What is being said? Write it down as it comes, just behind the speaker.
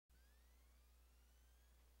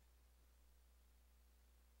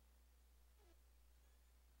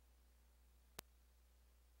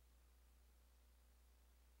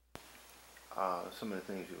some of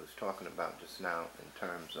the things you was talking about just now in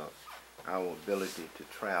terms of our ability to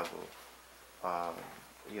travel, um,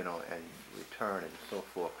 you know, and return and so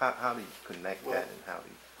forth. How do you connect Well, that, and how do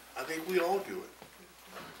you? I think we all do it.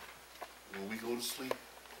 When we go to sleep,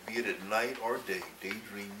 be it at night or day,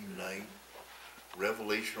 daydreaming night,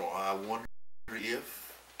 revelation, or I wonder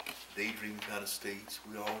if, daydream kind of states,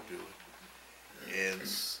 we all do it.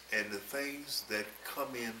 And the things that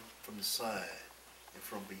come in from the side and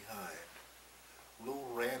from behind, little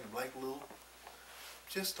random, like little,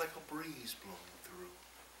 just like a breeze blowing through.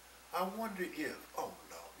 I wonder if, oh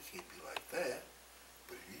no, it can't be like that,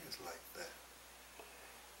 but it is like that.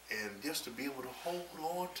 And just to be able to hold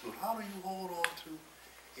on to it, how do you hold on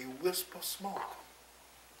to a wisp of smoke?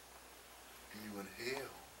 Do you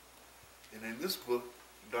inhale? And in this book,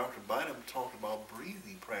 Dr. Bynum talked about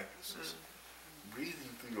breathing practices. Breathing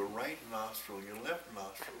through your right nostril, your left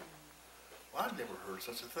nostril. Well, I've never heard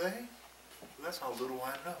such a thing. That's how little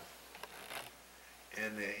I know.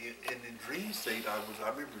 And in the dream state, I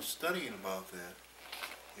remember studying about that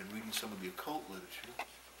and reading some of the occult literature,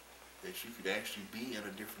 that you could actually be in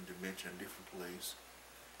a different dimension, a different place,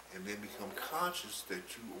 and then become conscious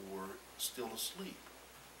that you were still asleep.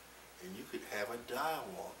 And you could have a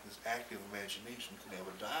dialogue, this active imagination could have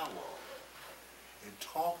a dialogue and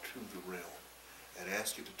talk to the realm and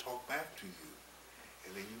ask it to talk back to you.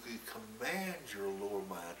 And then you could command your lower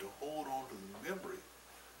mind to hold on to the memory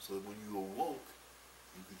so that when you awoke,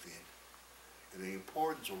 you could then. And the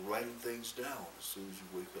importance of writing things down as soon as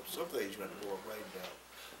you wake up. Some things you have to go and write down.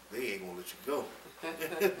 They ain't gonna let you go.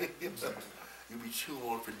 You'll be chewing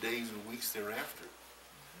on it for days and weeks thereafter.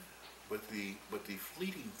 But the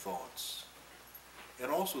fleeting thoughts,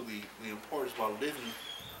 and also the importance about living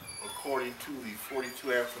according to the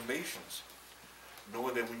 42 affirmations,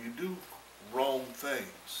 knowing that when you do wrong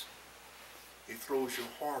things, it throws your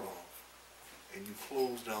heart off, and you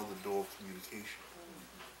close down the door of communication.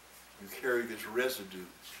 You carry this residue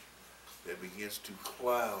that begins to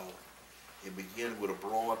cloud and begin with a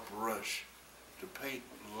broad brush to paint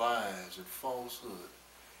lies and falsehood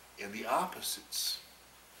and the opposites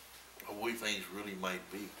of what things really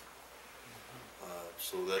might be.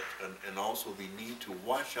 So that, and also the need to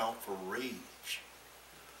watch out for rage,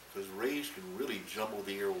 because rage can really jumble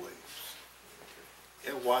the airwaves.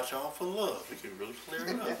 And watch out for love. It can really clear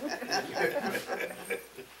it up.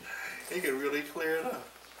 It can really clear it up.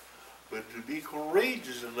 But to be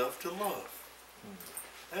courageous enough to love,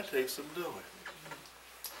 that takes some doing.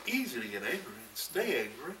 Easy to get angry and stay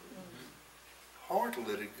angry. Hard to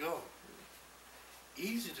let it go.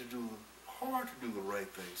 Easy to do, hard to do the right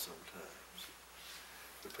thing sometimes.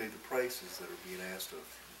 To pay the prices that are being asked of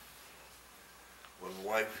you. When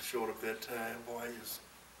my wife showed up that time, boy, I just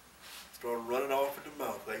started running off at the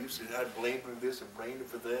mouth. I'd blame her for this and blame her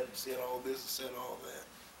for that and said all this and said all that.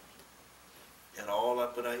 And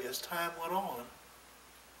but as time went on,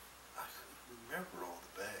 I couldn't remember all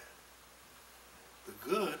the bad. The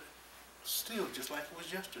good was still just like it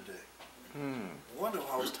was yesterday. I wonder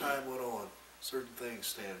how as time went on, certain things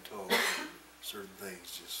stand tall, certain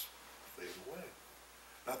things just fade away.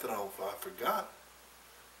 Not that I forgot,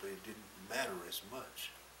 but it didn't matter as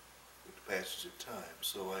much with the passage of time.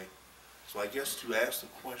 So I guess to ask the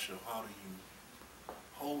question of how do you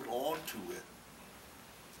hold on to it,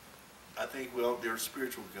 I think, well, there are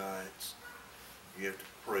spiritual guides. You have to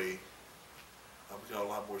pray. I've become a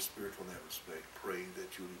lot more spiritual in that respect. Pray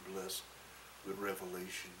that you'll be blessed with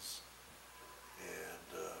revelations,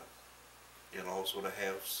 and also to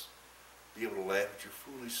be able to laugh at your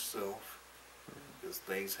foolish self, because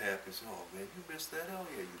things happen. So, oh man, you missed that. Oh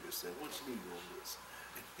yeah, you missed that. What's new on this?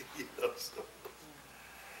 You know, so.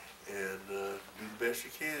 And do the best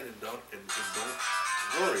you can, and don't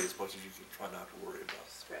worry as much as you can. Try not to worry about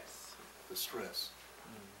stress. The stress.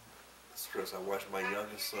 The stress. I watched my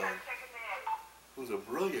youngest son, who's a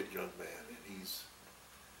brilliant young man, and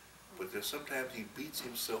but there's sometimes he beats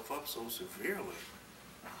himself up so severely,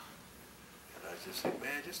 and I just say,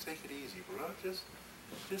 man, just take it easy, bro.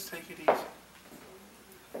 Just take it easy.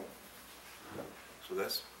 So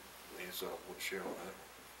that's the answer I want to share on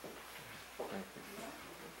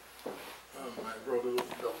that. My brother,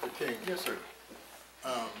 Dr. King. Yes, sir.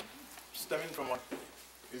 Stemming from what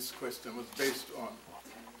his question was based on,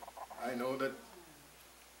 I know that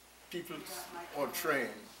people are trained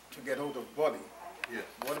to get out of body. Yeah.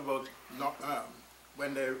 What about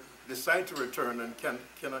when they decide to return and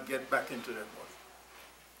cannot get back into their body?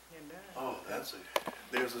 Oh, that's it.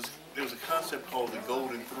 There's a concept called the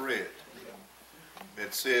golden thread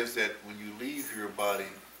that says that when you leave your body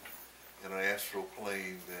in an astral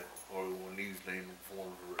plane, or one of these named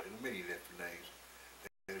forms, or many different names,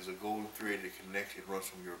 there's a golden thread that connects. It runs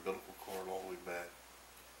from your umbilical cord all the way back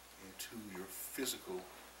into your physical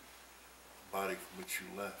body from which you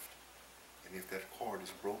left. And if that cord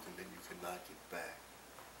is broken, then you cannot get back.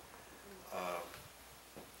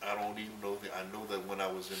 I don't even know that. I know that when I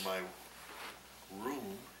was in my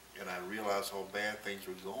room and I realized how bad things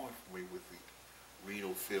were going for me with the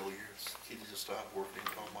renal failures, kidneys just started working,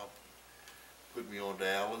 talking about putting me on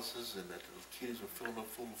dialysis, and that the kidneys were filling up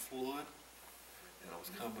full of fluid, and I was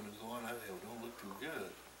coming and going. I said, don't look too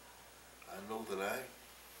good. I know that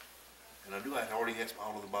and I knew I already had some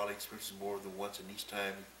out-of-the-body experiences more than once, and each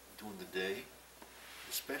time during the day,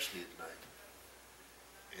 especially at night.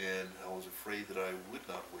 And I was afraid that I would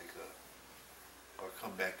not wake up or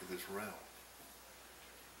come back to this realm.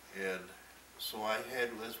 And so I had,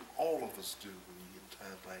 as all of us do when you get in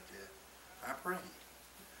times like that, I prayed.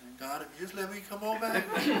 God, if you just let me come on back.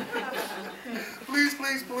 Please,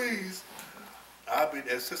 please, please. I've been,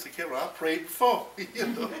 as Sister Kevin, I prayed before, you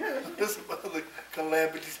know, there's some other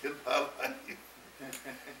calamities in my life.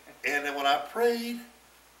 And then when I prayed,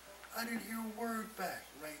 I didn't hear a word back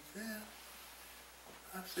right then.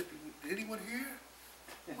 I said, did anyone hear?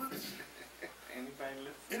 What?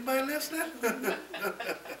 Anybody listening?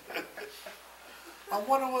 I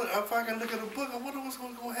wonder if I can look at a book, I wonder what's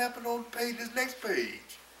going to happen on this next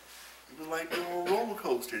page. It was like doing a roller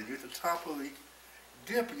coaster. You're at the top of the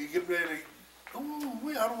dip and you get ready to, oh,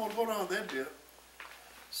 I don't want to go down that dip.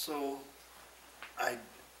 So I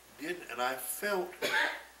did, and I felt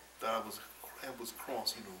that I was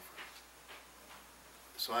crossing over.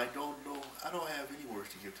 So I don't know, I don't have any words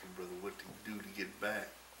to give to him, brother, what to do to get back.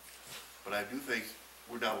 But I do think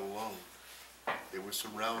we're not alone. They were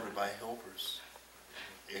surrounded by helpers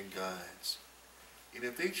and guides. And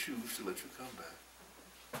if they choose to let you come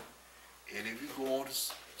back, and if you go on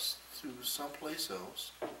to someplace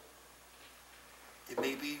else, it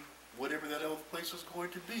may be whatever that other place is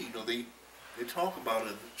going to be. You know, they talk about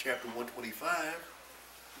in chapter 125,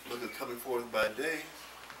 look at coming forth by day,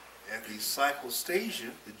 at the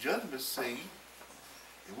cyclostasia, the judgment scene,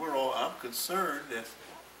 and I'm concerned that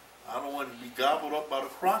I don't want to be gobbled up by the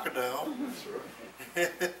crocodile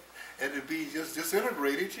and to be just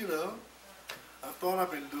disintegrated, you know. I thought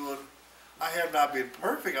I have not been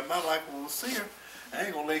perfect. I'm not like a little seer. I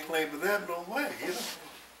ain't gonna lay claim to that no way, you know.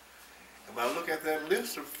 And when I look at that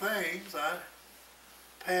list of things, I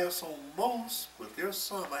pass on most, but there's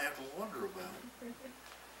some I have to wonder about.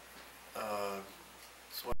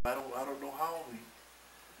 So I don't know how we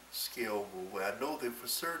scale away. I know that for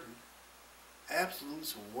certain, absolutely,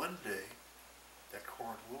 so one day that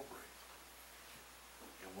cord will break,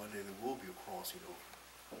 and one day there will be a crossing over.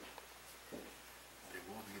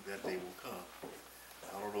 That day will come.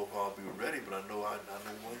 I don't know if I'll be ready, but I know I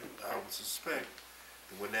would suspect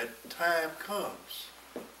that when that time comes,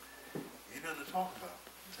 ain't nothing to talk about.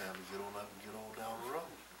 It's time to get on up and get on down the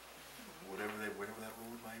road, whatever that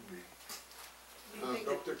road might be.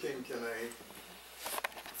 Dr. King, can I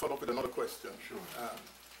follow up with another question? Sure.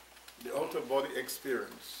 The outer body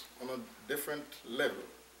experience on a different level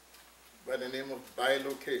by the name of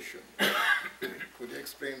bilocation. Could you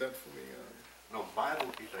explain that for me? No,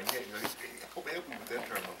 bilocation. I hope I help you with that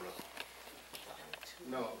term, my brother.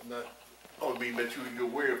 No, not. Oh, I mean that you're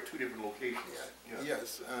aware of two different locations. Yeah.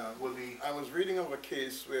 Yes. I was reading of a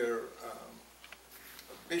case where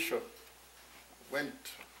a bishop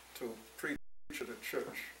went to preach at a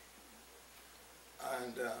church,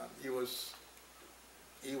 and he was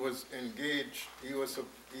engaged. He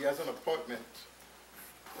has an appointment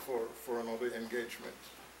for another engagement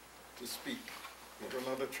to speak at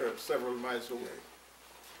another church several miles away,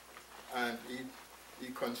 and he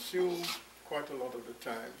consumed quite a lot of the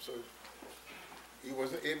time, so he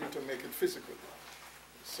wasn't able to make it physically.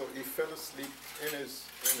 So he fell asleep in his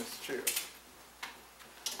chair,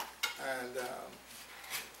 and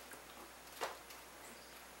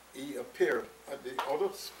he appeared at the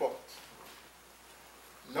other spot,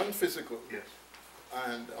 non-physical. Yes.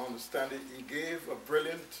 And on the stand, he gave a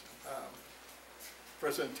brilliant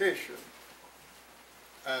presentation,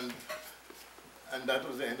 and that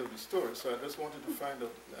was the end of the story. So I just wanted to find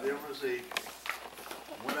out. There was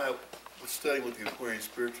when I was studying with the Aquarian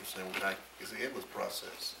Spiritual Center, which is an endless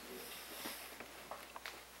process,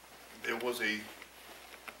 there was in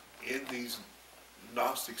these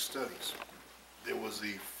Gnostic studies, there was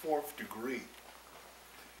the fourth degree.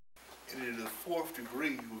 And in the fourth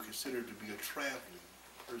degree, you were considered to be a traveling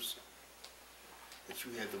person. That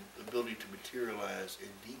you had the ability to materialize and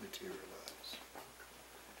dematerialize.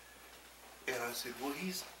 And I said, well,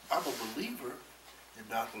 I'm a believer in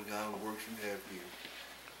Dr. Lagana, the works you have here.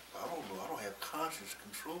 I don't know, I don't have conscious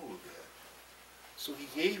control of that. So he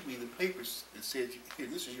gave me the papers and said, here,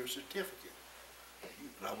 this is your certificate.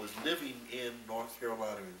 And I was living in North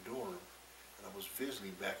Carolina in Durham, and I was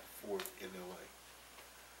visiting back and forth in LA.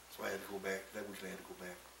 So I had to go back, that weekend I had to go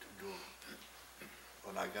back to Durham.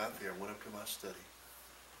 When I got there, I went up to my study,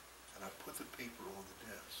 and I put the paper on the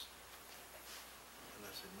desk. And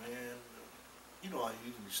I said, man, you know,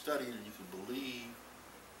 you can be studying and you can believe,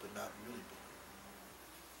 but not really believe.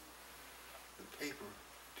 The paper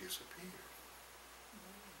disappeared.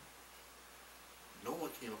 No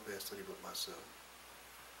one came up there and studied but myself.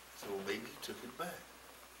 So maybe he took it back.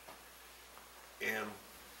 And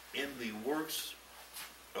in the works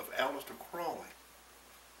of Aleister Crowley,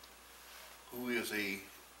 who was a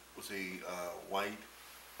white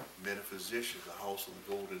metaphysician, the House of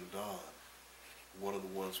the Golden Dawn, one of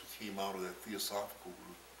the ones who came out of that theosophical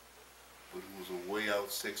group, but who was a way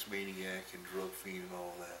out sex maniac and drug fiend and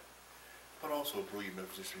all that, but also a brilliant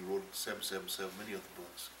metaphysician. He wrote 777, many other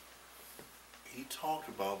books. He talked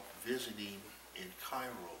about visiting in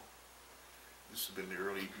Cairo. This has been in the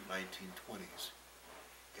early 1920s.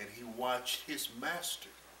 And he watched his master,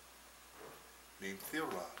 named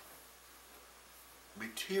Theron,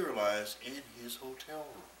 materialize in his hotel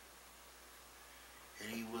room. And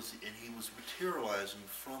he was materializing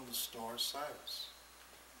from the star Cyrus.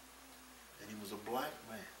 And he was a black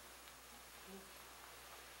man.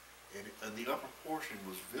 And the upper portion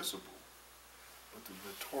was visible, but the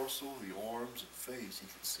torso, the arms, and face he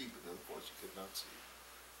could see, but the other parts he could not see.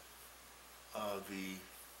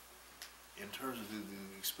 In terms of the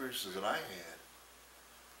experiences that I had,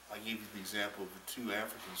 I gave you the example of the two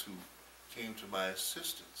Africans who came to my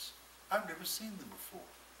assistance. I've never seen them before.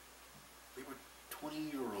 They were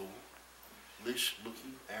 20-year-old,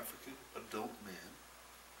 lish-looking African adult men.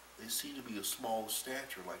 They seemed to be a small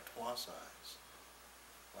stature, like twice size,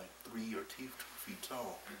 like 3 or 2 feet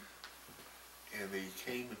tall. And they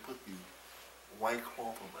came and put the white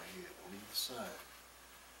cloth on my head on either side.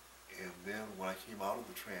 And then when I came out of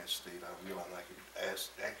the trance state, I realized I could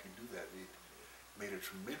actually do that. It made a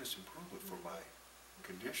tremendous improvement for my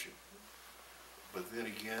condition. But then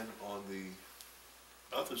again, on the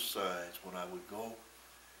other sides, when I would go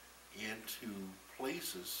into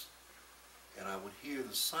places and I would hear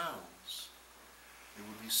the sounds, there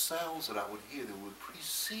would be sounds that I would hear that would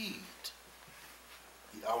precede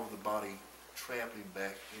the out-of-the-body traveling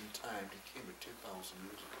back in time to Kemet 10,000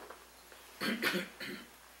 years ago.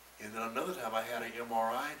 And then another time I had an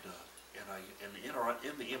MRI done, and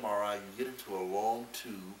in the MRI you get into a long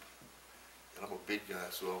tube, and I'm a big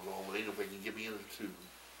guy, so ain't nobody can get me in the tube.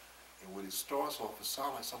 And when it starts off, it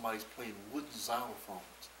sounds like somebody's playing wooden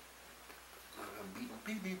xylophones. And beating,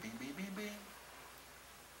 beep, beep, beep, beep, beep, beep.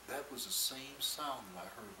 That was the same sound that I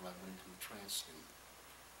heard when I went into the trance state.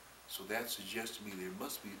 So that suggests to me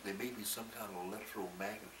there may be some kind of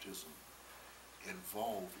electromagnetism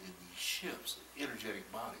involved in these ships, energetic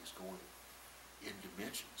bodies going in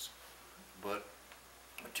dimensions. But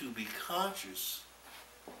to be conscious,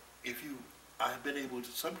 I've been able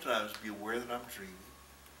to sometimes be aware that I'm dreaming,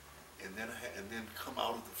 and then come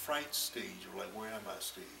out of the fright stage, or like, where am I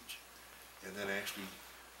stage, and then actually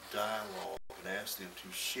dialogue and ask them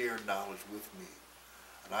to share knowledge with me.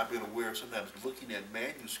 And I've been aware of sometimes looking at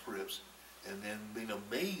manuscripts and then being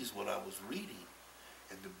amazed when I was reading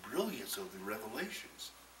and the brilliance of the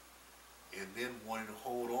revelations, and then wanting to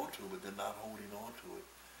hold on to it, but then not holding on to it,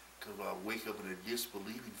 because I wake up in a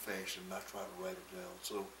disbelieving fashion and not try to write it down.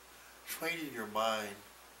 So training your mind,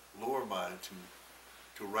 lower mind,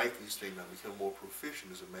 to write these things and become more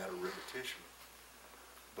proficient is a matter of repetition.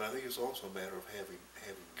 But I think it's also a matter of having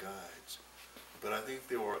guides. But I think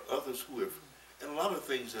there are others who have, and a lot of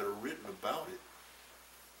things that are written about it,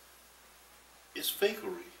 it's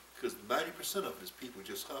fakery, because 90% of it is people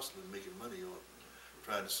just hustling and making money on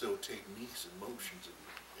trying to sell techniques and motions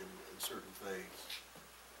and certain things.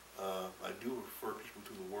 I do refer people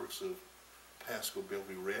to the works of Pascal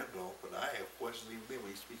Beverly Randolph, but I have questions even then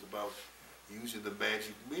when you speak about using the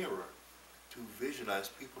magic mirror to visualize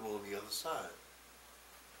people on the other side.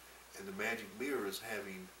 And the magic mirror is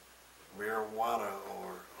having marijuana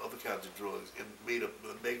or other kinds of drugs and made up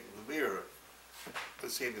the mirror,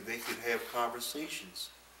 but saying that they could have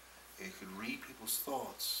conversations and could read people's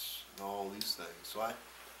thoughts and all these things. So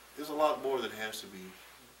there's a lot more that has to be,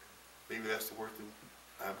 maybe that's the work that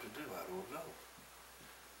I have to do, I don't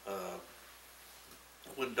know.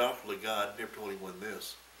 When Dr. Lagarde, never told anyone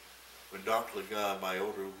this, when Dr. Lagarde, my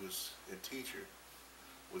older teacher,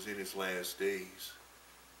 was in his last days,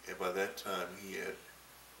 and by that time he had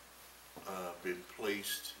been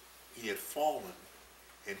placed, he had fallen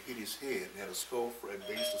and hit his head and had a basal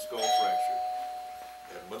skull fracture.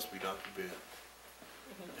 That must be Dr. Ben.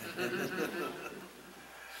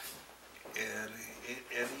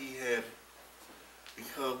 And he had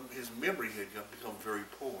become, his memory had become very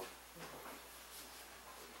poor.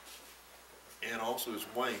 And also his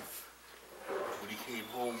wife, when he came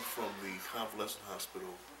home from the convalescent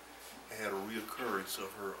hospital, had a reoccurrence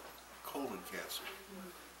of her colon cancer.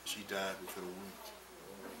 She died within a week.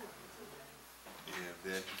 And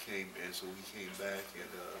then so he came back,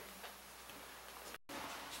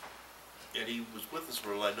 and he was with us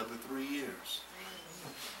for like another 3 years.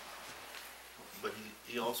 But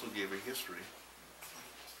he also gave a history.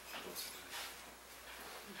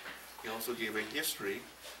 He also gave a history.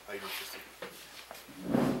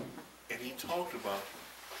 And he talked about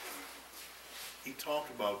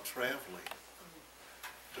traveling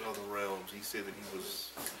to other realms. He said that he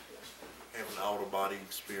was having an out-of-body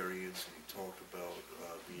experience, and he talked about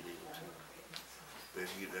being able to,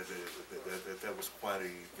 that was quite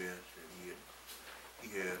an event, and he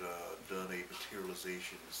had done a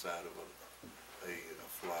materialization inside of a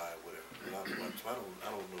fly, whatever. I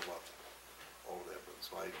don't know about all of that, but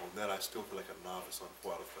so on that I still feel like a novice,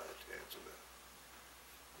 unqualified to answer that.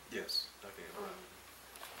 Yes, Dr. Amber.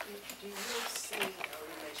 Do you see a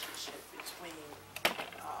relationship between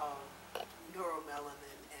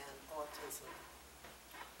neuromelanin and autism?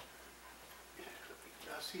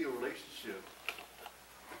 I see a relationship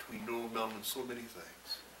between neuromelanin and so many things.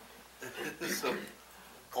 So,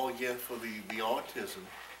 again, for the autism,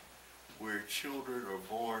 where children are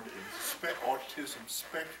born in the autism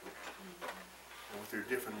spectrum, and with their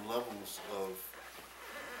different levels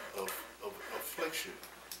of affliction.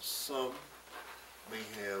 Some may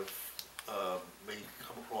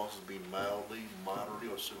come across as being mildly, moderately,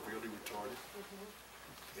 or severely retarded,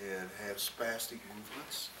 and have spastic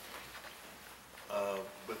movements.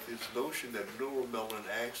 But this notion that neuromelanin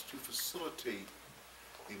acts to facilitate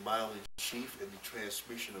the myelin sheath and the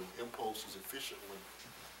transmission of impulses efficiently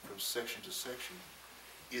from section to section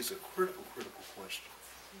is a critical question.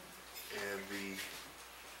 And the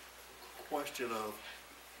question of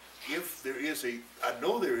if there is I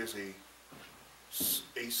know there is a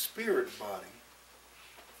spirit body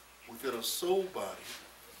within a soul body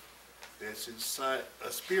that's inside,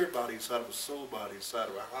 a spirit body inside of a soul body, inside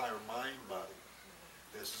of a higher mind body,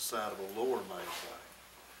 that's inside of a lower mind body,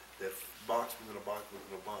 that box within a box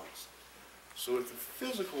within a box. So if the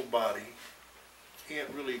physical body can't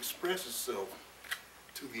really express itself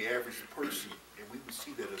to the average person, and we would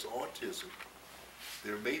see that as autism,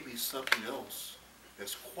 there may be something else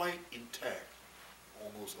that's quite intact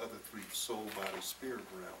on those other three, soul, body, spirit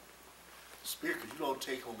realm. Spirit, because you don't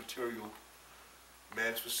take on material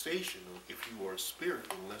manifestation if you are a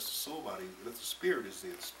spirit, unless the soul body, unless the spirit is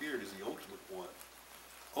there. The spirit is the ultimate one,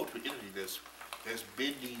 ultimate entity that's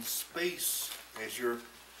bending space, as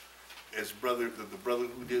the brother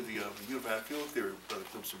who did the unified field theory, Brother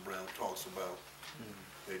Clemson Brown, talks about.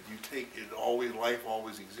 That you take it, always, life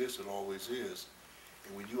always exists and always is.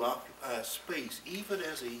 And when you occupy space, even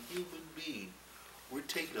as a human being, we're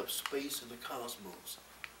taking up space in the cosmos.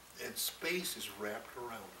 And space is wrapped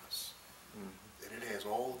around us. And it has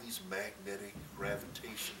all these magnetic,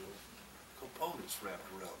 gravitational components wrapped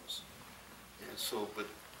around us. And so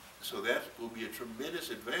that will be a tremendous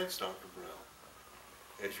advance, Dr. Brown,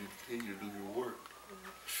 as you continue to do your work,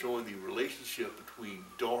 showing the relationship between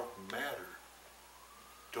dark matter,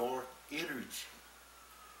 dark energy,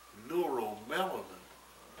 neuromelanin,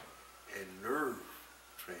 and nerve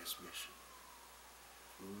transmission.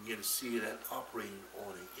 We get to see that operating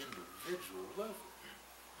on an individual level,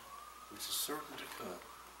 which is certain to come.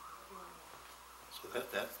 So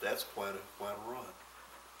that's quite a run.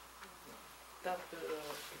 Dr.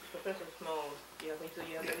 Professor Smalls, do you have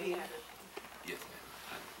any? Yes,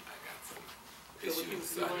 ma'am. I got some So would you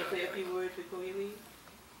issues. want to say a few words before you leave?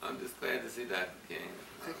 I'm just glad to see Dr. King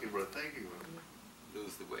Thank you, brother. Thank you.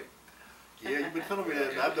 lose the weight. Yeah, you've been telling me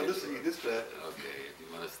that, and I've been listening to you this time. Okay, if you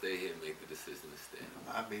want to stay here, make the decision to stay.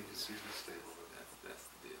 I made the decision to stay. That's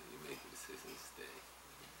the deal. You make the decision to stay,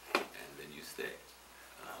 and then you stay.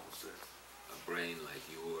 I will say. A brain like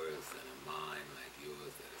yours and a mind like yours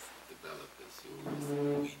that is developed as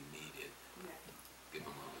yours, we need it. Give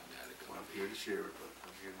them all the matter. Well, I'm here to share it, but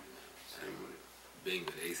I'm here to stay with it. Being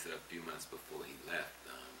with Asa a few months before he left,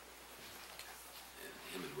 and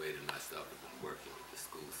him and Wade and myself have been working with the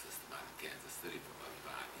school system out in Kansas City for about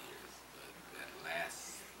 5 years. But that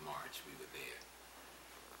last March we were there,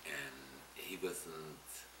 and he wasn't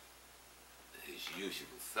his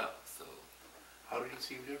usual self. So How did he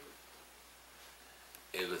seem different?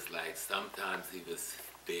 it was like sometimes he was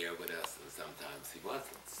there with us and sometimes he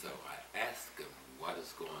wasn't. So I asked him, what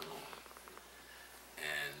is going on?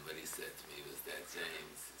 And what he said to me was that,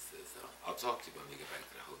 James, he says, I'll talk to you when we get back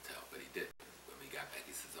to the hotel. But he didn't. When we got back,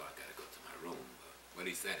 he says, I got to go to my room. But what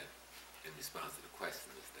he said in response to the question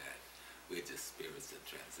is that we're just spirits in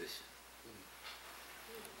transition.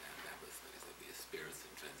 And that was what he said, we're spirits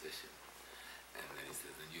in transition. And then he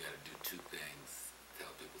says, and you got to do two things, tell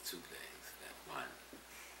people two things. That one,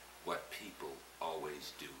 what people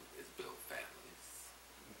always do is build families.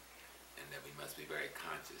 And that we must be very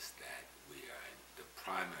conscious that the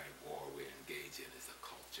primary war we're engaged in is a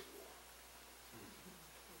culture war.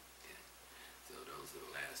 Okay. So those are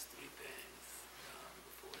the last three things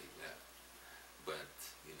before he left. But,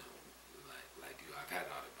 you know, like you, I've had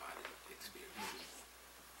out-of-body experiences.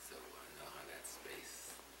 So I know how that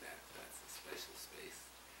space, that's a special space.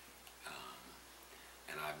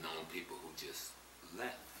 And I've known people who just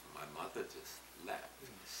left. My mother just left.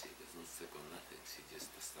 She wasn't sick or nothing. She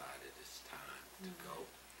just decided it's time to go.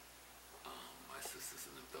 My sisters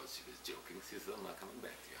and them thought she was joking. She said, I'm not coming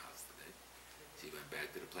back to your house today. She went back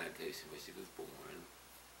to the plantation where she was born.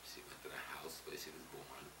 She went to the house where she was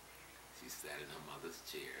born. She sat in her mother's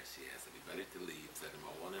chair. She asked everybody to leave, set them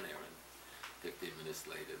all on an errand. 15 minutes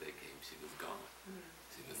later, they came. She was gone.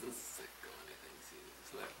 She wasn't sick or anything. She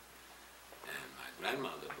just left. And my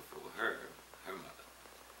grandmother, before her mother,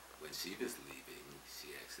 when she was leaving,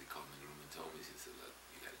 she actually called me in the room and told me, she said, look,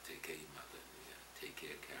 you got to take care of your mother, and you got to take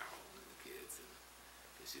care of Carol and the kids.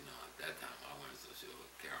 Because, you know, at that time, I wasn't so sure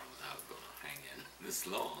Carol and I was going to hang in this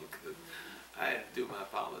long, because I had to do my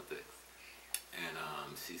politics. And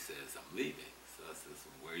she says, I'm leaving. So I says,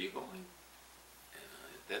 well, where are you going? And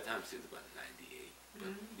at that time, she was about 98,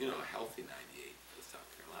 but, you know, a healthy 98 for South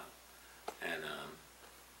Carolina. And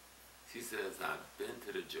she says, I've been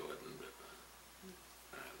to the Jordan River.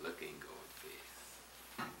 Looking going face,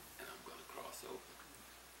 and I'm going to cross over.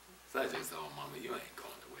 So I just said, oh, Mama, you ain't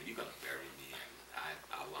going nowhere. You're going to bury me. And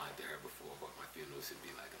I lied to her before what my funeral should be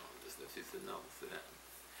like and all this stuff. She said, no, sit down.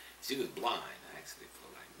 She was blind, actually, for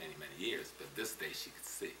like many, many years, but this day she could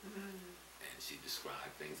see. And she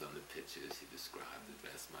described things on the pictures. She described the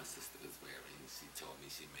dress my sister was wearing. She told me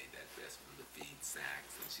she made that dress from the feed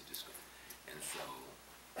sacks, and she described. And so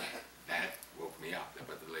that woke me up.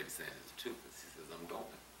 But the lady saying is the truth. And she says, I'm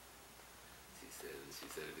going. She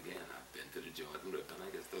said it again, I've been to the Jordan River, and I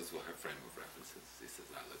guess those were her frame of references. She says,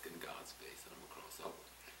 I look in God's face and I'm going to cross over.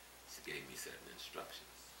 She gave me certain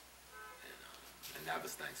instructions. And that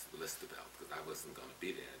was thanks to Listerville, because I wasn't going to be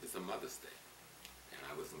there. It was a Mother's Day. And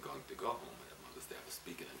I wasn't going to go home at Mother's Day. I was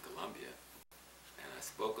speaking in Columbia. And I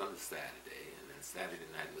spoke on the Saturday, and then Saturday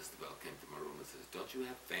night Listerville came to my room and says, don't you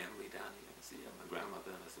have family down here? I said, yeah, my grandmother.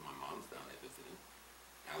 And I said, my mom's down there visiting.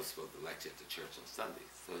 I was supposed to lecture at the church on Sunday.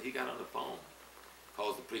 So he got on the phone,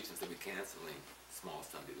 calls the preacher and said, we're canceling small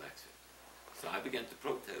Sunday lecture. So I began to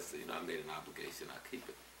protest, you know, I made an obligation, I'll keep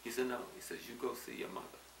it. He said, no. He says, you go see your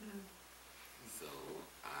mother. So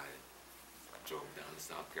I drove down to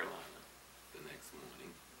South Carolina the next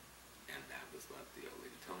morning, and that was what the old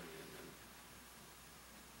lady told me. And then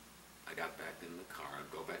I got back in the car,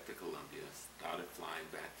 go back to Columbia, started flying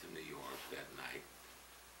back to New York that night.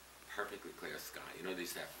 Perfectly clear sky. You know, they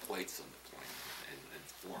used to have plates on the plane and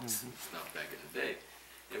forks and stuff back in the day.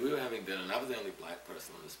 And we were having dinner, and I was the only black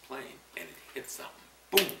person on this plane, and it hit something.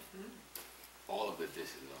 Boom! All of the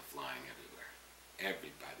dishes are flying everywhere.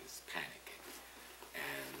 Everybody's panicking.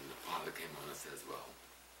 And the father came on and says, well,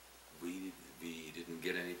 we didn't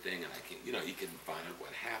get anything, and I can't, you know, he couldn't find out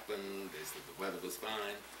what happened. They said the weather was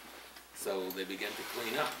fine. So they began to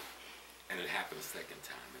clean up. And it happened a second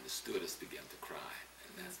time, and the stewardess began to cry.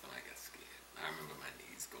 And that's when I got scared. I remember my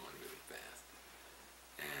knees going really fast.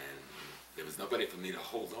 And there was nobody for me to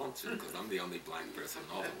hold on to, because I'm the only black person,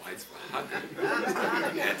 and all the whites were hugging.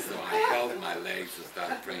 And so I held my legs and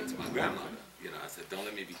started praying to my grandmother. You know, I said, don't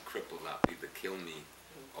let me be crippled up. Either kill me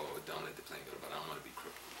or don't let the plane go. But I don't want to be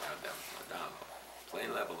crippled. That was my dialogue.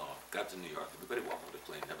 Plane leveled off. Got to New York. Everybody walked on the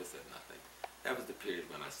plane. Never said nothing. That was the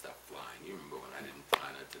period when I stopped flying. You remember when I didn't fly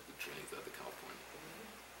and I took the trains out to California.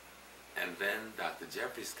 And then Dr.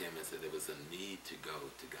 Jeffries came and said there was a need to go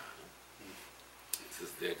to Ghana. This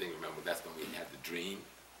is their thing. Remember, that's when we had the dream,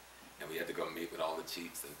 and we had to go meet with all the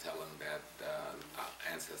chiefs and tell them that our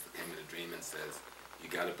ancestor came in a dream and says,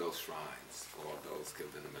 you got to build shrines for those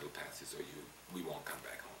killed in the Middle Passage, or we won't come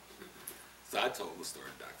back home. So I told the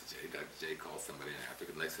story to Dr. J. Dr. J called somebody in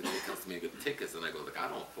Africa. The next day he comes to me with tickets, and I go, look,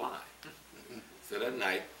 I don't fly. So that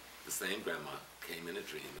night, the same grandma came in a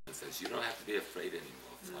dream and says, you don't have to be afraid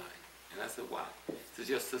anymore of flying. And I said, why? She says,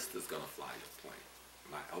 your sister's going to fly your plane.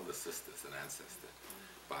 My elder sister's an ancestor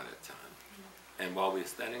by that time. And while we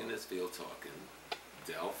were standing in this field talking,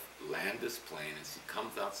 stealth, land this plane, and she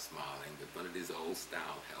comes out smiling with one of these old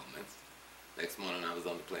style helmets. Next morning I was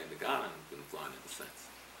on the plane to Ghana and been flying ever since.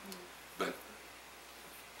 But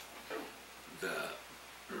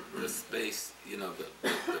the space, you know, the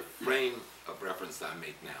frame of reference I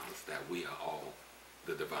make now is that we are all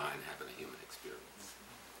the divine having a human experience.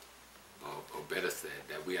 Or better said,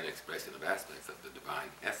 that we are an expression of aspects of the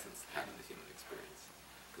divine essence having the human experience.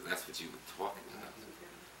 Because that's what you were talking about.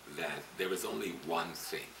 That there is only one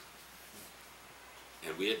thing.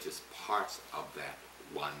 And we are just parts of that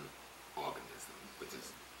one organism, which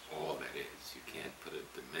is all that is. You can't put a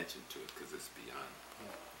dimension to it because it's beyond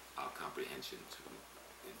our comprehension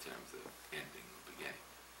in terms of ending or beginning.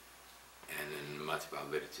 And then much of our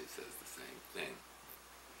literature says the same thing.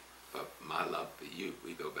 But my love for you,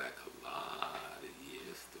 we go back a lot of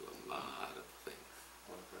years through a lot of things.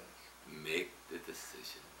 Make the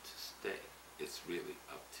decision to stay. It's really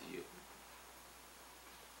up to you.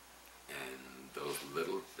 And those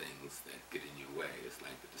little things that get in your way, it's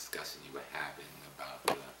like the discussion you were having about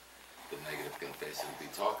the negative confessions. We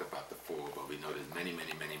talk about the 4, but we know there's many,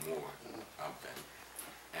 many, many more of them.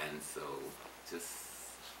 And so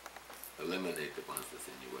just eliminate the ones that's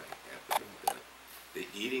in your way. The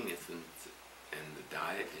eating isn't, and the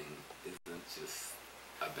dieting isn't just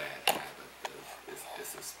a bad habit.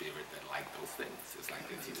 It's a spirit that like those things. It's like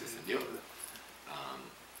they teach us in yoga.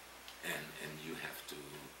 And you have to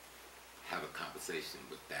have a conversation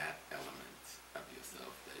with that element of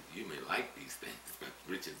yourself, that you may like these things, but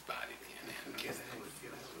Richard's body can't handle these things.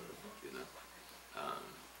 You know?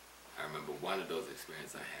 I remember one of those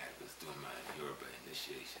experiences I had was doing my Yoruba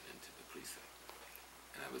initiation into the precinct.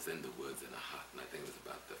 And I was in the woods in a hut, and I think it was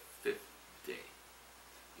about the 5th day.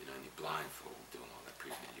 You know, and you're blindfold doing all that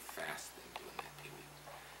preaching, and you're fasting doing that image.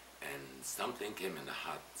 And something came in the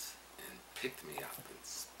hut and picked me up and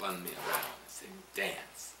spun me around and said,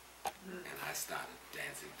 dance. And I started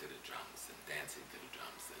dancing to the drums and dancing to the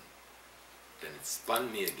drums. And then it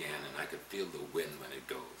spun me again, and I could feel the wind when it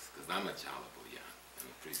goes, because I'm a child of Oyan.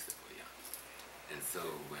 I'm a priest of Oyan. And so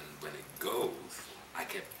when it goes, I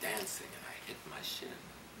kept dancing, and I hit my shin.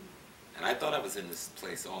 And I thought I was in this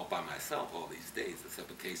place all by myself all these days,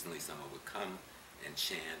 except occasionally someone would come and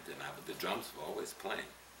chant, and the drums were always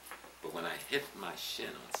playing. But when I hit my shin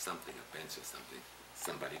on something, a bench or something,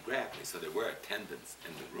 somebody grabbed me. So there were attendants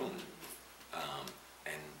in the room.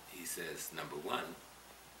 And he says, number 1,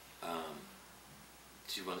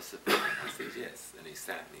 do you want to sit down? I said, yes. And he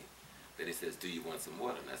sat me. Then he says, do you want some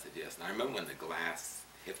water? And I said, yes. And I remember when the glass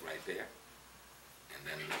hit right there, and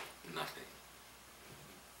then nothing.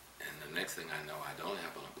 And the next thing I know, I don't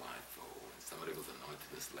have on a blindfold, and somebody was anointing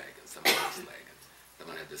this leg, and somebody this leg, and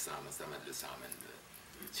someone had this arm, and someone had this arm, and the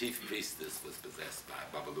chief priestess was possessed by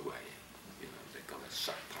Babaluaye. You know, they call it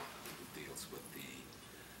Shakpan, who deals with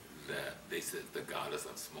they said the goddess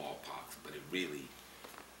of smallpox, but it really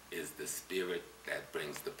is the spirit that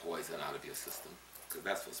brings the poison out of your system, because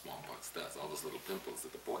that's what smallpox does. All those little pimples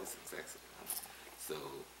are the poisons, actually. So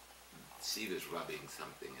she was rubbing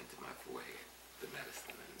something into my forehead, the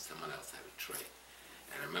medicine, and someone else had a tray.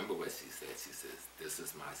 And I remember what she said. She says, this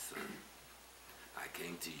is my son. I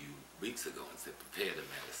came to you weeks ago and said, prepare the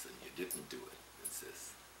medicine. You didn't do it. And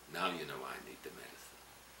says, now you know I need the medicine.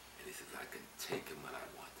 And he says, I can take him when I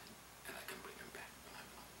want him, and I can bring him back when I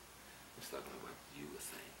want him. Just talking about what you were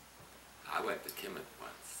saying. I went to Kemet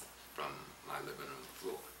once from my living room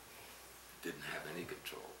floor. Didn't have any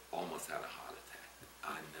control. Almost had a heart attack.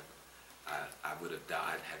 I would have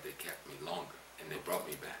died had they kept me longer, and they brought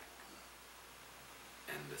me back.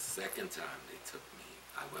 And the second time they took me,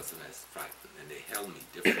 I wasn't as frightened, and they held me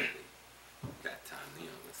differently that time.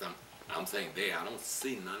 You know, I'm saying I don't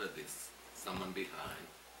see none of this. Someone behind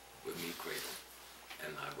with me cradled.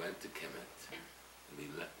 And I went to Kemet, and we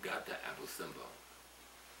got to Abu Simbel,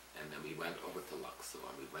 and then we went over to Luxor,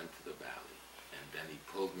 and we went to the valley, and then he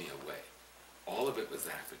pulled me away. All of it was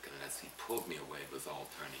African, and as he pulled me away, it was all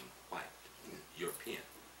turning white, European.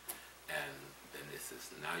 And then they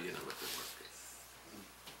says, now you know what the work is.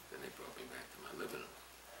 Then they brought me back to my living room.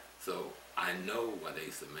 So I know what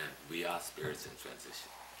Asa meant. We are spirits in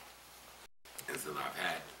transition. And so I've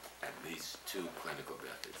had at least 2 clinical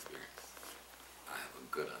death experiences. I have a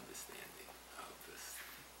good understanding of this,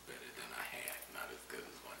 better than I had, not as good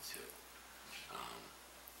as one should.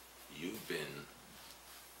 You've been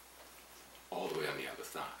all the way on the other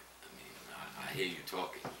side. I mean, I hear you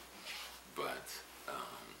talking, but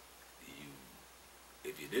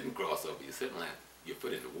if you didn't cross over, you certainly had your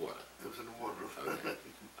foot in the water. It was in the water. Okay.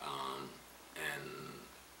 And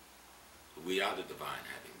we are the divine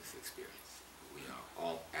having this experience. We are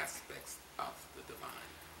all aspects of the divine,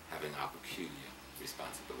 having our peculiar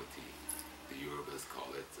responsibility. The Yorubas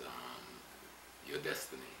call it your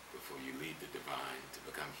destiny. Before you leave the divine to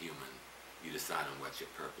become human, you decide on what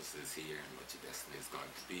your purpose is here and what your destiny is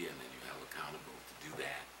going to be, and then you're held accountable to do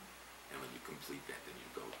that. And when you complete that, then you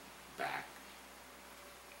go back,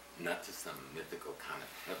 not to some mythical kind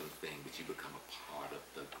of heaven thing, but you become a part of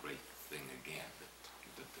the great thing again,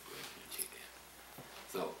 the great energy again.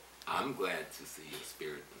 So I'm glad to see your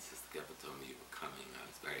spirit, and Sister Kepler told me you were coming. I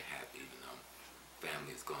was very happy, even though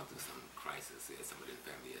family has gone through some crisis. We had somebody in the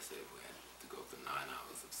family yesterday who had to go through 9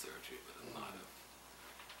 hours of surgery, but a lot of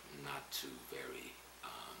not too very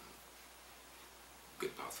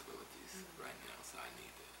good possibilities right now, so I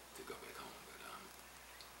need to go back home. But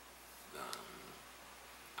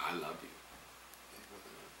I love you.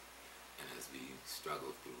 And as we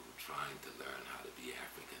struggle through trying to learn how to be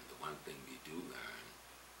African, the one thing we do learn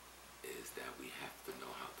is that we have to know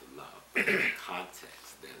how to love. But in the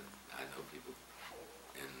context that I know people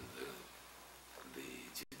in the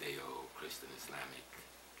Judeo-Christian Islamic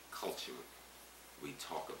culture, we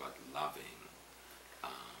talk about loving,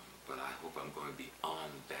 but I hope I'm going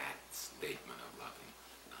beyond that statement of loving.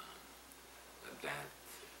 That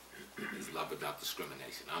is love without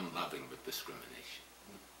discrimination. I'm loving with discrimination.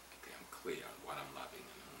 Okay, I'm clear on what I'm loving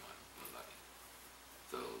and whom I'm loving.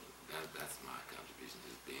 So that's my contribution,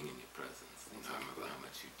 just being in your presence. You know, I remember how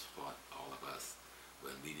much you taught all of us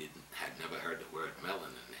when we had never heard the word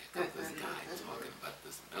melanin there. Because this guy talking about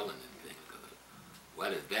this melanin thing.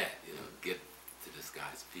 What is that? You know, get to this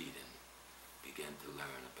guy's feet and begin to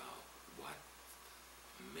learn about what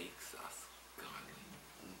makes us godly.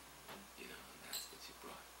 You know, and that's what you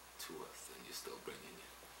brought to us, and you're still bringing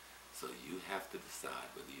it. So you have to decide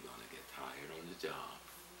whether you're going to get tired on the job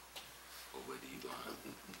or whether you're going to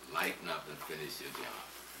lighten up and finish your job.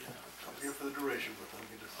 You know, I'm here for the duration, but I'm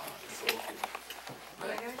going to decide. But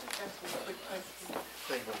I gotta just ask you a quick question.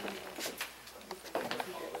 Thank you.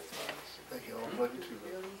 Thank you. I'm glad you too.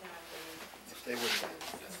 Really have Stay with me.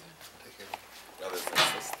 a Take care. brothers and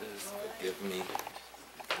sisters, forgive me.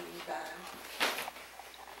 coming back.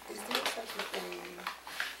 Is there such a thing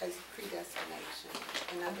as predestination?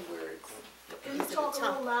 In other words, Can you is it a talk a time-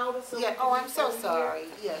 little louder? So Yeah, we oh, can I'm so hear you? sorry.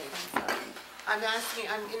 Yes, I'm sorry. I'm asking,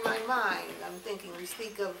 I'm in my mind, I'm thinking, we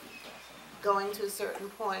speak of going to a certain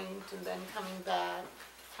point and then coming back.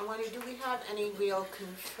 I wonder, do we have any real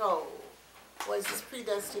control? Was this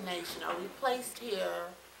predestination? Are we placed here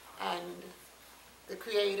and the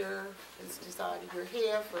Creator has decided you're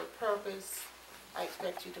here for a purpose? I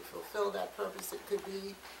expect you to fulfill that purpose. It could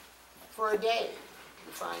be for a day.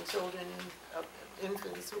 You find children,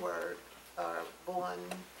 infants who are born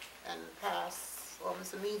and pass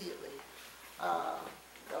almost immediately.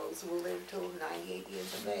 Those who will live till 98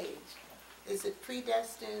 years of age. Is it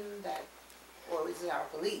predestined that, or is it our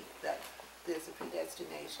belief that there's a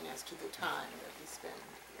predestination as to the time that we spend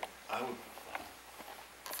here? I would,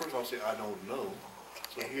 first I'll say I don't know.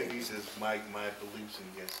 So here he says my beliefs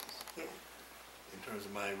and guesses. Yeah. In terms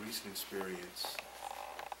of my recent experience,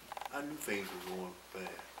 I knew things were going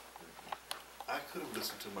bad. I could have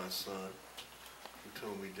listened to my son who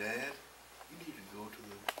told me, Dad, you need to go to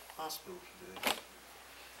the hospital today.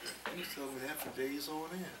 He told me that for days on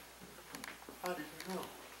end. I didn't know.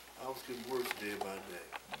 I was getting worse day by day.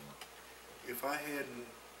 If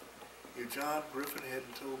John Griffin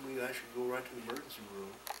hadn't told me I should go right to the emergency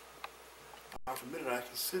room, for a minute I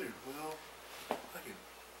considered, well, I could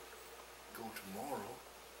go tomorrow,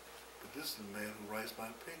 but this is the man who writes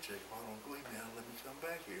my paycheck. If I don't go, he may not let me come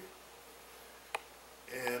back here.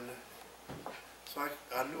 And so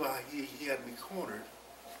I knew he had me cornered,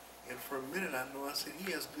 and for a minute I said,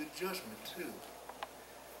 he has good judgment too.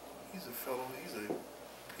 He's a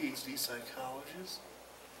PhD psychologist,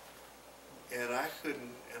 and I could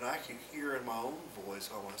hear in my own voice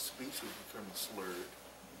how my speech was becoming slurred.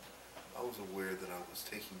 I was aware that I was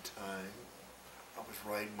taking time. I was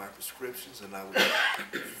writing my prescriptions, and I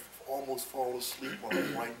would almost fall asleep while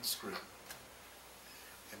I'm writing script.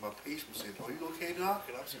 And my patient was saying, "Are you okay, doc?"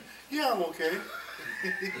 And I'm saying, "Yeah, I'm okay."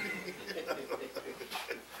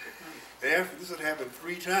 And after this had happened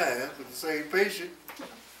 3 times with the same patient,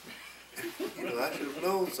 I should have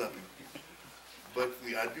known something. But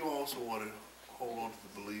I do also want to hold on to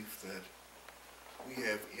the belief that we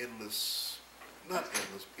have not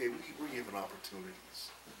endless, we're given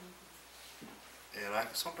opportunities. And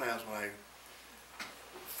sometimes when I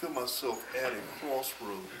feel myself at a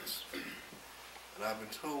crossroads, and I've been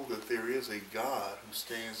told that there is a God who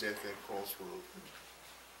stands at that crossroad.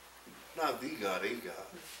 Not the God, a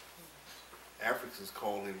God. Africans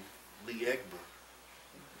call him Lee Egbert.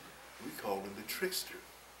 We call him the trickster.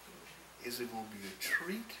 Is it going to be a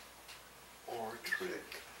treat or a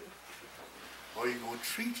trick? Are you going to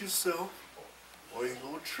treat yourself, or are you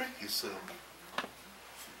going to trick yourself?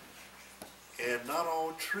 And not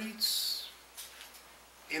all treats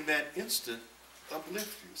in that instant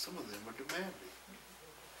uplift you. Some of them are demanding.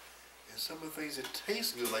 And some of the things that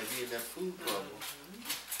taste good, like being that food problem,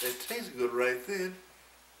 that tastes good right then,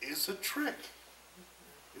 is a trick.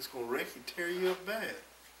 It's going to wreck you, tear you up bad.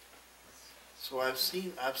 So I've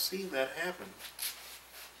seen that happen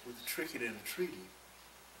with the tricking and the treating.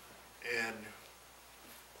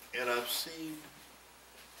 And I've seen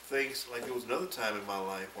things, like there was another time in my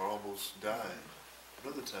life where I almost died.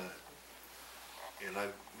 Another time. And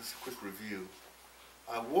this is a quick review.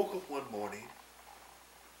 I woke up one morning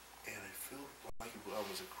and I felt like I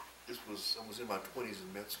was in my 20s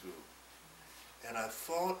in med school. And I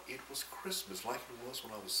thought it was Christmas like it was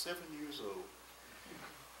when I was 7 years old.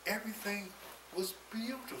 Everything was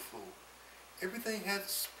beautiful. Everything had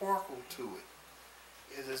sparkle to it.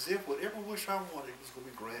 It's as if whatever wish I wanted was going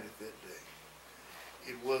to be granted that day.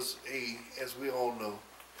 It was as we all know,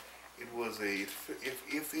 it was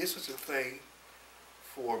if there's such a thing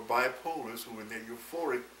for bipolars who are in their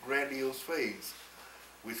euphoric, grandiose phase,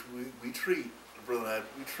 which we treat, Brother and I,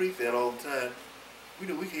 we treat that all the time. We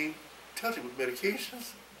know we can't touch it with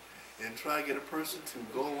medications and try to get a person to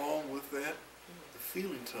go along with that. The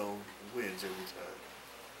feeling tone wins every time.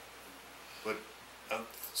 But a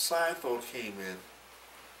side thought came in.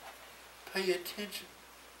 Pay attention.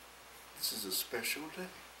 This is a special day.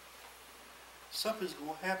 Something's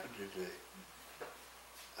going to happen today.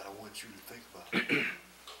 I want you to think about it.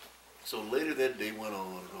 So later that day went on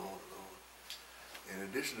and on and on. In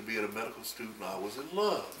addition to being a medical student, I was in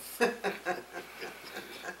love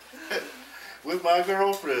with my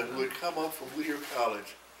girlfriend who had come up from Whittier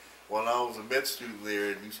College while I was a med student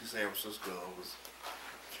there at UC San Francisco. I was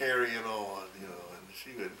carrying on, and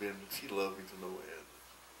she loved me to no end.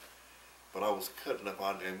 But I was cutting up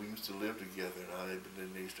on, and we used to live together, and I had been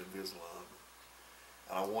in the Nation of Islam.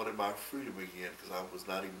 And I wanted my freedom again because I was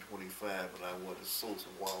not even 25, and I wanted to sow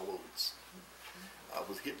some wild oats. I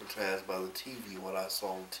was hypnotized by the TV, what I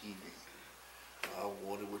saw on TV. I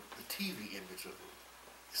wanted the TV image of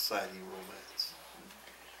exciting romance.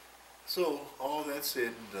 So, all that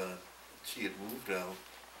said and done, she had moved out,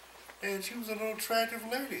 and she was an attractive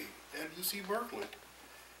lady at UC Berkeley.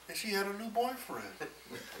 And she had a new boyfriend,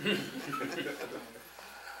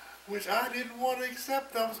 which I didn't want to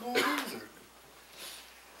accept. I was going to lose her.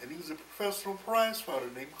 And he was a professional prize fighter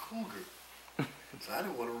named Cougar. So I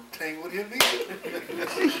didn't want to tangle with him either.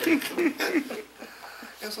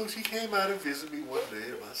 And so she came out and visited me one day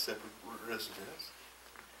at my separate residence.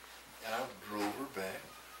 And I drove her back.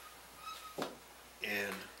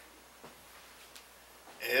 And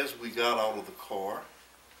as we got out of the car,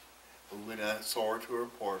 when I saw her to her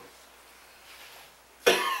apartment,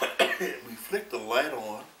 we flicked the light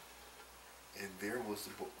on, and there was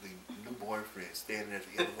the new boyfriend standing at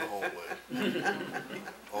the end of the hallway.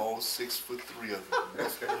 All 6'3" of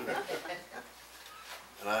them.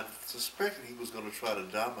 And I suspected he was going to try to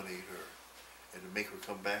dominate her and to make her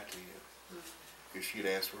come back to him because she had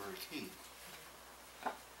asked for her key.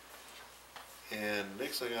 And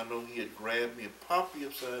next thing I know, he had grabbed me and popped me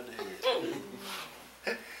upside the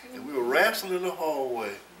head. And we were wrestling in the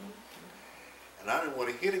hallway. And I didn't want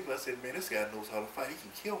to hit him, but I said, man, this guy knows how to fight. He can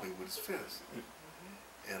kill me with his fist.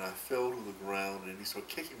 And I fell to the ground, and he started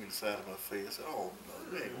kicking me in the side of my face. I said, oh, no,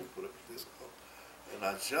 you ain't going to put up with this. And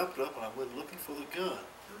I jumped up, and I went looking for the gun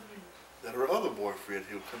that her other boyfriend,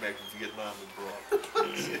 who would come back from Vietnam, had brought.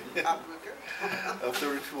 A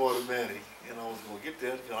 32 automatic. And I was going to get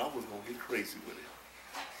that gun. I was going to get crazy with it.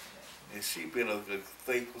 And she, being a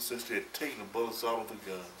faithful sister, had taken the bullets out of the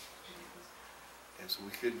gun. And so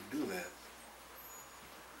we couldn't do that.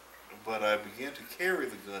 But I began to carry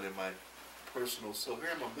the gun in my personal self. Here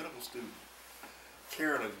I'm a medical student,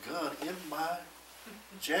 carrying a gun in my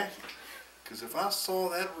jacket. Because if I saw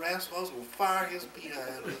that rascal, I was going to fire his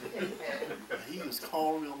behind. And he was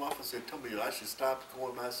calling me on my phone and said, tell me I should stop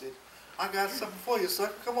going by. I said, I got something for you,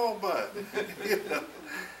 sucker. Come on by.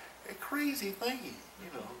 And crazy thinking,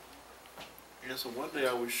 And so one day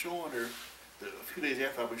I was showing her, a few days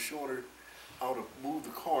after I was showing her how to move the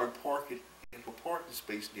car and park it into a parking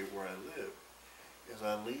space near where I live. As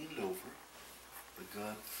I leaned over, the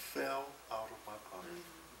gun fell out of my pocket.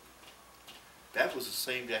 That was the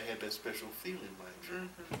same day I had that special feeling, mind you.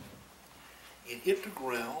 It hit the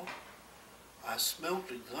ground. I smelled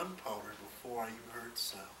the gunpowder before I even heard the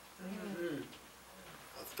sound.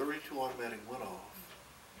 A 32 automatic went off,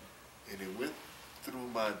 and it went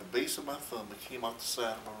through the base of my thumb and came out the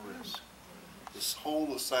side of my wrist. This hole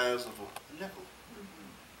the size of a nickel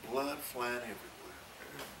blood flying everywhere.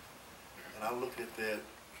 And I looked at that.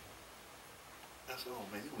 I said, oh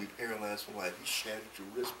man, you're going to be paralyzed for life. You shattered your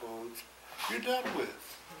wrist bones. You're done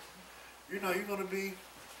with. You're going to be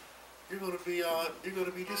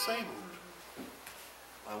disabled.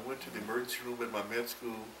 I went to the emergency room at my med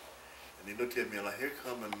school, and they looked at me like, here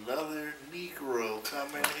come another Negro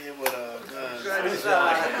coming here with a gun.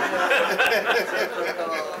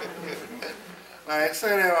 Like,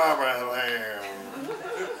 say that all right,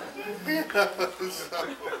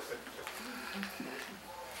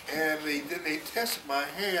 and then they tested my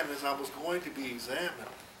hand as I was going to be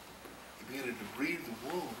examined. They began to read the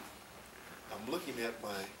wound. I'm looking at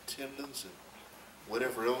my tendons and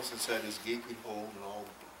whatever else inside this gaping hole and all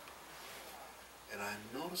the blood. And I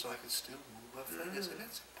noticed I could still move my fingers, and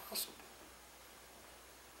that's impossible.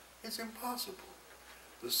 It's impossible.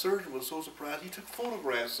 The surgeon was so surprised he took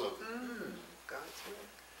photographs of it.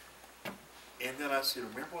 And then I said,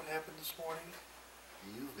 remember what happened this morning?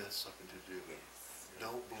 You've got something to do.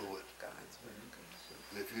 Don't blow it.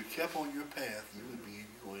 If you kept on your path, you would be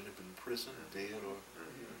going up in prison or dead or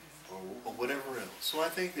whatever else. So I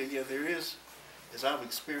think that, yeah, there is, as I've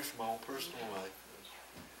experienced in my own personal life,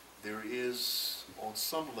 there is, on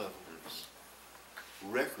some levels,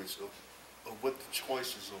 records of what the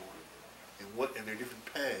choices are and their different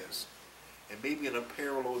paths. And maybe in a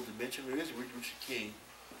parallel dimension, there is Richard King,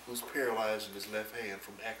 who's paralyzed in his left hand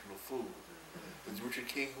from acting a fool. There's Richard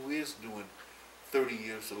King, who is doing 30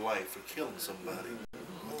 years to life for killing somebody,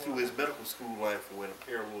 who through his medical school life went a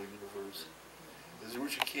parallel universe. There's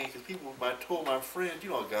Richard King, because people, I told my friends, you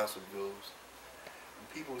know how gossip goes. And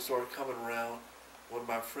people started coming around. One of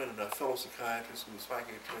my friends, a fellow psychiatrist who was a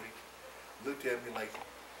psychiatric attorney, looked at me like,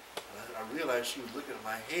 I realized she was looking at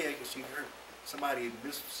my head because she heard somebody had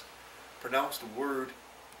mispronounced the word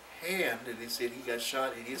hand, and they said he got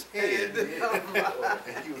shot in his head.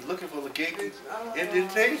 And he was looking for the gaping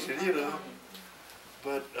indentation, you know.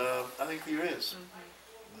 But I think there is.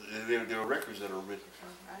 There are records that are written.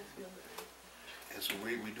 And so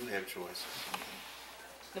we do have choices.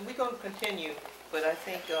 And we're going to continue, but I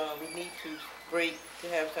think we need to break to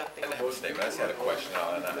have something. I just had a question.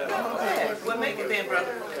 Well, make it then,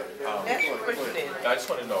 brother. Ask the question then. I just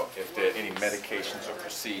want to know if there are any medications or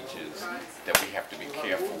procedures that we have to be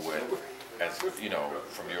careful with, as you know,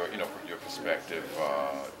 from your perspective.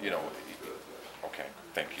 Okay,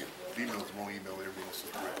 thank you. Emails won't email everyone else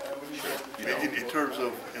is correct. In terms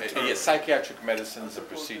of psychiatric medicines and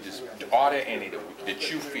procedures, are there any that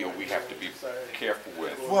you feel we have to be careful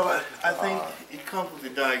with? Well, I think it comes with the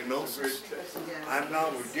diagnosis. I'm now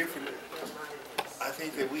we're different. I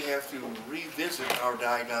think that we have to revisit our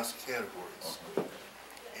diagnostic categories.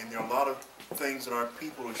 And there are a lot of things that our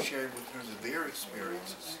people are sharing with terms of their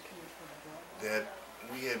experiences that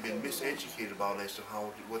we have been miseducated about as to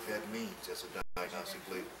what that means as a diagnostic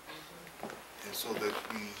label. And so that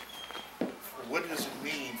what does it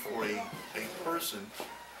mean for a person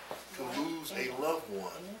to lose a loved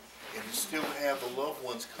one and to still have the loved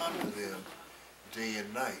ones come to them day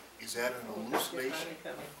and night? Is that an hallucination?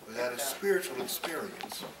 Or is that a spiritual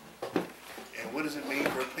experience? And what does it mean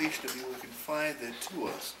for a patient to be able to confide that to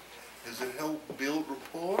us? Does it help build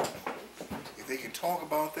rapport? If they can talk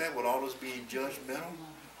about that without us being judgmental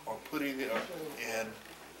or putting it, and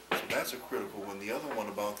so that's a critical one. The other one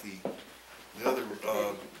about the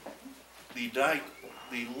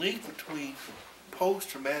link between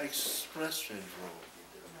post-traumatic stress syndrome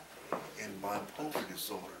and bipolar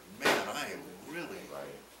disorder. Man, I have really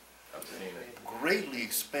greatly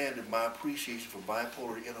expanded my appreciation for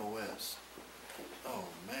bipolar NOS. Oh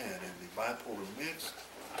man, and the bipolar mixed,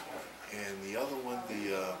 and the other one,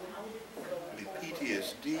 the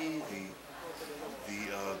PTSD,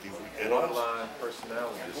 the Borderline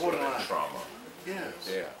personality disorder trauma. Yes.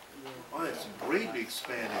 Yeah. Oh, it's greatly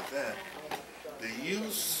expanded that. The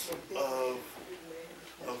use of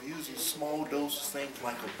using small doses, things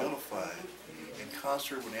like Abilify, in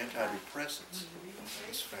concert with antidepressants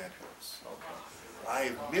is fabulous. I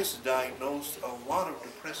have misdiagnosed a lot of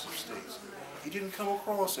depressive states. He didn't come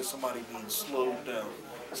across as somebody being slowed down.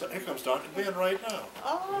 So here comes Dr. Ben right now.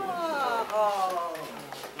 Oh.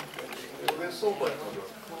 There's so much.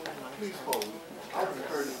 Please hold. I would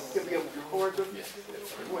encourage you. Get me up with your cord, don't you?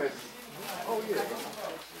 Go ahead. Oh, yeah.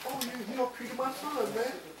 Oh, you don't treat my son,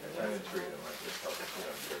 man.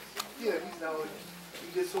 Yeah, he's now, he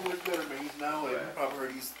gets so much better, man. He's now, you probably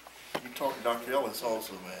heard you talk to Dr. Ellis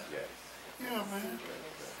also, man. Yeah, man.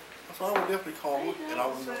 So I would definitely call him, and I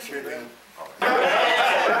would share that.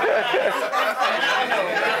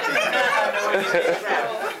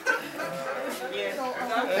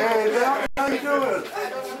 Hey, how you doing?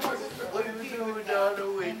 What are you doing down the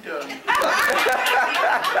window?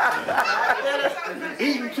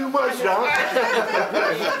 Eating too much, Doc.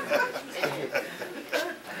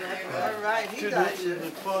 All right, he got you.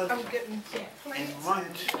 I'm getting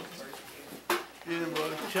months, in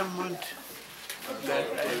about 10 months that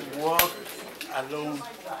I walk alone.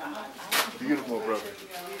 Beautiful, brother.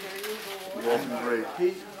 Walking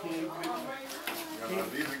great.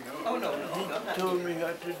 Oh, no. He told me how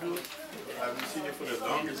to do it. I've been seeing you for the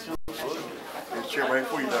longest. There's a chair right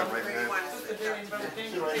for you, Doc, right there.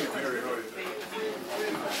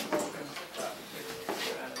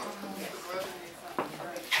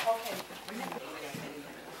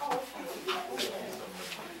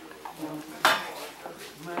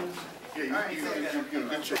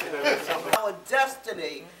 Our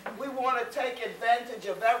destiny, we want to take advantage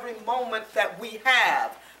of every moment that we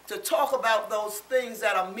have to talk about those things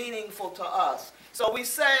that are meaningful to us. So we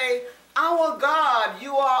say, our God,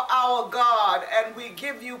 you are our God, and we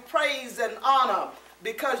give you praise and honor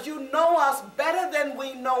because you know us better than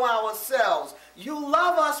we know ourselves. You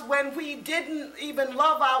love us when we didn't even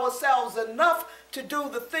love ourselves enough to do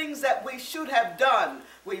the things that we should have done.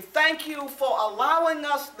 We thank you for allowing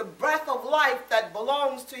us the breath of life that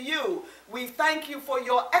belongs to you. We thank you for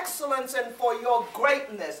your excellence and for your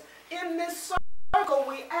greatness. In this circle,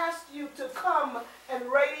 we ask you to come and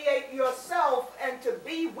radiate yourself and to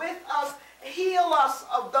be with us, heal us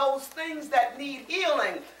of those things that need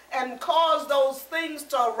healing, and cause those things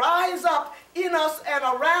to rise up in us and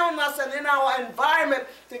around us and in our environment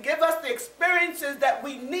to give us the experiences that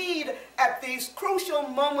we need at these crucial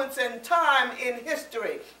moments in time in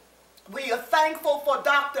history. We are thankful for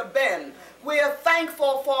Dr. Ben. We are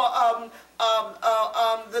thankful for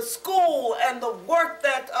the school and the work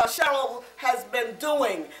that Cheryl has been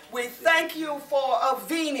doing. We thank you for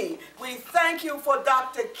Avini. We thank you for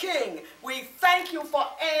Dr. King. We thank you for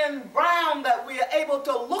Ann Brown, that we are able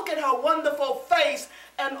to look at her wonderful face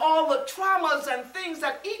and all the traumas and things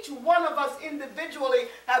that each one of us individually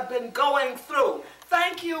have been going through.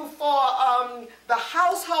 Thank you for the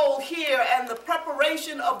household here and the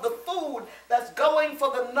preparation of the food that's going for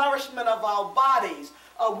the nourishment of our bodies.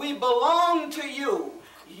 We belong to you.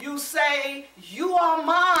 You say, you are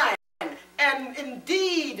mine, and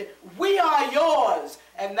indeed, we are yours.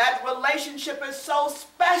 And that relationship is so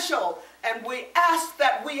special, and we ask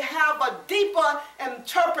that we have a deeper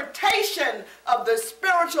interpretation of the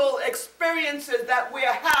spiritual experiences that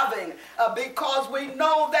we're having, because we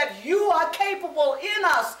know that you are capable in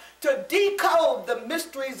us to decode the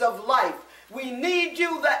mysteries of life. We need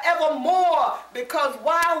you the evermore, because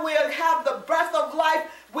while we have the breath of life,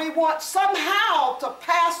 we want somehow to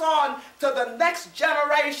pass on to the next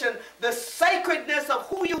generation the sacredness of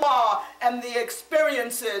who you are and the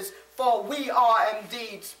experiences, for we are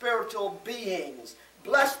indeed spiritual beings.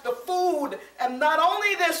 Bless the food, and not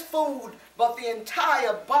only this food, but the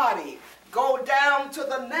entire body. Go down to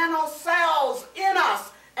the nanocells in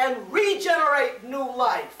us and regenerate new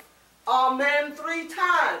life. Amen 3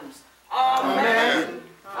 times. Amen.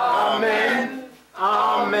 Amen.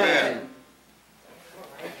 Amen.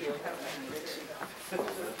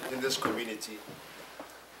 In this community,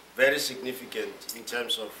 very significant in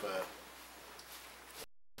terms of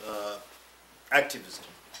activism.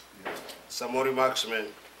 Samori Marksman,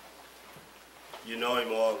 you know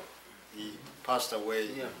him all. He passed away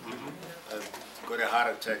and got a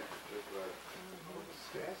heart attack.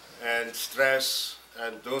 And stress,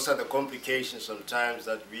 and those are the complications sometimes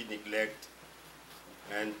that we neglect.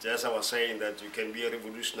 And as I was saying, that you can be a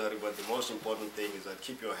revolutionary, but the most important thing is that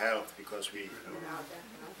keep your health, because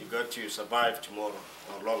you got to survive tomorrow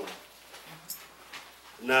or longer.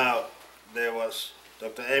 Now, there was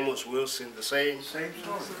Dr. Amos Wilson, the same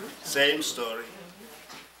story.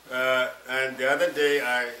 And the other day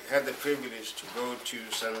I had the privilege to go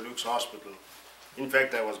to St. Luke's Hospital. In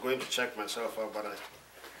fact, I was going to check myself out, but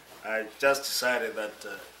I just decided that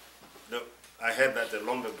I heard that the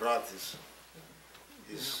Lombe broth is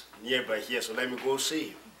nearby here, so let me go see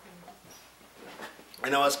him.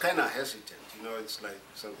 And I was kind of hesitant, you know. It's like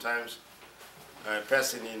sometimes a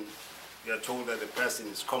person you're told that the person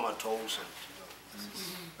is comatose, and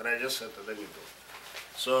but I just said, let me go.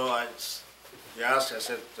 So he asked, I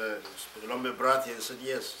said, Lombe broth here? He said,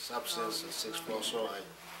 yes, it's upstairs, 6th floor. So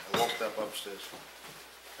I walked up upstairs.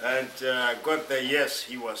 And I got there, yes,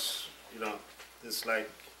 he was, you know, it's like,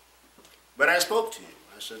 but I spoke to him.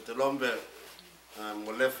 I said, Lombe,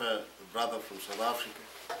 Molefe, the brother from South Africa,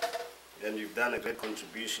 and you've done a great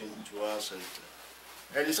contribution to us.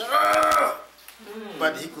 And he said, ah!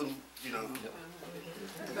 But he couldn't, you know.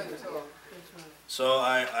 So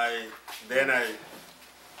then I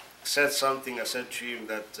said something. I said to him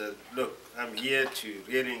that, look, I'm here to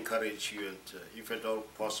really encourage you, and if at all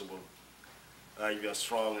possible, you are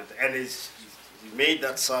strong. And he made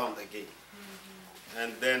that sound again.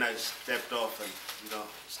 And then I stepped off and,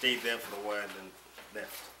 stayed there for a while and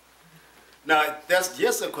left. Now, that's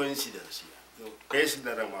just a coincidence here, the question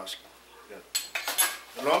that I'm asking.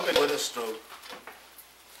 The longer I got a stroke,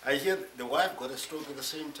 I hear the wife got a stroke at the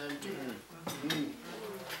same time too.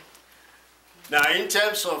 Now, in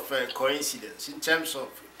terms of coincidence, in terms of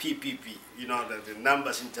PPP, the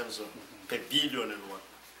numbers in terms of per billion and what,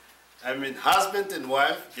 I mean, husband and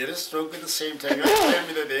wife get a stroke at the same time. You tell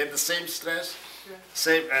me that they had the same stress,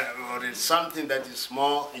 same, or it's something that is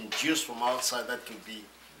more induced from outside that could be.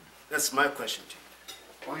 That's my question to you.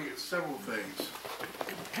 Well, I get several things.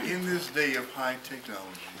 In this day of high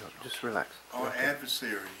technology, Just relax. our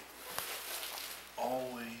adversary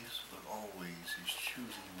always, but always is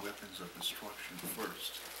choosing weapons of destruction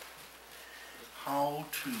first. How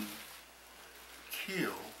to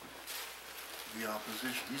kill the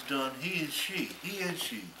opposition. He and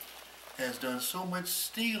she has done so much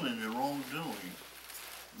stealing and wrongdoing,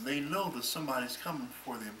 they know that somebody's coming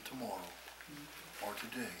for them tomorrow or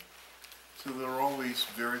today. So they're always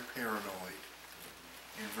very paranoid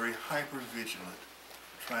and very hyper-vigilant,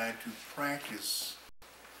 trying to practice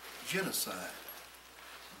genocide.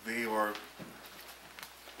 They are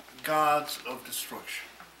gods of destruction.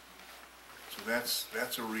 So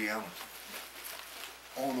that's a reality.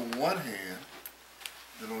 On the one hand,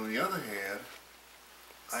 then on the other hand,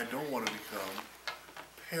 I don't want to become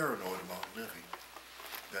paranoid about living,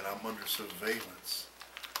 that I'm under surveillance.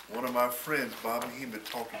 One of my friends, Bobby Hemet,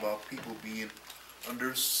 talked about people being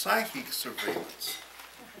under psychic surveillance.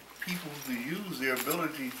 People who use their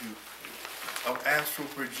ability of astral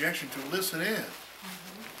projection to listen in.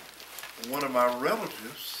 One of my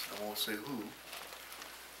relatives, I won't say who,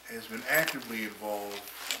 has been actively involved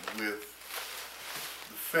with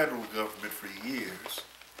the federal government for years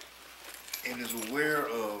and is aware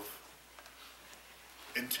of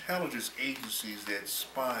intelligence agencies that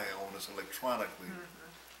spy on us electronically,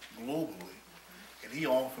 globally. And he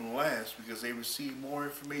often laughs because they receive more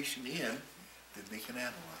information in than they can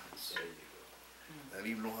analyze. They don't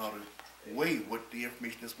even know how to weigh what the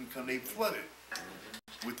information that's been coming. They flood it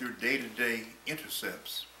with their day-to-day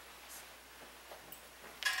intercepts.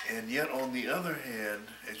 And yet, on the other hand,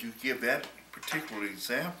 as you give that particular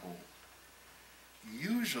example,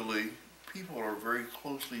 usually people are very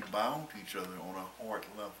closely bound to each other on a heart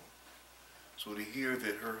level. So to hear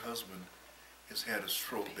that her husband has had a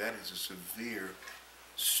stroke, that is a severe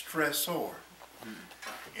stressor.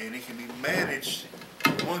 And it can be managed.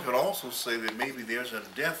 One could also say that maybe there's a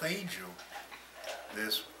death angel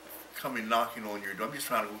that's coming knocking on your door. I'm just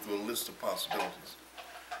trying to go through a list of possibilities.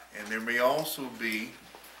 And there may also be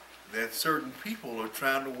that certain people are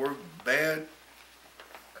trying to work bad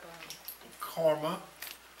karma,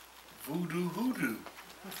 voodoo, hoodoo.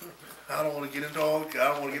 I don't want to get into all, I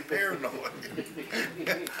don't want to get paranoid.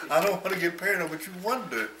 I don't want to get paranoid, but you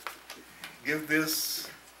wonder if there's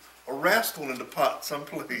a rascal in the pot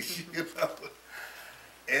someplace,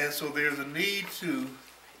 And so there's a need to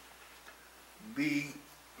be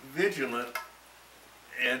vigilant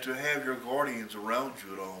and to have your guardians around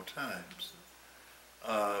you at all times.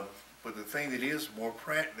 But the thing that is more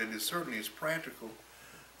that is certainly is practical,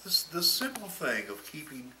 the simple thing of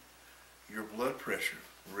keeping your blood pressure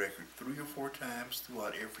record 3 or 4 times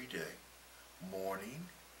throughout every day, morning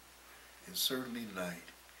and certainly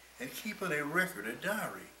night, and keeping a record, a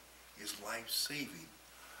diary, is life-saving.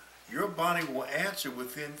 Your body will answer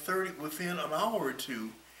within an hour or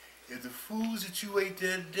two if the foods that you ate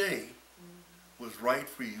that day was right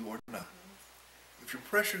for you or not. If your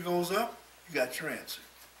pressure goes up, you got your answer.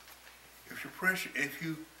 If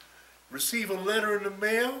you receive a letter in the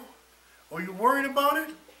mail, or you're worried about it,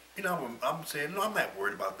 I'm saying, no, I'm not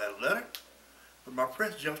worried about that letter. But my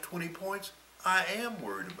pressure jumps 20 points, I am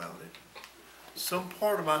worried about it. Some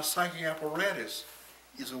part of my psychic apparatus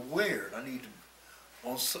is aware. I need to,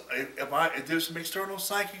 if there's some external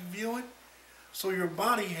psychic viewing, so your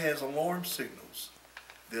body has alarm signals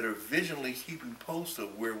that are vigilantly keeping post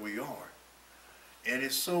of where we are. And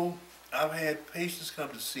it's so, I've had patients come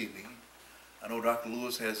to see me. I know Dr.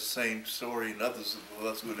 Lewis has the same story and others of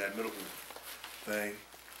us who are in that medical thing.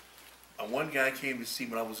 One guy came to see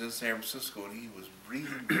me when I was in San Francisco, and he was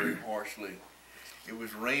breathing very harshly. It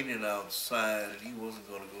was raining outside, and he wasn't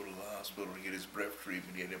going to go to the hospital to get his breath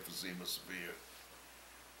treatment. He had emphysema severe.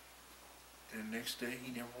 And the next day,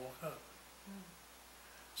 he never woke up.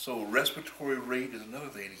 So respiratory rate is another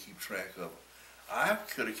thing to keep track of. I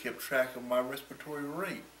could have kept track of my respiratory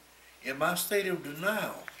rate. In my state of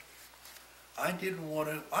denial, I didn't want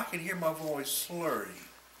to, I could hear my voice slurry.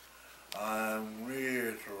 I'm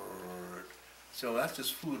weird. So that's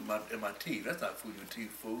just food in my teeth. That's not food in your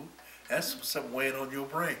teeth food. That's something weighing on your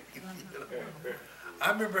brain.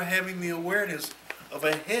 I remember having the awareness of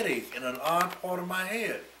a headache in an odd part of my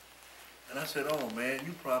head. And I said, oh man,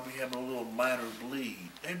 you probably having a little minor bleed.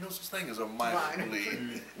 There ain't no such thing as a minor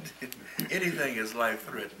bleed. Anything is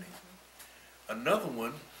life-threatening. Another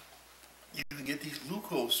one, you can get these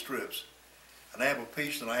glucose strips. And I have a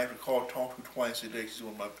patient I have to talk to twice a day. She's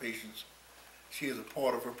one of my patients. She has a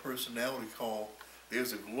part of her personality called,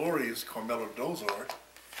 there's a glorious Carmela Dozart,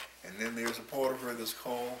 and then there's a part of her that's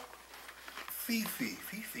called Fifi.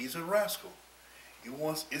 Fifi's a rascal.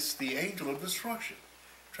 It's the angel of destruction,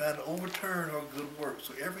 trying to overturn her good work.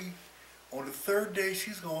 So on the third day,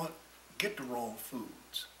 she's going to get the wrong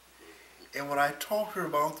foods. And when I talk to her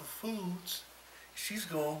about the foods, she's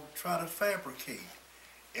going to try to fabricate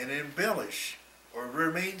and embellish or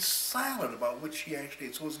remain silent about what she actually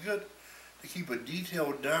ate. So it's good to keep a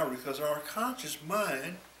detailed diary because our conscious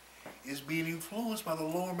mind is being influenced by the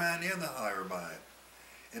lower mind and the higher mind.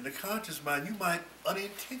 In the conscious mind, you might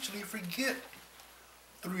unintentionally forget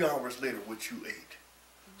 3 hours later what you ate.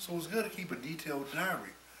 So it's good to keep a detailed diary.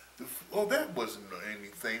 That wasn't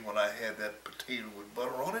anything when I had that potato with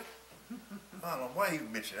butter on it. I don't know why you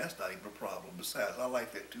mention that's not even a problem. Besides, I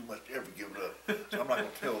like that too much to ever give it up. So I'm not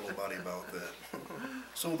going to tell nobody about that.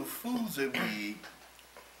 So the foods that we eat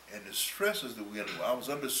and the stresses that we undergo. I was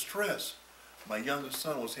under stress. My youngest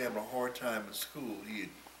son was having a hard time in school.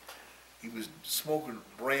 He was smoking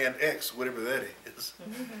brand X, whatever that is,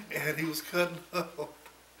 and he was cutting up.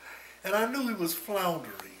 And I knew he was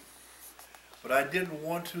floundering, but I didn't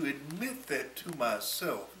want to admit that to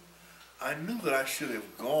myself. I knew that I should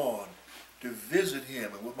have gone to visit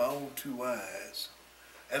him and with my own 2 eyes.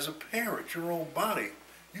 As a parent, your own body,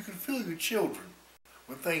 you can feel your children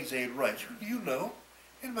when things ain't right. You know.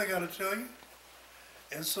 Anybody got to tell you?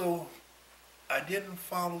 And so I didn't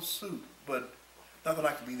follow suit, but not that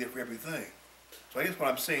I could be there for everything. So I guess what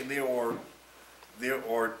I'm saying, there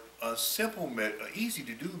are simple, easy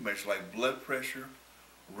to do measures like blood pressure,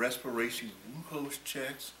 respiration, glucose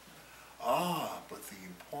checks. But the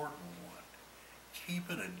important one,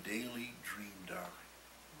 keeping a daily dream diary.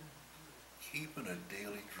 Keeping a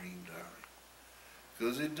daily dream diary.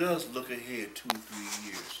 Because it does look ahead 2 or 3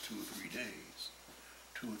 years, 2 or 3 days,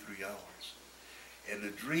 2 or 3 hours. And the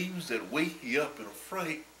dreams that wake you up in a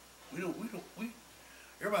fright,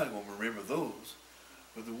 everybody gonna remember those.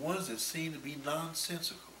 But the ones that seem to be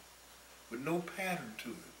nonsensical, with no pattern to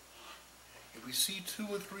them. If we see 2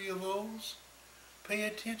 or 3 of those, pay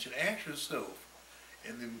attention, ask yourself.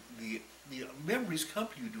 And the memories come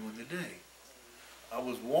to you during the day. I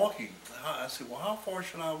was walking, I said, well, how far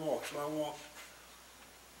should I walk? Should I walk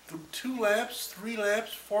 2 laps, 3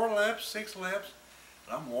 laps, 4 laps, 6 laps?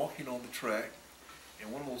 And I'm walking on the track,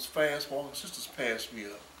 and one of those fast walking sisters passed me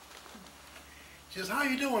up. She says, how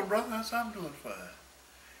you doing, brother? I said, I'm doing fine.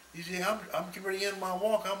 He said, I'm getting ready to end my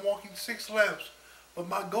walk. I'm walking 6 laps, but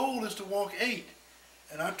my goal is to walk 8.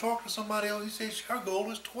 And I talked to somebody else, he said, her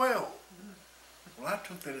goal is 12. Well, I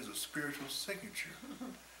took that as a spiritual signature.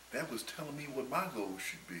 That was telling me what my goal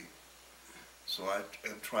should be. So I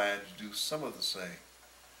am trying to do some of the same.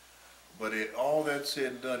 But all that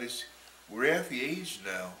said and done, we're at the age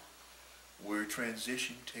now where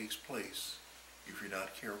transition takes place if you're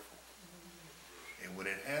not careful. And when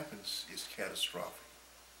it happens, it's catastrophic.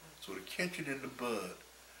 So to catch it in the bud,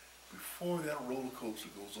 before that roller coaster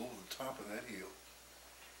goes over the top of that hill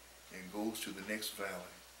and goes to the next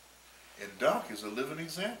valley. And Doc is a living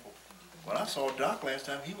example. When I saw Doc last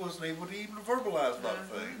time, he wasn't able to even verbalize a lot of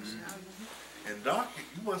things. And Doc,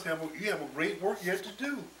 you have a great work yet to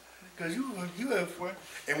do. Because you have,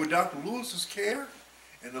 and with Dr. Lewis's care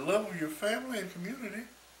and the love of your family and community,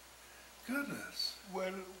 goodness.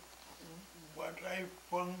 Well, what I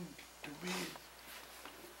found to be,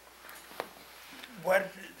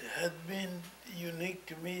 what has been unique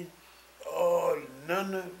to me, I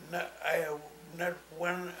have not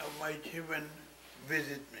one of my children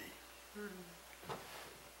visit me.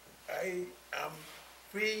 I am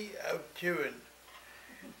free of children.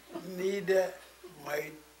 Neither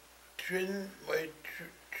my 3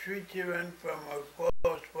 children from my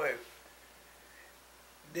first wife,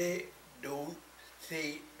 they don't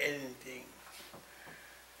say anything.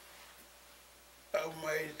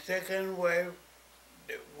 My second wife,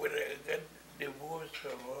 when I got divorced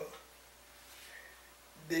from her,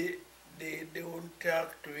 they don't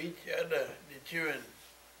talk to each other, the children.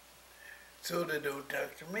 So they don't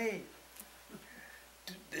talk to me.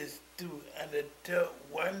 There's 2, and the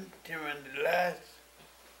one children, the last,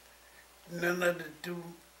 none of the two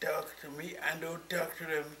talk to me and don't talk to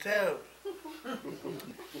themselves.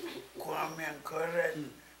 Kwame and Colette.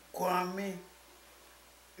 Kwame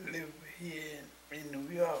live here in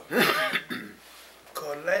New York.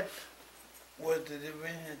 Colette was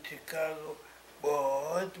living in Chicago, but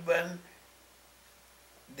her husband,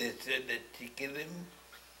 they said that she killed him.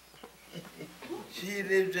 She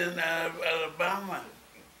lives in Alabama.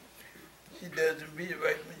 She doesn't be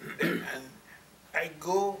right with them. And I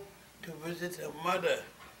go to visit her mother.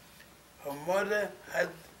 Her mother has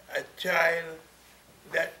a child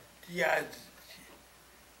that she has,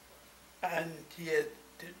 and she is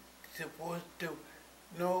supposed to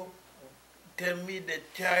know, tell me the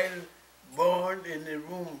child born in the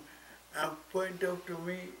room and point out to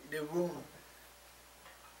me the room.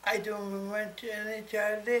 I don't remember any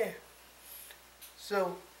child there.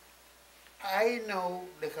 So I know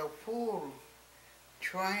like a fool,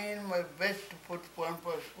 trying my best to put 1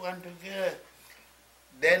 + 1 together.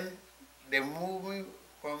 Then they moved me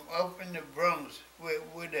from up in the Bronx,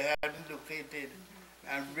 where they had it located,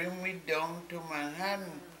 and bring me down to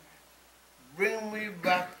Manhattan. Bring me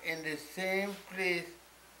back in the same place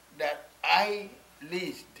that I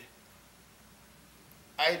leased.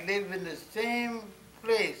 I live in the same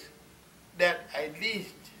place that I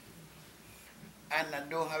leased, and I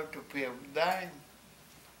don't have to pay a dime.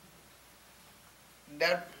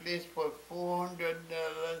 That place for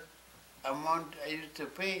 $400 a month I used to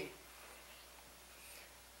pay.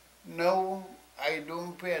 No, I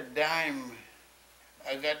don't pay a dime.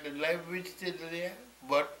 I got the library still there,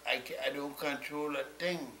 but I don't control a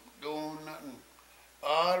thing, don't nothing.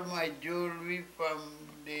 All my jewelry from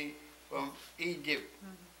Egypt,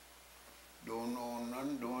 don't know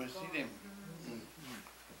none, don't see them.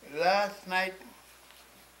 Last night,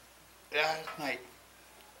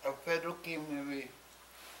 a fellow came away.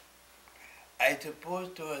 I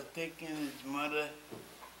supposed to have taken his mother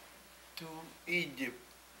to Egypt.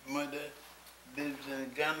 Mother lives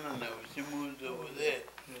in Ghana now, she moved over there.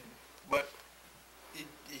 But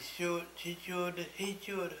he showed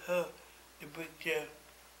her the picture,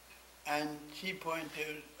 and she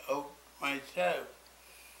pointed out myself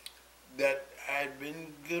that I had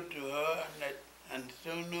been good to her, and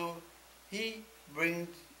so now he brings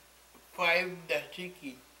 5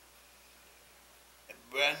 dashiki, a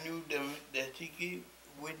brand new dashiki,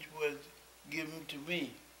 which was given to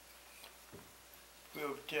me free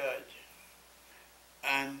of charge,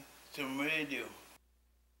 and some radio.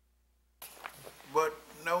 But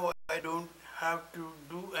now I don't have to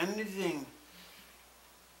do anything,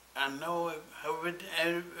 and now I have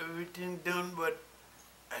everything done, but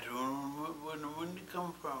I don't know where the money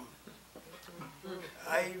come from.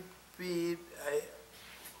 I feel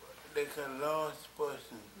like a lost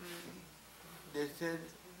person. They said,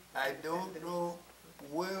 I don't know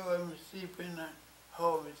where I'm sleeping and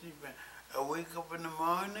how I'm sleeping. I wake up in the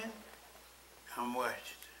morning, I'm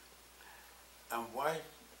washed. I'm washed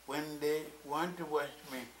when they want to wash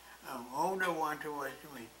me, and how they want to wash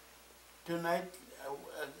me. Tonight,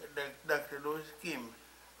 Dr. Lewis came.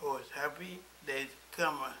 I was happy that he's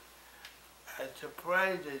come. I'm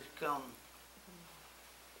surprised he's come.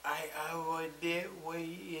 I have no idea why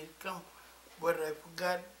he has come, but I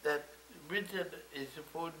forgot that Richard is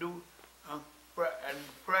supposed to do on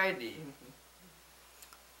Friday.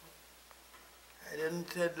 I then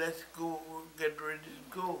said, let's go, get ready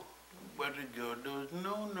to go. But the girl doesn't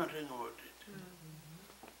know nothing about it.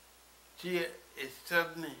 She is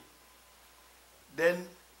suddenly. Then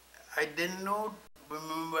I didn't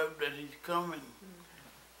remember that he's coming.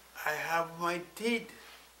 I have my teeth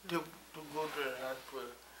to go to the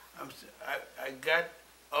hospital. I got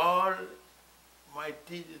all my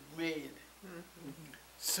teeth made.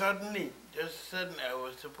 Suddenly, just suddenly, I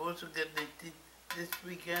was supposed to get the teeth this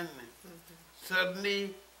weekend.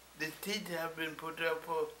 Suddenly, the teeth have been put up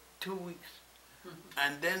for 2 weeks.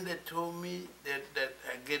 And then they told me that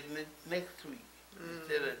I get it next week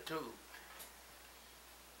instead of 2.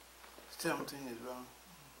 Something is wrong.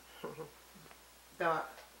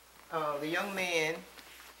 The young man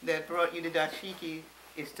that brought you the dashiki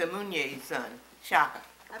is Tamunye's son, Shaka.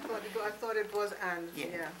 I thought it was Anne's,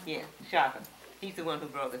 Yeah, Shaka. He's the one who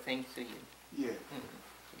brought the things to you. Yeah.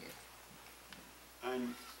 Yes.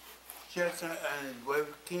 And Shaka and his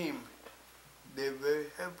wife came. They're very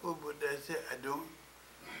helpful, but I said, I don't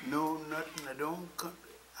know nothing.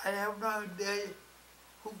 I have no idea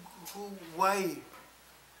why.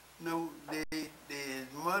 No, his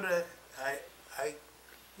mother,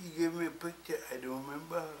 he gave me a picture, I don't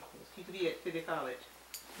remember her. She could be at City College.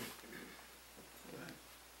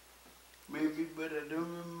 Maybe, but I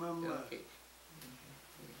don't remember. Okay.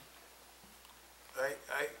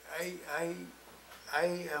 I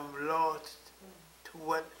am lost to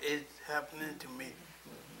what is happening to me.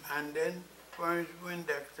 And then, for instance, when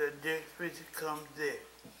Dr. Jeffries comes there,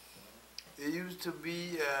 it used to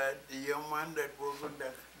be the young man that worked with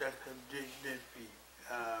Dr. Jeffries.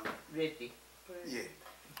 Reggie. Yeah.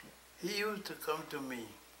 He used to come to me,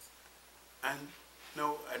 and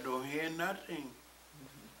no, I don't hear nothing.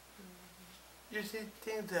 You see,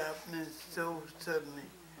 things are happening so suddenly,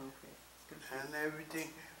 and everything.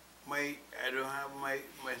 I don't have my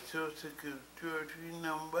social security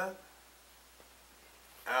number.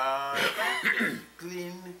 It's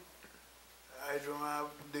clean. I don't have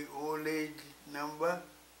the old age number.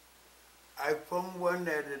 I found one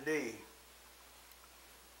the other day,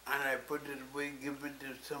 and I put it away, give it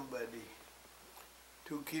to somebody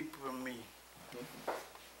to keep from me.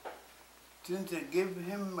 Since I gave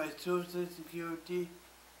him my social security,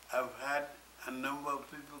 I've had a number of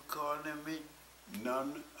people calling me,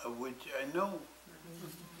 none of which I know.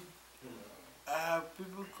 I have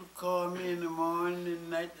people who call me in the morning and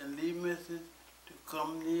night and leave messages to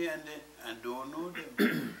come near, and then I don't know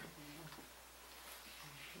them.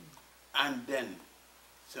 And then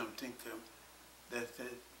something comes that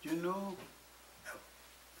says, you know, a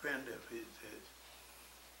friend of his says,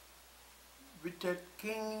 Richard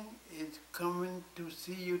King is coming to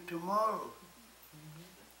see you tomorrow.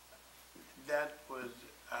 That was,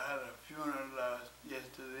 I had a funeral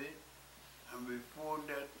yesterday, and before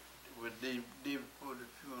that, it was the day before the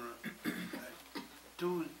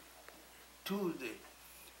funeral, Tuesday.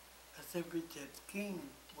 I said, Richard King,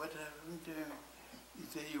 what happened to him? He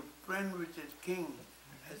said, your friend Richard King.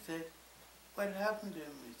 I said, what happened to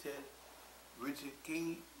him? He said, Richard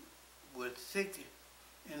King was sick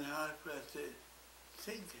in the hospital. I said,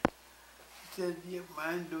 sick? He said, yeah,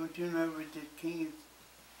 man, don't you know Richard King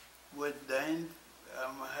was dying,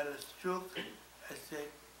 had a stroke? I said,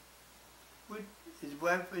 what, his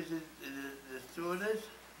wife is the stewardess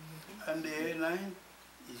on the airline?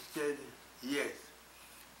 He said, yes.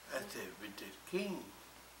 I said, Richard King?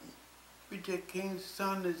 Richard King's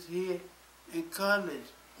son is here in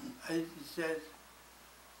college. He said,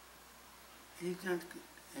 he's not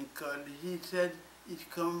in college. He said, he's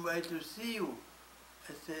come by to see you.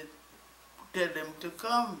 I said, tell him to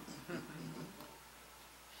come.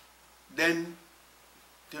 Then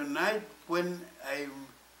tonight, when I'm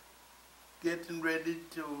getting ready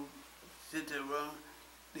to sit around,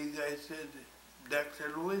 the guy said,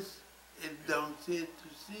 Dr. Lewis is downstairs to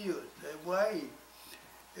see you. I said, why?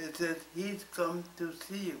 He said, he's come to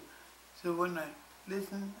see you. So when I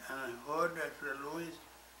listened and I heard Dr. Lewis,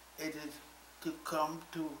 it is to come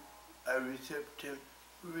to a reception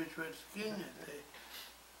with Richard King. I said,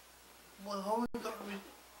 well, how is that?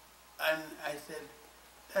 And I said,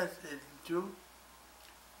 that's true.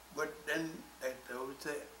 But then Dr. Lewis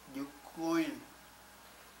said, you going?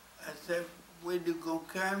 I said, where you going to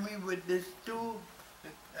carry me with this stool?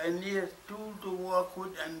 I need a stool to walk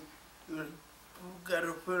with, and you got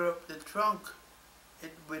to fill up the trunk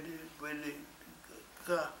with the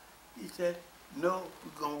car. He said, no,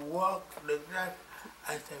 we're going to walk like that.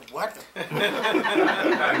 I said, what?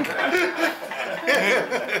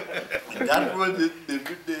 That was the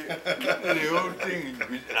whole thing.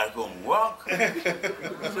 I'm going to walk.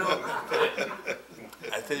 So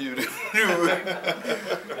I said,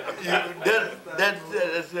 that's it.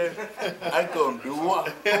 I said, I'm going to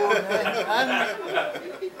walk.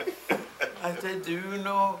 I said, do you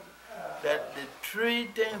know that the 3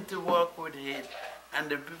 things to walk with it, and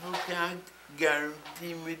the people can't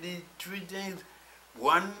guarantee me these 3 things?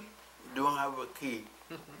 One, don't have a key.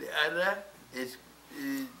 The other is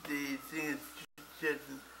the thing is,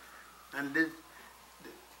 and this,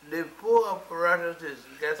 the 4 apparatuses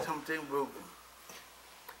got something broken,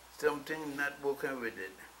 something not working with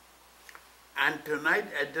it. And tonight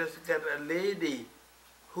I just got a lady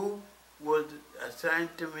who was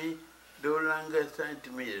assigned to me, no longer assigned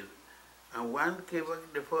to me, and one came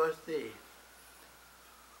back the first day.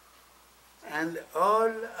 And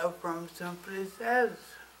all are from someplace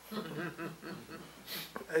else.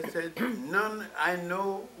 I said, none, I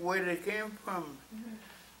know where they came from.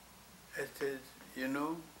 I said, you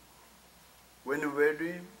know, when you're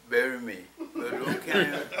ready, bury me. But don't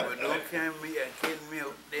carry me and kill me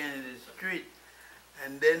up there in the street.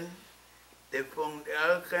 And then they found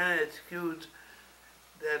all kind of excuse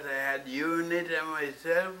that I had urinated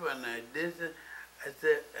myself and I did. I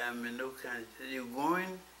said, I'm in no kind of, said, you're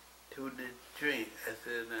going to the train. I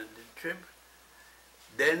said, on the trip.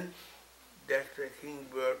 Then Dr. King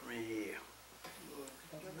brought me here.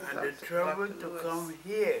 And the trouble to come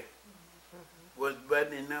here was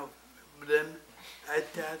bad enough. Then I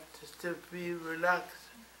started to feel relaxed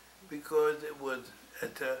because it was, I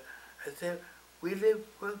said, will it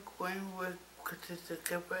work going with Sister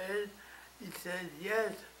Kappa is? He said,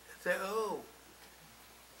 yes. I said, oh.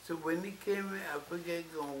 So when he came in, I figured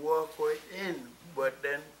he gonna walk right in, but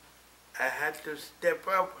then I had to step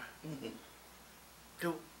up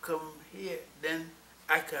to come here. Then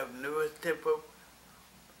I could never step up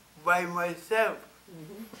by myself.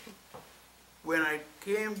 When I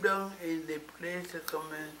came down in the place to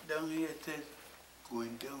come in, down here, it says,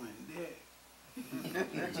 going down in there.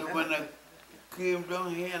 So when I came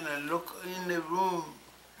down here and I looked in the room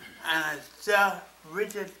and I saw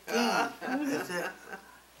Richard King, I said,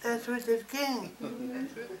 that's Richard King.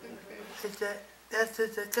 I said, that's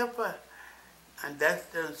Sister Kappa. And that's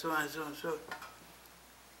done so and so and so.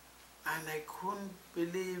 And I couldn't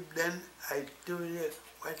believe then I stood here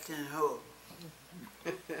watching her.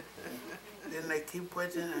 Then I keep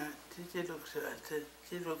watching her. She looks, I said,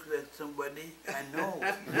 she looks like somebody I know.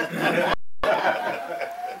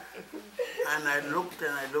 And I looked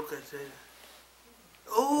and said,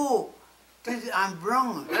 oh, this I'm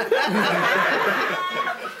wrong.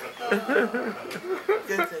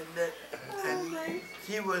 Just like that. And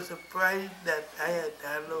she was surprised that I had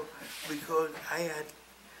hello because I had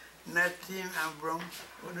not seen Ambrom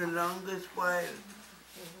for the longest while.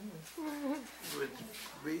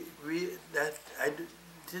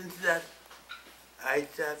 Since that I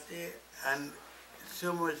sat there and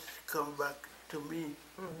so much come back to me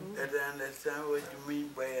that I understand what you mean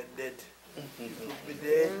by a death. You could be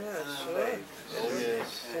dead and alive. Oh, yes.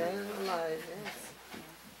 Dead and alive, yes.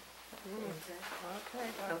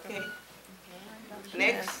 Okay.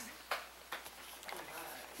 Next.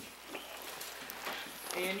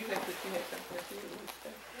 And you had something to say.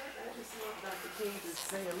 I just want Dr. King to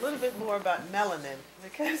say a little bit more about melanin,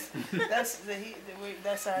 because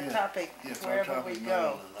that's our topic wherever we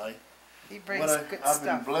go. He brings good I've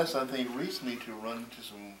stuff. been blessed, I think, recently to run into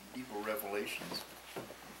some deeper revelations.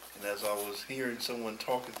 And as I was hearing someone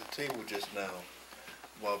talk at the table just now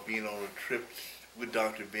while being on a trip with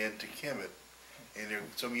Dr. Ben to Kemet, and there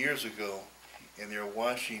some years ago, and they're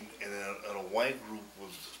watching, and a white group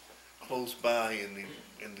was close by in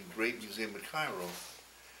the Great Museum of Cairo,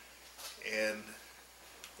 and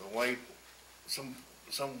some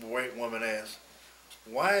white woman asked,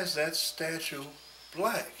 "Why is that statue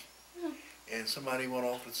black?" And somebody went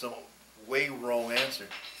off with some way wrong answer.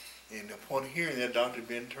 And upon hearing that, Dr.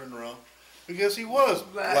 Ben turned around because he was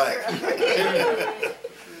black.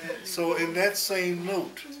 So in that same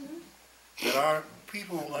note, that our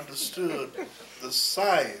people understood the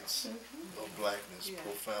science of blackness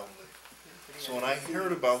profoundly. So when I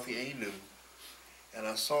heard about the Anu, and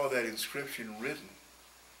I saw that inscription written,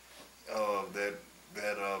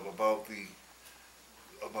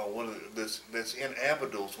 about one of that's in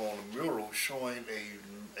Abydos on a mural showing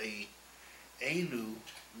a Anu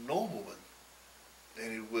nobleman,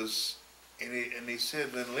 and it was, and they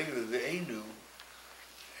said then later the Anu,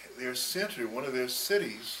 their center, one of their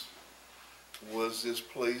cities, was this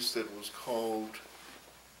place that was called,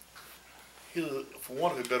 for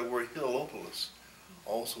want of a better word, Heliopolis,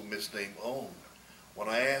 also misnamed On. When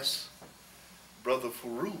I asked Brother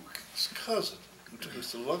Farouk's cousin, who took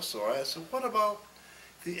us to Luxor, I asked him, what about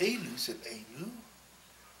the Anu? He said, Anu?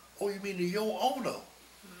 Oh, you mean the Yo Ono?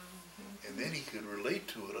 And then he could relate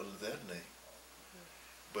to it under that name.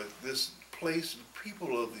 But this place, the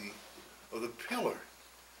people of the pillar,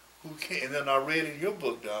 who came, and then I read in your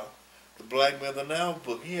book, Doc, the Black Man of the Now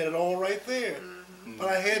book, he had it all right there. But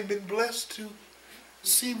I hadn't been blessed to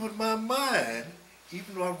see with my mind,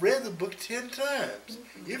 even though I've read the book 10 times,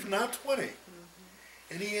 if not 20.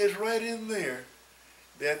 And he has right in there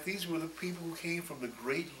that these were the people who came from the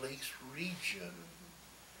Great Lakes region.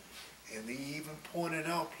 And they even pointed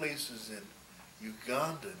out places in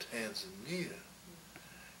Uganda, Tanzania,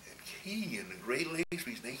 and Kenya, and the Great Lakes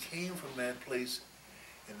region. They came from that place,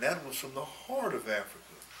 and that was from the heart of Africa.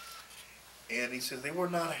 And he said they were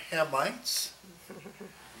not Hamites.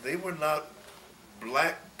 They were not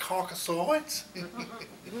black Caucasoids.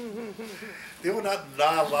 They were not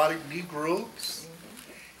Nilotic Negroes.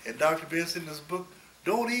 And Dr. Benson in his book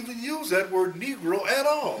don't even use that word Negro at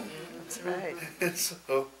all. That's right.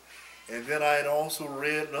 And then I had also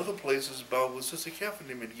read in other places about what Sister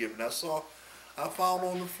Catherine had given. I found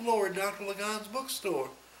on the floor at Dr. Lagan's bookstore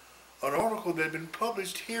an article that had been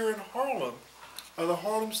published here in Harlem by the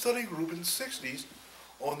Harlem Study Group in the 60s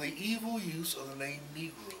on the evil use of the name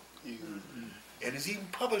Negro. And it's even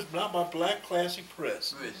published not by Black Classic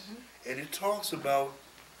Press. And it talks about,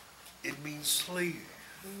 it means slave.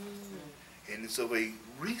 And it's of a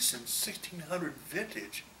recent 1600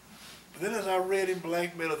 vintage But then as I read in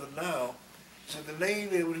Black Men of the Nile, it said the name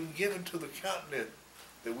that was given to the continent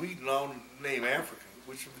that we now name Africa,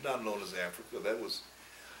 which was not known as Africa, that was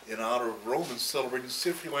in honor of Romans celebrating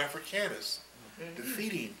Scipio Africanus,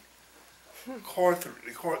 defeating the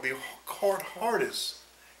court-hardest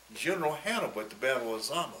General Hannibal at the Battle of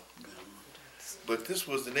Zama. But this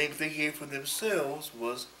was the name they gave for themselves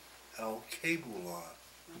was Al-Kabulon.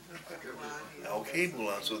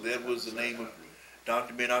 Al-Kabulon. So that was the name of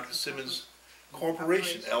Dr. Simmons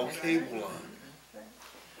Corporation, Al-Kabulon.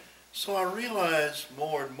 So I realized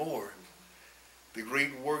more and more the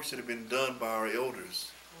great works that have been done by our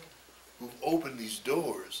elders who've opened these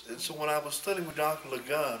doors. And so when I was studying with Dr.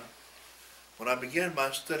 Lagan, when I began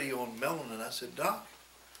my study on melanin, I said, Doc,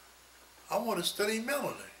 I want to study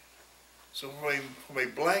melanin. So from a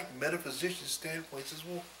black metaphysician standpoint, he says,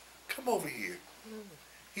 well, come over here.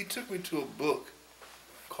 He took me to a book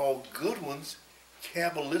called Goodwin's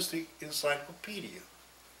Kabbalistic Encyclopedia.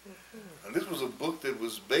 And this was a book that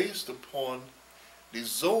was based upon the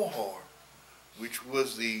Zohar, which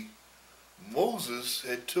was the Moses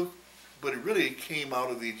had took, but it really came out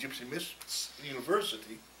of the Egyptian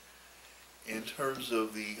University in terms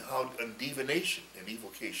of the divination and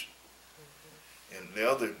evocation. And the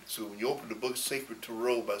other, so when you open the book Sacred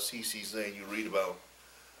Tarot by C.C. Zane, you read about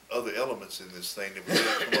other elements in this thing that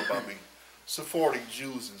really come about the Sephardic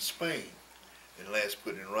Jews in Spain and last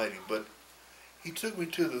put in writing. But he took me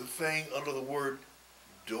to the thing under the word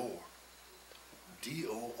door,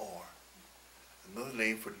 D-O-R. Another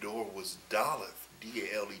name for door was Daleth,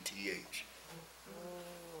 D-A-L-E-T-H.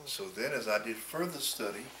 So then as I did further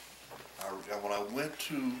study, when I went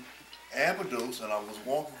to Abydos and I was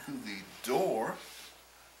walking through the door,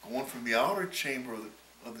 going from the outer chamber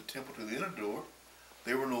of the temple to the inner door,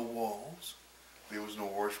 there were no walls, there was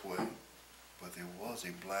no archway, but there was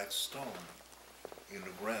a black stone in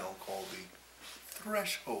the ground called the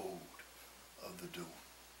threshold of the door.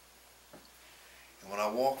 And when I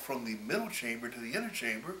walked from the middle chamber to the inner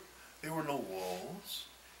chamber, there were no walls,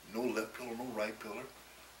 no left pillar, no right pillar,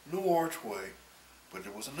 no archway, but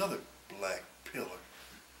there was another black pillar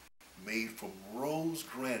made from rose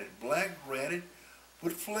granite, black granite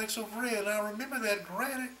with flecks of red. Now remember that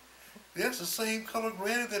granite, that's the same color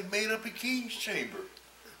granite that made up a king's chamber.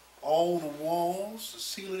 All the walls, the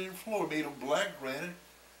ceiling and floor made of black granite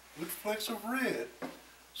with flecks of red.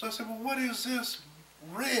 So I said, well, what is this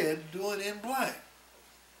red doing in black?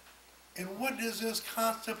 And what is this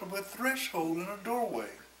concept of a threshold in a doorway?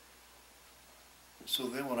 So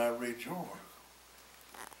then when I read your work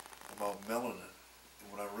about melanin,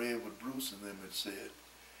 and when I read what Bruce and them had said,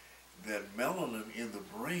 that melanin in the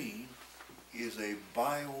brain is a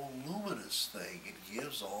bioluminescent thing. It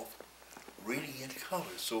gives off radiant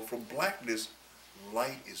color. So from blackness,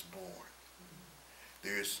 light is born.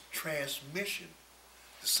 There's transmission.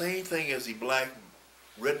 The same thing as the black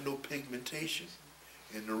retinal pigmentation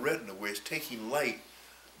in the retina, where it's taking light,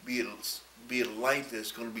 be it light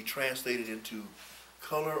that's going to be translated into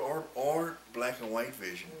color or black and white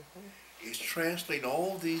vision. It's translating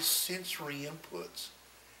all these sensory inputs.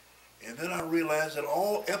 And then I realized that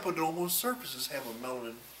all epidermal surfaces have a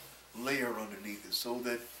melanin layer underneath it, so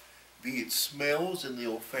that be it smells in the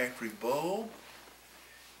olfactory bulb,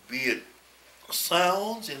 be it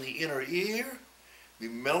sounds in the inner ear, the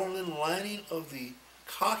melanin lining of the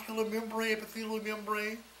coccygeal membrane, epithelial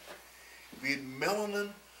membrane, be it melanin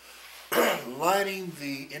lining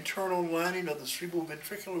the internal lining of the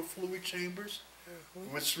cerebroventricular fluid chambers,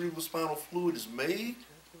 from which cerebrospinal fluid is made,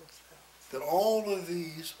 that all of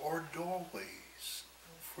these are doorways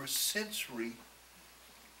for sensory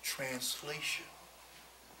translation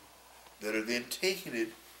that are then taking it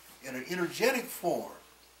in an energetic form,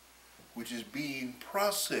 which is being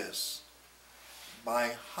processed by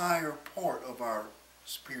a higher part of our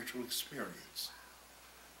spiritual experience.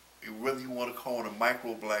 Whether you want to call it a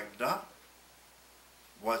micro black dot,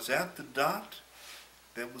 was that the dot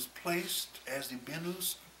that was placed as the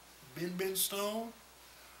Ben stone?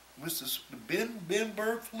 Was the Ben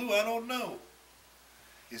bird flu? I don't know.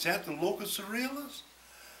 Is that the locus cerealis?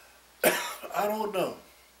 I don't know.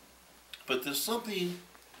 But there's something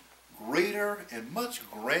greater and much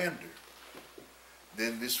grander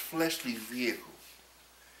than this fleshly vehicle.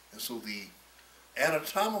 And so the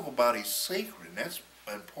anatomical body is sacred, and that's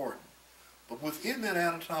important. But within that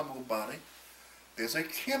anatomical body, there's a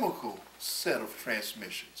chemical set of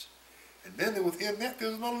transmissions. And then within that,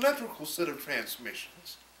 there's an electrical set of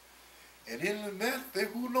transmissions. And in that,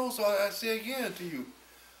 who knows, I say again to you,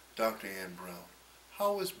 Dr. Ann Brown,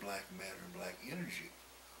 how is black matter and black energy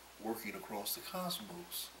working across the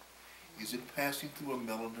cosmos? Is it passing through a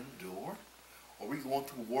melanin door, Are we going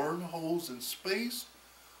through wormholes in space?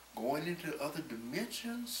 Going into other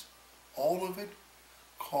dimensions? All of it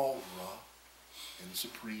called Ra and the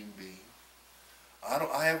Supreme Being.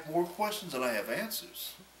 I have more questions than I have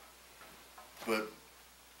answers. But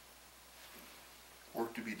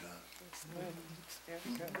work to be done.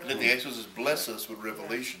 And the answer is bless us with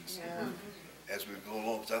revelations as we go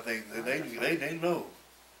along. Because I think they know.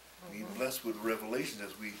 Be blessed with revelations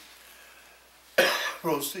as we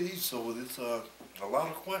proceed. So it's a lot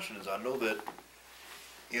of questions. I know that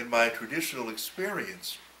in my traditional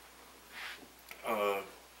experience of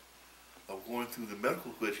going through the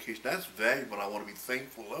medical education, that's valuable, and I want to be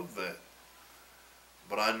thankful of that.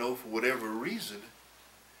 But I know for whatever reason,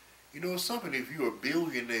 you know something, if you're a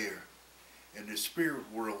billionaire and the spirit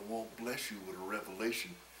world won't bless you with a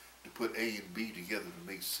revelation to put A and B together to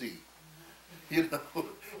make C, you know,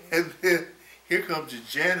 and then here comes a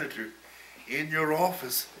janitor in your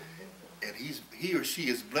office, and he or she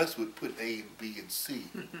is blessed with put A and B and C,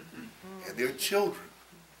 and they're children.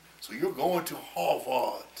 So you're going to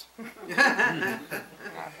Harvard,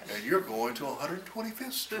 and you're going to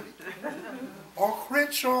 125th Street, or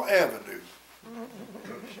Crenshaw Avenue,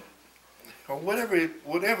 or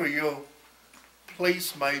whatever your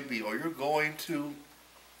place might be, or you're going to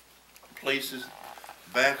places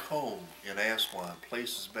back home in Aswan,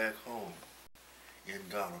 places back home in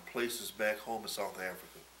Ghana, places back home in South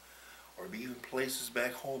Africa, or even places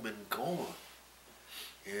back home in Goma,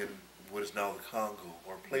 in what is now the Congo,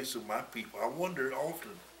 or places of my people. I wonder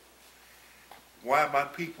often why my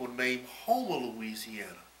people named Houma,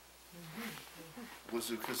 Louisiana.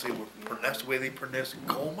 Was it because that's the way they pronounced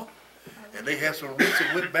Goma? And they had some roots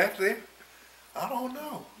that went back there? I don't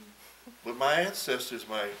know. But my ancestors,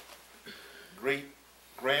 my great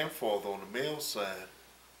grandfather on the male side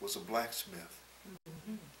was a blacksmith.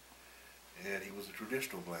 And he was a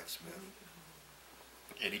traditional blacksmith.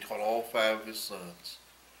 And he taught all 5 of his sons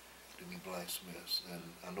to be blacksmiths. And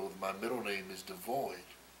I know that my middle name is Devoid,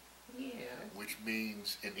 which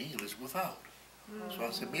means in English without. So I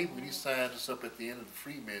said, maybe when he signed us up at the end of the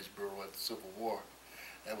Freedmen's Bureau at the Civil War,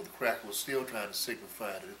 that was the cracker was still trying to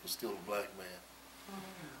signify that it was still a black man.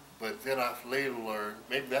 But then I later learned,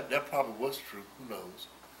 maybe that probably was true, who knows.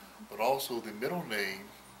 But also the middle name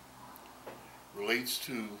relates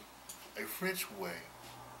to a French way.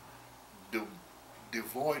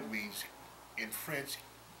 Devoid means, in French,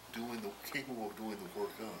 capable of doing the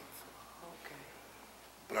work of.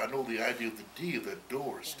 But I know the idea of the D of that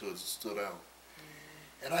door stood out.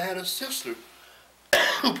 And I had a sister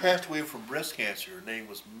who passed away from breast cancer. Her name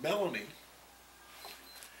was Melanie.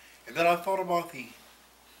 And then I thought about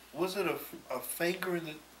was it a finger in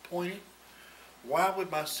the pointing? Why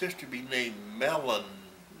would my sister be named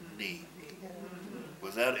Melanie?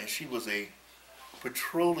 Was that, and she was a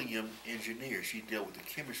petroleum engineer. She dealt with the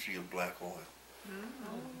chemistry of black oil.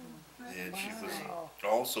 And she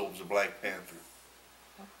also was a Black Panther.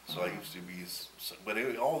 So I used to be,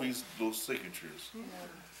 but all these little signatures.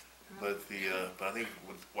 But I think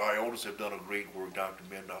our elders have done a great work, Dr.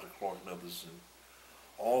 Ben, Dr. Clark, and others, and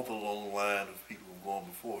all the long line of people who have gone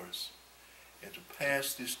before us, and to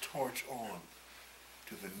pass this torch on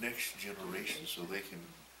to the next generation so they can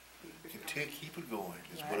keep it going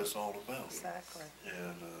is what it's all about. Exactly.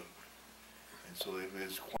 And so it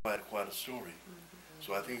is quite a story.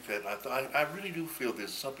 So I think that I really do feel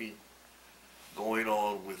there's something going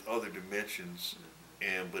on with other dimensions,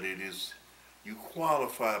 but it is, you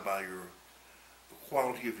qualify by the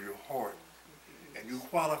quality of your heart, and you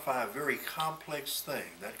qualify a very complex thing.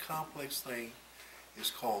 That complex thing is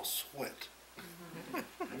called sweat.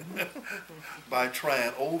 By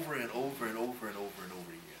trying over and over and over and over and over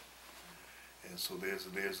again. And so there's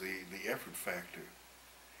the effort factor.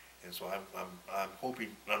 And so I'm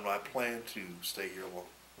hoping, I plan to stay here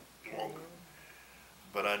longer.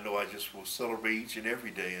 But I know I just will celebrate each and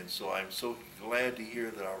every day, and so I'm so glad to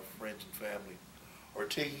hear that our friends and family are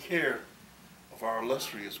taking care of our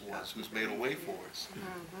illustrious ones who's made a way for us.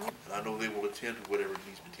 And I know they will attend to whatever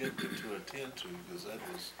needs to attend to, because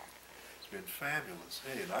it's been fabulous.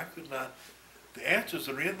 Hey, and I could not, the answers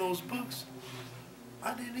are in those books.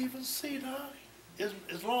 I didn't even see that.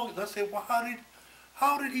 As long as I said, well,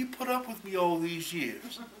 how did he put up with me all these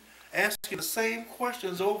years? Asking the same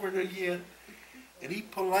questions over and again. And he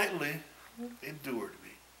politely endured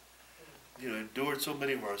me. Endured so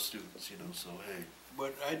many of our students, so hey.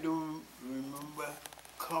 But I don't remember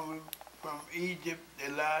coming from Egypt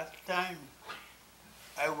the last time.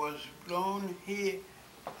 I was flown here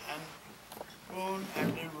and flown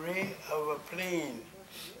at the rear of a plane.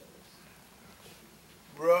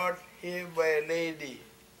 Brought here by a lady.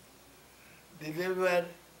 Delivered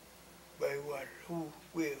By what? Who?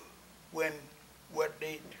 Where? When? What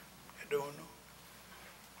date? I don't know.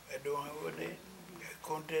 I don't have a date. I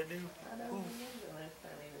can't tell you. Who?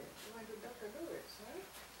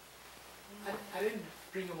 I didn't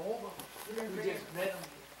bring them over. We just met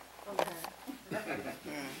them.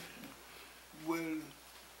 Well,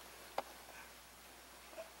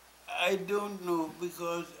 I don't know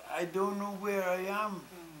because I don't know where I am.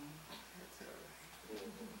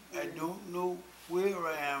 I don't know where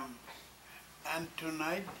I am. And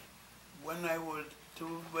tonight, when I was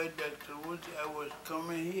told by Dr. Woods I was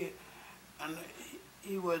coming here, and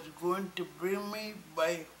he was going to bring me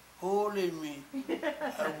by holding me,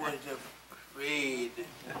 I was afraid.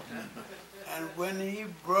 And when he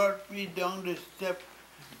brought me down the step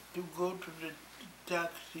to go to the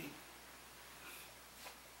taxi,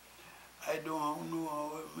 I don't know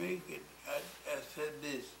how I make it. I said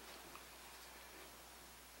this.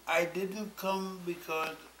 I didn't come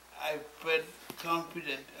because I felt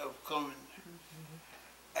confident of coming.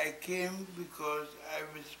 I came because I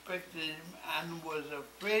respected him and was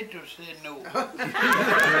afraid to say no.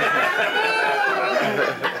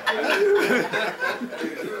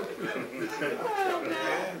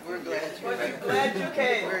 We're glad you're here. Glad you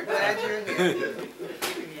came. We're glad you're here.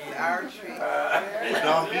 Our treat.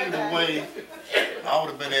 Doc, either way, I would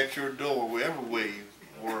have been at your door, wherever way you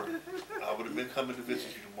were. I would have been coming to visit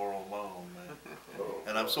you tomorrow on my own, man.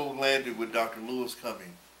 And I'm so glad that with Dr. Lewis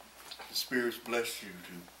coming, the Spirit's blessed you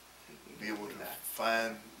to be able to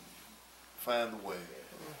find the way.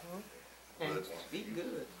 And But, speak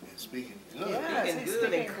good. and speaking good. Yes, Speaking he's good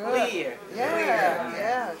and speaking good. clear. Yeah,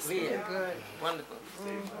 Clear. speaking good. Wonderful.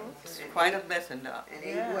 It's quite a blessing, Doc. And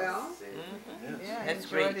ate well. Yeah, That's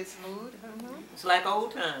enjoyed great. his food. It's like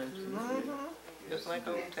old times. Just like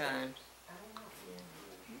old times.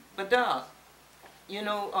 But Doc, you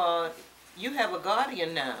know, you have a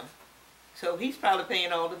guardian now. So he's probably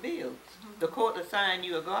paying all the bills. The court assigned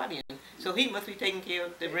you a guardian. So he must be taking care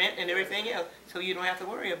of the rent and everything else. So you don't have to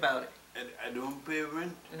worry about it. And I don't pay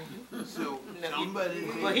rent, so No, somebody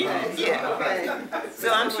Well, pays. yeah.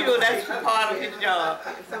 So I'm sure that's part of his job.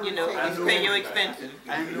 You know, is pay your expenses.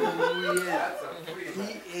 I know who he is.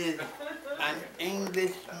 He is an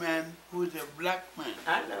Englishman who's a black man.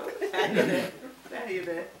 I know. I hear that. I hear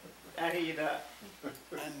that. I hear that.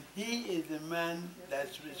 And he is the man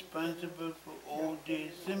that's responsible for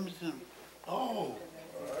O.J. Simpson. Oh,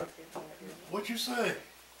 what'd you say?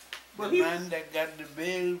 The man that got the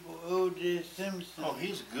bail for O.J. Simpson. Oh,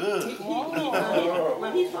 he's good.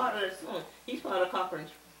 Well, he's part of the son. He's part of Cochrane's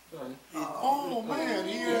son. Oh, man,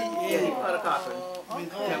 Yeah, he's part of Cochrane.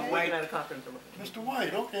 Mr. White, Out of Cochrane's son. Mr.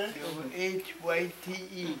 White, okay.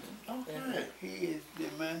 H-Y-T-E. Okay. He is the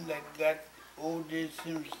man that got O.J.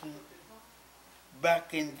 Simpson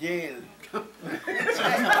back in jail.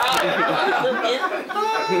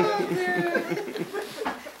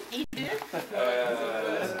 He did?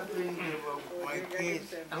 Thinking about my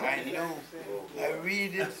case, I know. I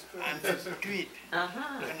read it on the street. When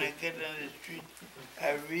I get on the street, I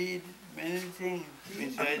read many things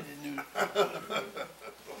besides the newspaper.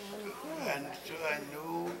 And so I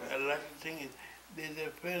know a lot of things. There's a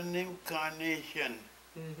friend named Carnation.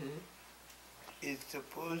 It's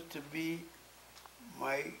supposed to be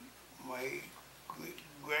my great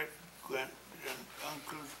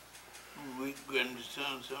uncle,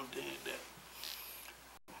 grandson, something like that.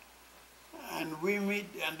 And we meet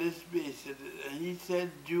on this basis, and he said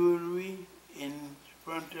jewelry in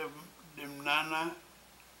front of the Nana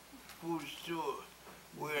food store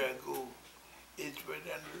where I go. It's right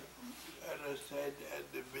on the other side of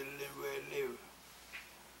the building where I live.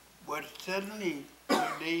 But suddenly,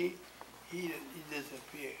 today, he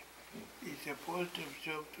disappeared. He's supposed to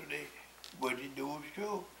show up today, but he don't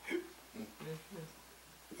show.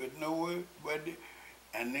 But nowhere,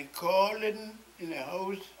 and they called in the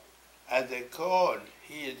house. As I called,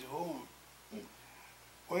 he is home.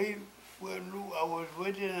 Well, Lou, I was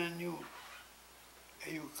waiting on you.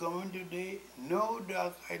 Are you coming today? No,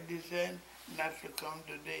 Doc, I decided not to come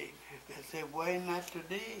today. I said, why not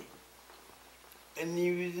today? And the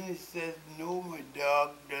reason he says, no, my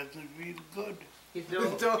dog doesn't feel good. His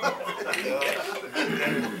dog? Yeah, I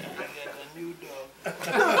got a new dog.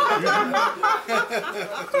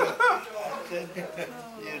 I said,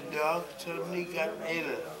 your dog suddenly got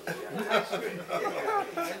ill.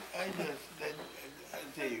 I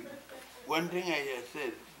tell you, one thing I just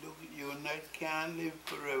said, look, you can't live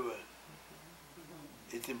forever.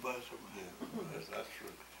 It's impossible. Yeah, that's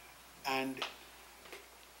true. And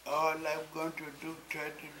all I'm going to do, try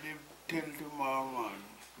to live till tomorrow morning.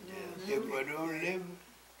 If I don't live,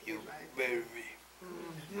 you bury me.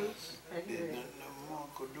 There's nothing more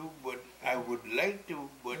I could do, but I would like to,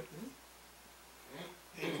 but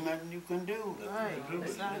there's nothing you can do. Right,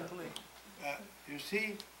 exactly. You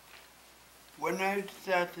see, when I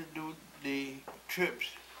started to do the trips,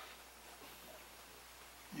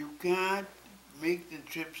 you can't make the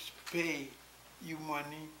trips pay you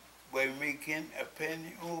money by making a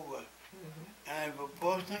penny over. And if a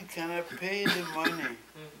person cannot pay the money,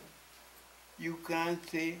 you can't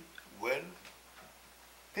say, well,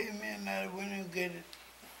 pay me another when you get it.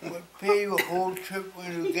 But pay your whole trip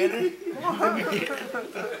when you get it.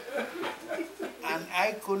 And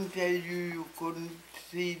I couldn't tell you you couldn't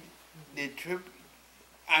see the trip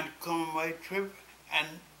and come on my trip and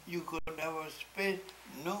you could have a space.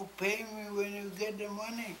 No, pay me when you get the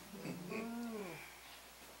money.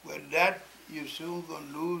 Well, that you soon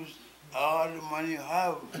gonna lose all the money you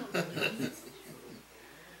have.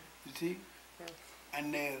 You see?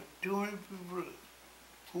 And there are too many people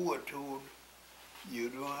who are told, you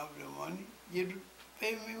don't have the money, you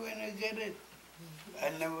pay me when I get it. I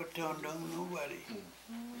never turned down nobody.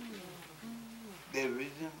 The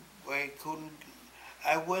reason why I couldn't,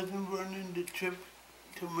 I wasn't running the trip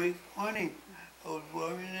to make money. I was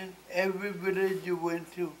running every village you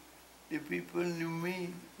went to. The people knew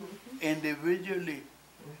me individually.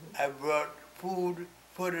 I brought food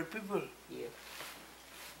for the people. Yeah.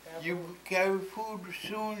 You carry food,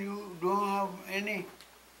 soon you don't have any.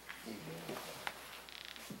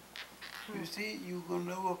 You see, you can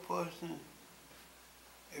love a person.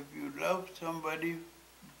 If you love somebody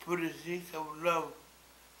for the sake of love,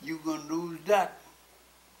 you can lose that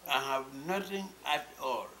and have nothing at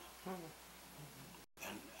all.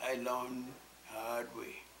 And I learned hard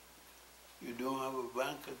way. You don't have a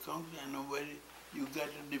bank account and nobody, you got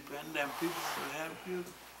to depend on people to help you.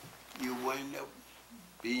 You wind up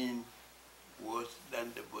being worse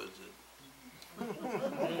than the buzzard.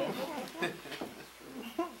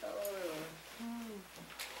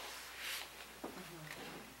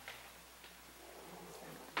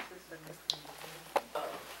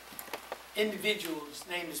 Individual's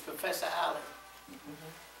name is Professor Allen,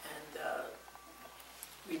 and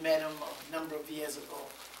we met him a number of years ago.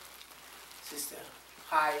 Sister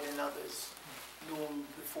Hyde and others knew him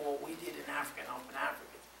before we did in Africa and Open Africa.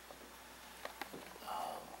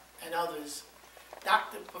 And others.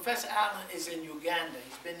 Professor Allen is in Uganda.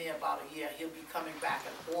 He's been there about a year. He'll be coming back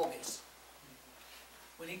in August.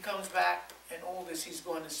 When he comes back in August, he's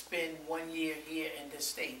going to spend 1 year here in the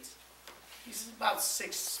States. He's about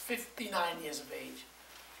 59 years of age.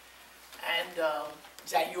 And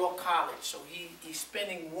he's at York College, so he's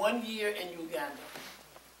spending 1 year in Uganda.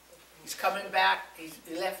 He's coming back, he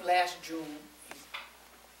left last June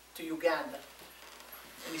to Uganda.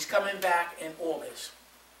 And he's coming back in August.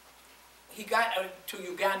 He got to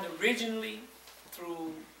Uganda originally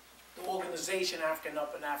through the organization African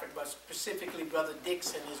Up in Africa, but specifically Brother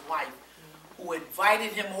Dix and his wife, who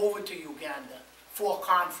invited him over to Uganda for a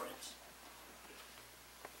conference.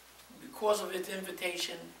 Because of his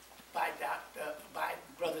invitation by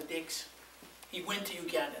Brother Dix, he went to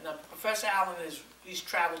Uganda. Now, Professor Allen he's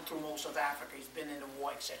traveled through most of Africa. He's been in the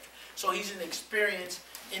war, etc. So he's an experienced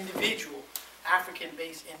individual,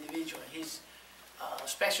 African-based individual. His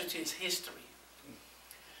specialty is history.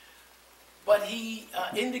 But he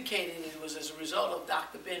indicated it was as a result of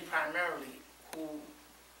Dr. Ben primarily,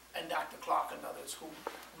 and Dr. Clark and others, who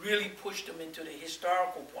really pushed him into the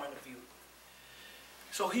historical point of view.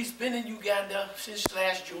 So he's been in Uganda since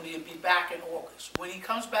last June. He'll be back in August. When he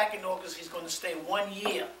comes back in August, he's going to stay 1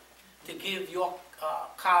 year to give York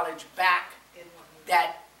College back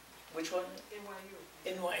that, which one?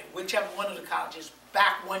 NYU. Whichever one of the colleges,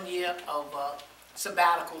 back 1 year of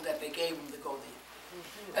sabbatical that they gave him to go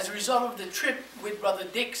there. As a result of the trip with Brother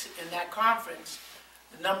Dix in that conference,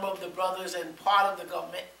 a number of the brothers and part of the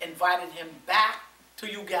government invited him back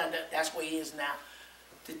to Uganda, that's where he is now,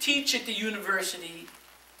 to teach at the university,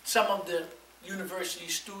 some of the university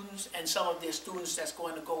students and some of their students that's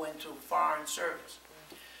going to go into foreign service.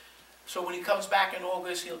 So when he comes back in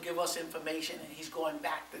August, he'll give us information and he's going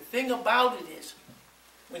back. The thing about it is,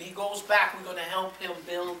 when he goes back, we're going to help him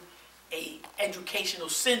build an educational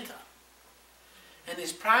center. And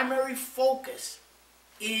his primary focus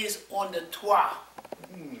is on the Twa.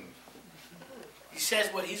 He says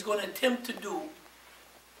what he's going to attempt to do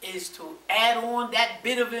is to add on that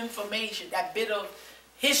bit of information, that bit of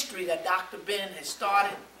history that Dr. Ben has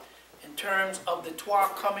started in terms of the Twa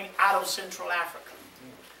coming out of Central Africa.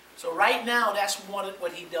 So right now, that's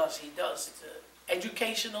what he does. He does the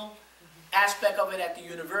educational aspect of it at the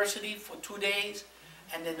university for 2 days,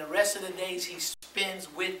 and then the rest of the days he spends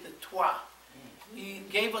with the Twa. he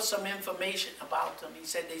gave us some information about them. He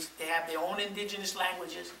said they have their own indigenous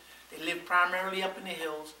languages. They live primarily up in the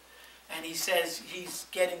hills. And he says he's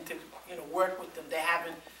getting to, work with them.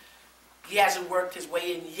 He hasn't worked his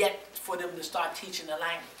way in yet for them to start teaching the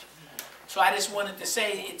language. So I just wanted to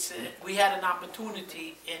say we had an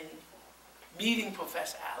opportunity in meeting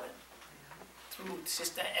Professor Allen through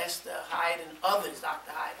Sister Esther Hyde and others,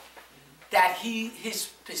 Dr. Hyde, that his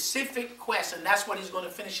specific quest, and that's what he's going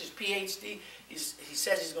to finish his PhD. He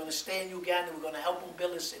says he's going to stay in Uganda. We're going to help him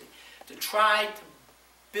build a city, to try to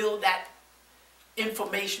build that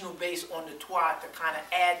informational base on the Twa to kind of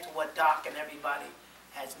add to what Doc and everybody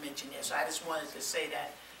has mentioned there. So I just wanted to say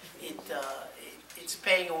that it's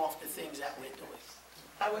paying off the things that we're doing.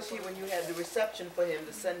 How was he when you had the reception for him,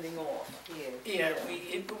 the sending off? Yeah,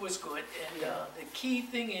 it was good. And the key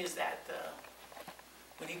thing is that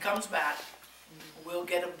when he comes back, we'll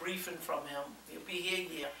get a briefing from him. He'll be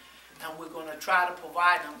here, and we're going to try to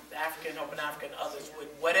provide him, the African, Open Africa, and others, with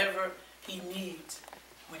whatever he needs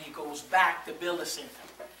when he goes back to build a center,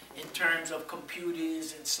 in terms of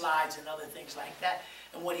computers and slides and other things like that.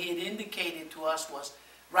 And what he had indicated to us was,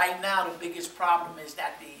 right now the biggest problem is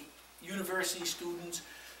that the university students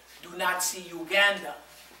do not see Uganda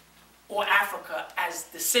or Africa as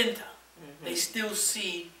the center. They still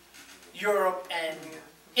see Europe and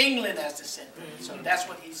England as the center. So that's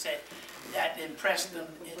what he said, that impressed them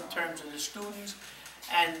in terms of the students,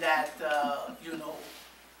 and that,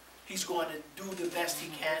 he's going to do the best he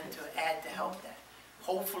can to add to help that.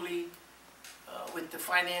 Hopefully, with the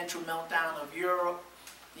financial meltdown of Europe,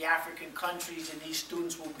 the African countries and these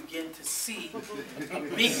students will begin to see a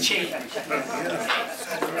big change.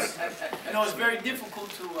 It's very difficult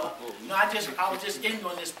to, I'll just end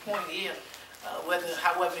on this point here,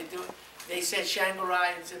 however they said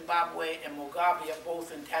Shangarai in Zimbabwe and Mugabe are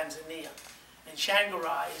both in Tanzania. And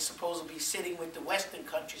Shangarai is supposed to be sitting with the Western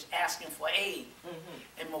countries asking for aid.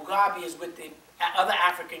 And Mugabe is with the other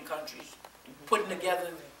African countries, putting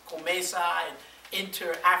together COMESA and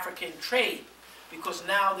inter-African trade. Because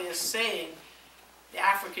now they're saying, the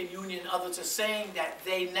African Union and others are saying that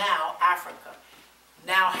they now, Africa,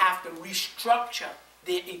 now have to restructure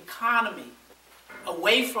their economy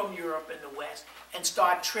away from Europe and the West and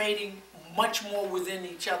start trading much more within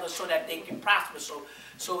each other so that they can prosper.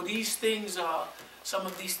 So these things are, some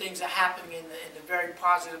of these things are happening in a very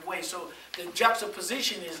positive way. So the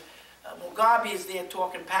juxtaposition is, Mugabe is there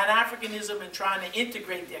talking Pan-Africanism and trying to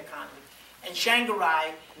integrate the economy. And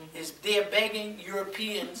Shangarai is there begging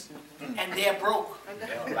Europeans, and they're broke.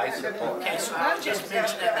 Okay, so I was just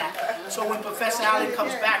mentioning that. So when Professor Allen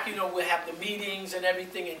comes back, we'll have the meetings and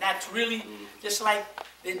everything, and that's really, just like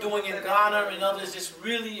they're doing in Ghana and others, it's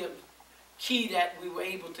really a key that we were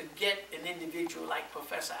able to get an individual like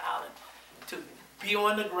Professor Allen to be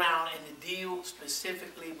on the ground and to deal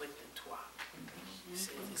specifically with the Twa.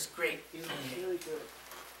 It's great. Really good.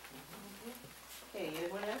 Hey,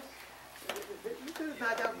 anyone else? This is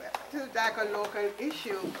not a local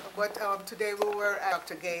issue, but today we were at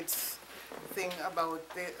Dr. Gates' thing about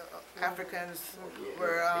the Africans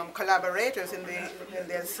were collaborators in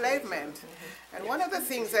the enslavement. And one of the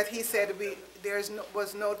things that he said,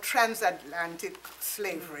 was no transatlantic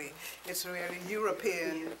slavery. It's really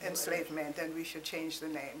European enslavement, and we should change the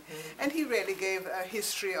name. And he really gave a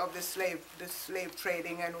history of the slave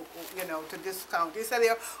trading, and to discount. He said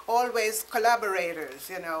they're always collaborators.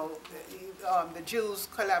 The Jews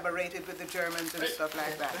collaborated with the Germans and stuff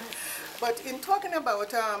like that. But in talking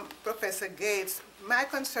about Professor Gates, my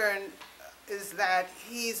concern is that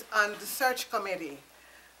he's on the search committee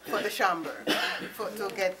for the chamber, for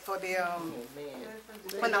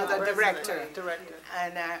another director.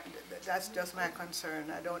 And that's just my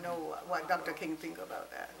concern. I don't know what Dr. King thinks about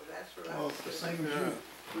that. Well, the same as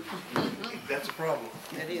you. That's a problem.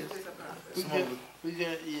 It is. We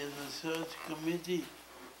got in the search committee.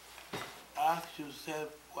 Ask yourself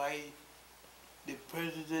why the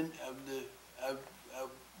president of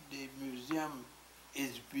the museum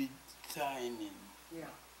is resigning. Yeah.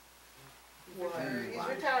 He's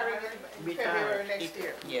retiring in February next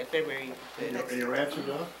year. Yeah, February. And your answer,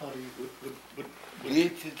 Doc? How do you?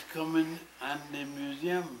 Gates is coming and the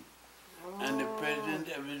museum, and the president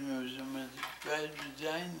of the museum is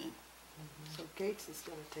resigning. So Gates is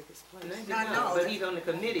going to take his place. No, but he's on the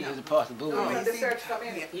committee. There's a possibility. No, the search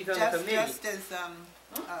committee. He's on the committee. Just as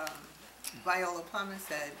Viola Plummer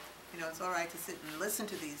said, it's all right to sit and listen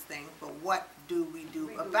to these things, but what do we do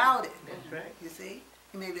about it? That's right. You see?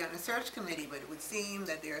 He may be on the search committee, but it would seem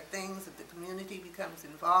that there are things that the community becomes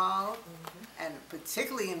involved, and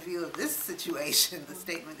particularly in view of this situation, the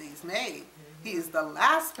statement that he's made, He is the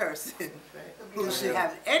last person who should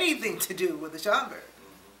have anything to do with the Schomburg.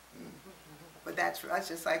 But that's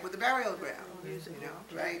just like with the burial ground, you know,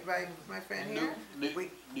 right, my friend here?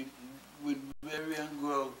 With burial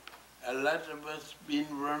ground, a lot of us been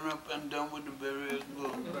run up and down with the burial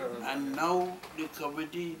ground. And now the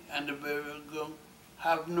committee and the burial ground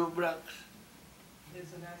have no blacks.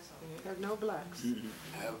 Have no blacks.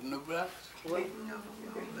 Have no blacks. Well,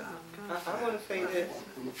 I want to say this.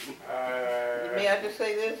 May I just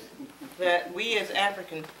say this? That we as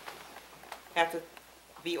Africans have to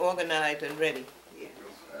be organized and ready.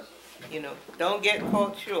 You know, don't get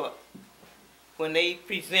caught short when they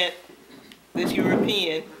present this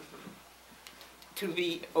European to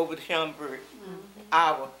be over the Schomburg,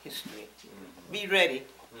 our history. Be ready.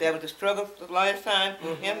 There was a struggle the last time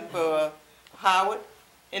for him, for Howard,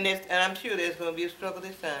 and I'm sure there's going to be a struggle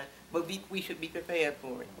this time, but we should be prepared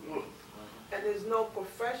for it. And there's no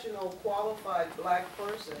professional qualified black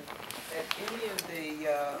person at any of the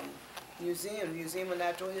Museum of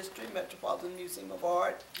Natural History, Metropolitan Museum of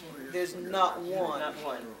Art. There's not one. Not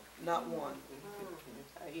one. Not one.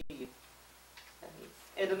 I hear you.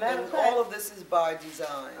 As a matter of And fact, all of this is by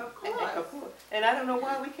design. of course. And I don't know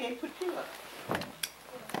why we can't put you up.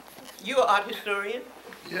 You're an art historian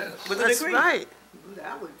Yes. with a That's degree. right.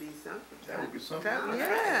 That would be something. That would be something.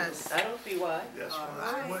 Yes. I don't see why. Yes.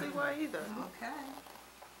 I don't see why either.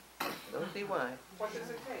 Okay. Don't see why. What does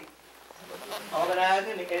it take?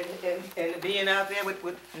 Organizing and being out there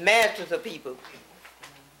with masses of people.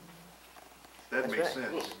 That That's makes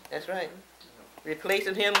right. sense. That's right.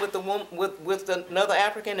 Replacing him with with another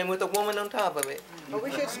African and with a woman on top of it. But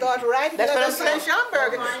we should start right here That's what I'm at saying.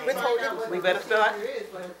 Schomburg. We better start.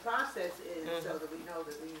 What the process is, so that we know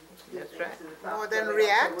that we do That's things right. in the proper More than way.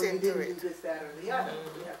 reacting So we to didn't it. do this, that, or the other.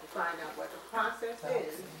 We have to find out what the process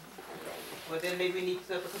is Well, then maybe we need to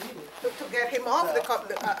set up a committee. To get him off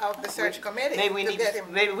of the search committee. Maybe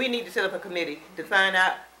we need to set up a committee to find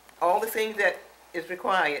out all the things that is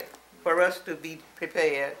required for us to be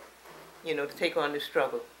prepared, you know, to take on this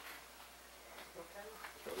struggle.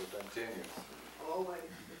 So we continue.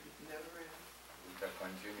 always, never end. We can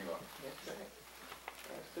continue. That's right.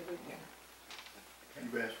 Absolutely.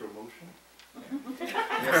 You asked for a motion?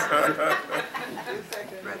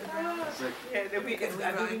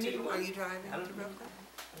 Are you driving?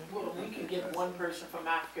 Well, we can get one person from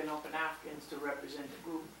African Open Africans to represent the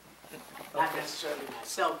group. Not necessarily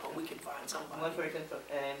myself, but we can find somebody. One person,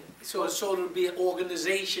 and So it'll be an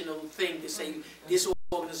organizational thing to say, this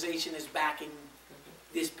organization is backing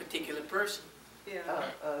this particular person. Yeah.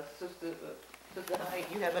 Sister Hyde,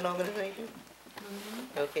 you have an organization?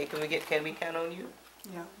 Okay, can we count on you?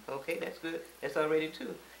 Yeah. Okay, that's good. That's already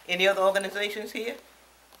two. Any other organizations here?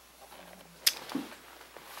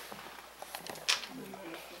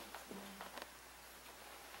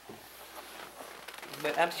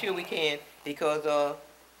 But I'm sure we can, because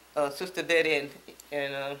Sister Betty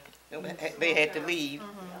and they had to leave,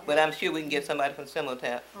 but I'm sure we can get somebody from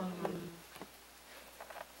Simultap.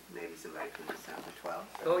 Maybe somebody from December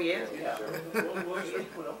 12th. Oh, yeah. Yeah.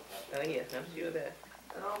 Oh, yes, I'm sure of that.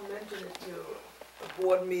 And I'll mention it to a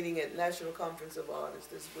board meeting at National Conference of Artists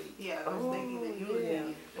this week. Yeah, I was thinking that you would be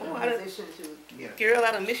in Oh, a position to. Girl,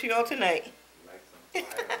 I done miss you all tonight.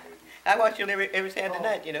 I watch you every Saturday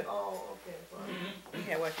night, you know. Oh, okay, fine.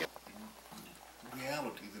 Yeah, I watch you.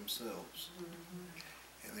 Reality themselves.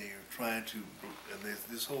 And they are trying to, and there's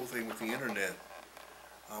this whole thing with the internet,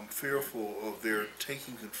 I'm fearful of their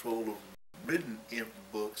taking control of written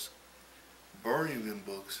books, burning them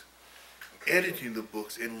books, editing the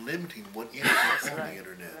books, and limiting what enters on the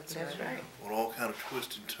internet. That's right. On all kind of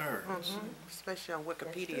twists and turns. Especially on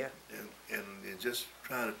Wikipedia. And just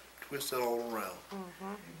trying to twist that all around.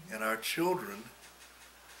 And our children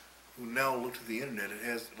who now look to the internet, it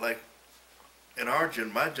has, like, in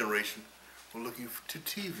my generation, we're looking to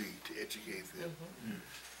TV to educate them.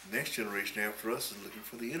 Next generation after us is looking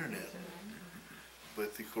for the internet.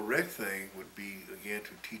 But the correct thing would be, again,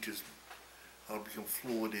 to teach us how to become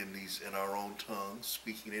fluent in our own tongues,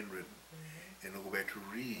 speaking and written, and to go back to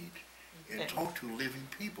read and talk to living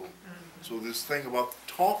people. So this thing about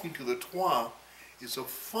talking to the Twa is of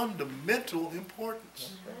fundamental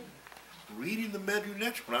importance. Reading the Menu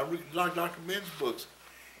Next, when I read Dr. Ben's books,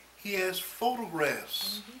 he has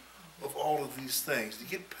photographs of all of these things. To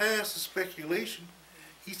get past the speculation,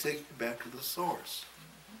 he's taking it back to the source.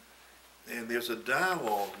 And there's a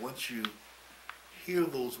dialogue once you hear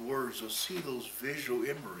those words or see those visual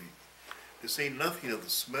imagery. They say nothing of the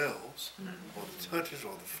smells or the touches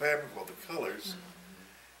or the fabric or the colors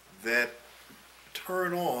that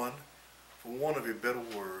turn on, for want of a better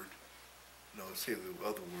word, no, say the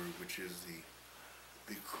other word, which is the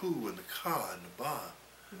the ku and the ka and the ba,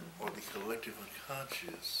 or the collective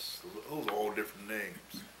unconscious. Those are all different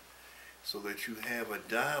names. So that you have a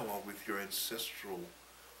dialogue with your ancestral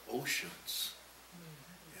oceans,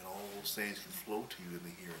 and all those things can flow to you in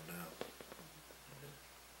the here and now.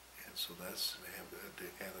 And so that's, they have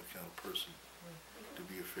that kind of person to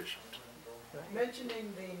be efficient.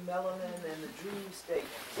 Mentioning the melanin and the dream state,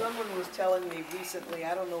 someone was telling me recently,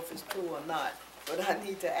 I don't know if it's true or not, but I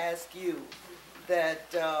need to ask you,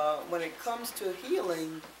 that when it comes to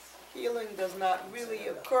healing, healing does not really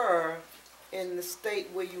occur in the state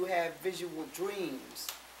where you have visual dreams.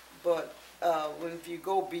 But if you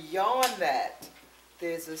go beyond that,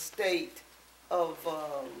 there's a state of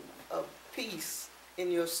peace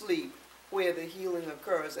in your sleep where the healing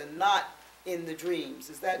occurs and not in the dreams.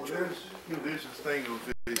 Is that true? There's this thing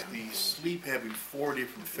of the sleep having 4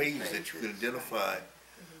 different phases that you can identify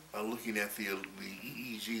by looking at the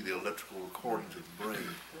EEG, the electrical recordings of the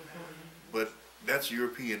brain. But that's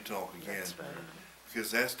European talk again,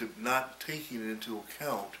 because that's not taking into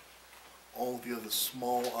account all the other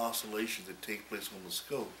small oscillations that take place on the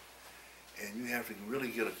scope. And you have to really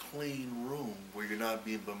get a clean room where you're not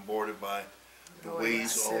being bombarded by the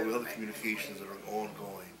waves, all the other communications that are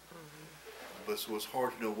ongoing. But so it's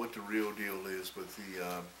hard to know what the real deal is. But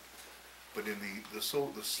in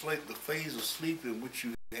the phase of sleep in which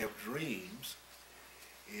you have dreams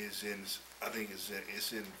is in, I think it's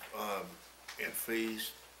in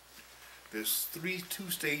phase. There's 2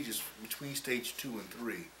 stages between stage 2 and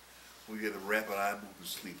 3, where you have the rapid eye movement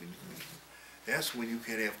sleep. And that's when you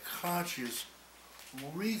can have conscious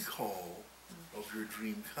recall of your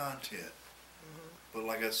dream content. But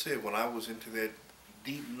like I said, when I was into that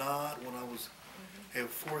deep nod, when I was had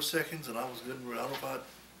 4 seconds and I was getting out about,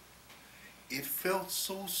 it felt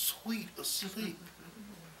so sweet asleep.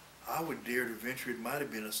 I would dare to venture it might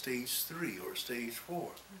have been a stage 3 or a stage 4.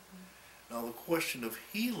 Now the question of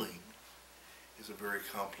healing is a very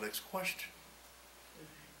complex question.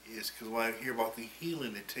 It's because when I hear about the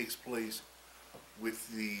healing that takes place with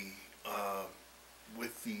the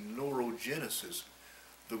neurogenesis,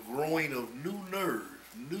 the growing of new nerves,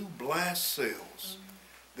 new blast cells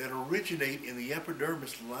that originate in the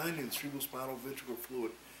epidermis lining the cerebrospinal ventricular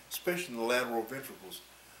fluid, especially in the lateral ventricles,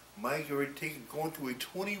 going through a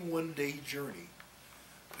 21-day journey,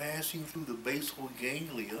 passing through the basal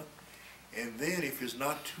ganglia, and then if there's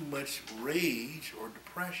not too much rage or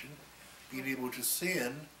depression, being able to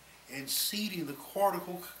ascend and seeding the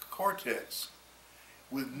cortical cortex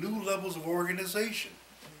with new levels of organization.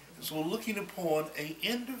 And so looking upon an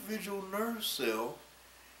individual nerve cell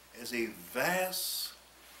as a vast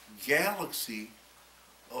galaxy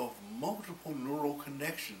of multiple neural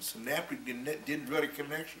connections, synaptic dendritic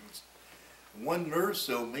connections. One nerve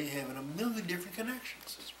cell may have a million different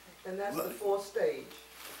connections. And that's the 4th stage.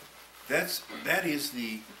 That is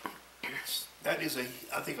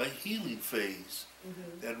I think a healing phase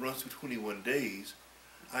that runs through 21 days.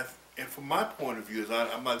 And from my point of view,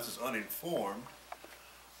 I'm not just uninformed,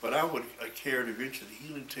 but I would care to venture that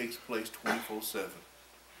healing takes place 24/7.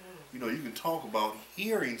 You know, you can talk about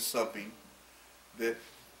hearing something that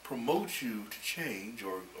promotes you to change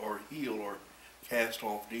or heal or cast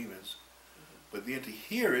off demons, but then to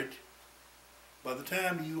hear it, by the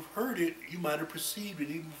time you've heard it, you might have perceived it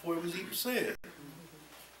even before it was even said.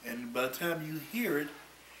 And by the time you hear it,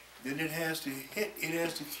 then it has to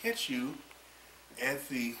catch you at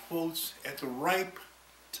the quotes, at the ripe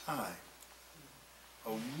time.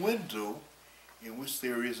 A window in which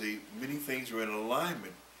there is many things are in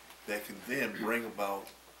alignment that can then bring about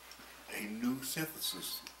a new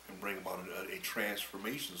synthesis and bring about a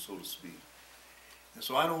transformation, so to speak. And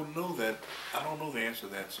so I don't know the answer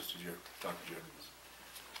to that, Dr. Jeffries.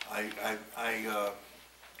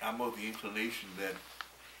 I'm of the inclination that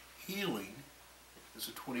healing is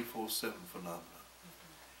a 24/7 phenomenon.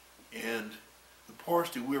 And the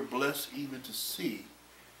parts that we're blessed even to see,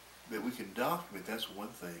 that we can document, that's one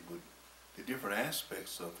thing, but the different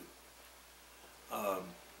aspects of it.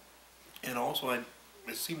 And also, it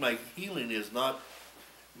seemed like healing is not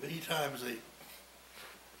many times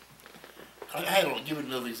I'll give it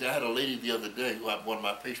another example. I had a lady the other day, one of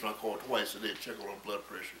my patients, I called twice a day to check on her blood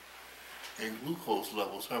pressure and glucose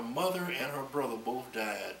levels. Her mother and her brother both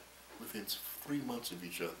died within 3 months of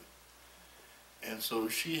each other. And so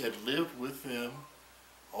she had lived with them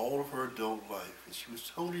all of her adult life, and she was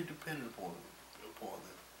totally dependent upon them.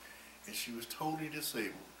 And she was totally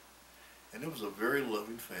disabled. And it was a very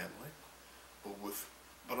loving family.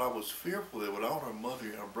 But I was fearful that without her mother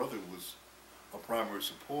and her brother was a primary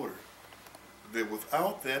supporter, that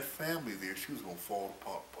without that family there, she was going to fall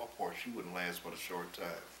apart. She wouldn't last but a short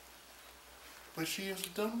time. but she has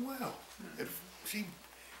done well. And she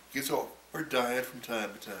gets off her diet from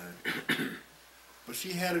time to time. But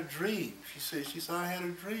she had a dream. She said, I had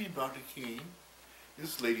a dream, Dr. King.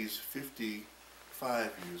 This lady is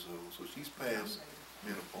 55 years old, so she's past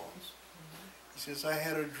menopause. He says, I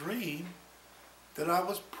had a dream that I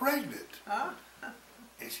was pregnant.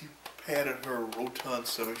 And she patted her rotund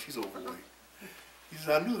stomach. She's overweight. He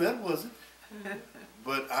says, I knew that wasn't.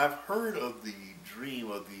 But I've heard of the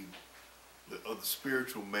dream of the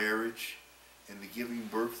spiritual marriage and the giving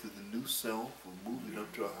birth to the new self or moving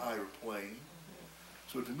up to a higher plane.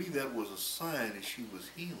 So to me, that was a sign that she was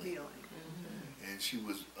healing. And she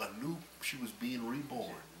was being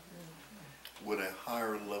reborn with a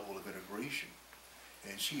higher level of integration.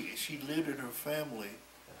 And she lived in her family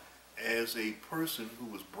as a person who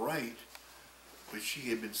was bright, but she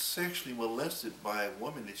had been sexually molested by a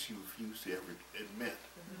woman that she refused to ever admit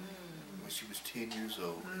when she was 10 years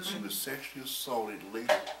old. And she was sexually assaulted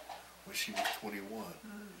later when she was 21.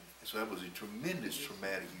 And so that was a tremendous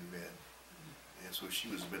traumatic event. And so she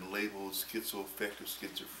was been labeled schizoaffective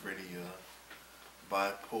schizophrenia,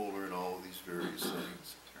 bipolar, and all these various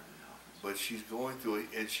things. But she's going through it,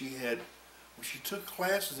 and when she took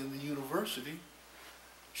classes in the university,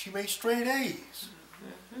 she made straight A's.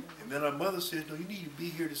 And then her mother said, no, you need to be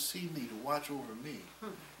here to see me, to watch over me,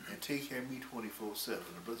 and take care of me 24/7. Her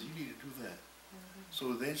brother said, you need to do that.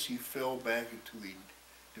 So then she fell back into the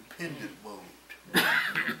dependent mode.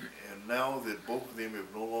 And now that both of them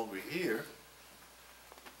are no longer here,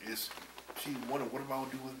 she wondered, what am I going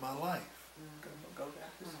to do with my life? Go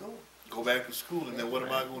back to school. Go back to school, and then what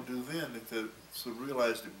am I going to do then? So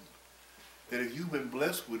realize that if you've been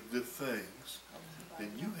blessed with good things,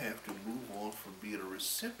 then you have to move on from being a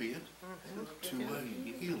recipient to a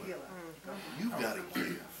healer. You've got to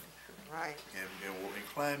give. Right. And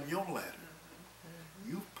climb your ladder.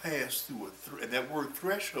 You've passed through and that word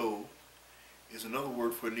threshold is another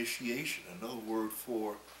word for initiation, another word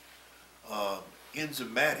for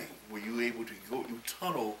enzymatic, where you're able to go, you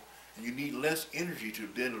tunnel, and you need less energy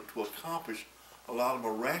to accomplish a lot of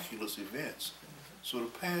miraculous events. So to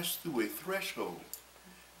pass through a threshold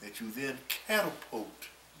that you then catapult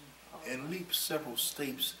and leap several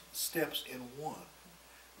steps in one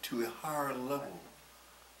to a higher level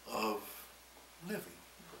of living.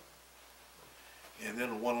 And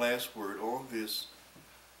then one last word on this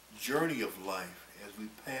journey of life as we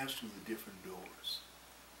pass through the different doors.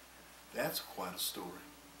 That's quite a story.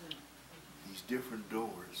 These different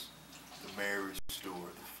doors, the marriage door,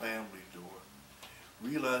 the family door.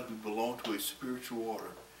 Realize we belong to a spiritual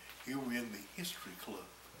order. Here we're in the history club.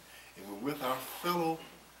 And we're with our fellow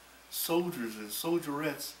soldiers and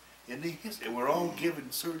soldierettes in the history. And we're all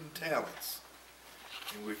given certain talents.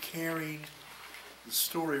 And we're carrying the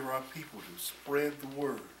story of our people to spread the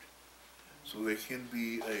word so there can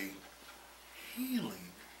be a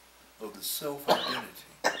healing of the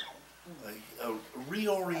self-identity, a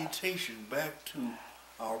reorientation back to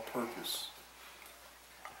our purpose.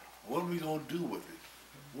 What are we going to do with it?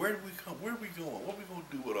 Where do we come? Where are we going? What are we going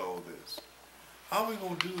to do with all this? How are we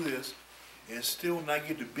going to do this and still not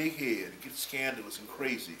get the big head and get scandalous and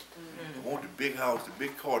crazy? And want the big house, the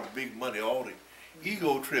big car, the big money, all the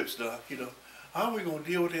ego trips, you know. How are we going to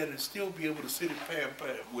deal with that and still be able to sit at Pam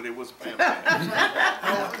Pam, when it was Pam Pam?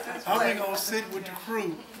 How are we going to sit with the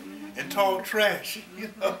crew and talk trash, you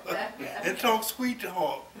know, and talk sweet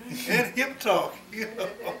talk, and hip talk, you know,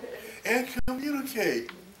 and communicate,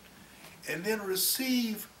 and then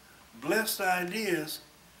receive blessed ideas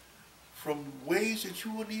from ways that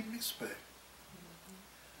you wouldn't even expect.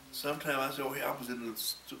 Sometimes I say, oh, I was in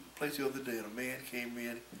a place the other day and a man came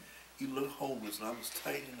in, he looked homeless and I was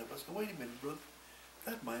tightening up. I said, wait a minute, brother,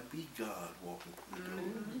 that might be God walking through the door.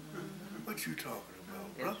 What you talking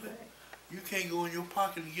about, brother? You can't go in your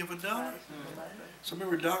pocket and give $1. So I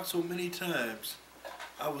remember Doc so many times,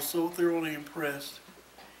 I was so thoroughly impressed.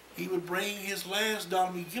 He would bring his last dollar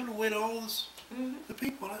and he'd give it away to all the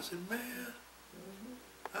people. I said, man,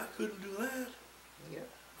 I couldn't do that.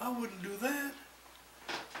 I wouldn't do that.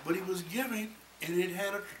 But he was giving, and it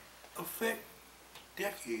had an effect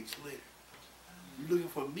decades later. You're looking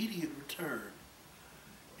for immediate return.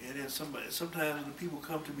 And then sometimes when people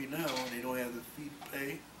come to me now and they don't have the fee to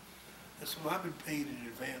pay, I said, well, I've been paid in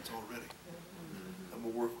advance already. I'm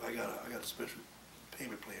gonna work, I got a special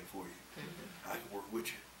payment plan for you. I can work with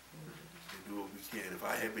you and do what we can. If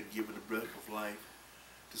I have been given the breath of life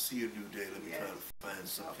to see a new day, let me try to find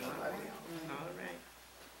some kind of way. All right.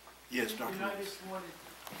 Yes, Dr. I just wanted,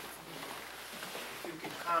 if you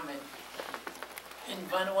could comment, in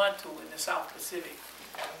Vanuatu, in the South Pacific,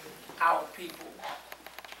 our people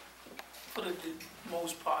for the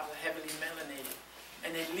most part, are heavily melanated,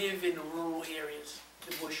 and they live in the rural areas,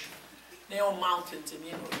 the bush. They're on mountains, and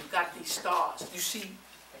you know, you've got these stars. You see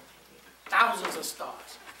thousands of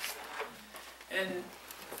stars. And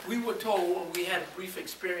we were told when we had a brief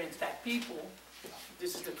experience that people,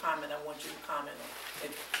 this is the comment I want you to comment on,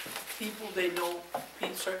 that people, they know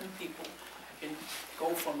certain people can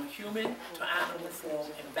go from a human to animal form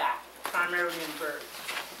and back, primarily in birds.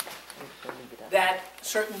 That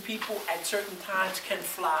certain people at certain times can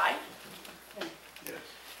fly.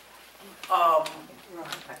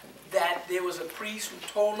 That there was a priest who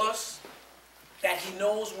told us that he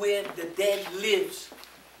knows where the dead lives,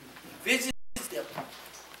 visits them,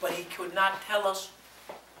 but he could not tell us,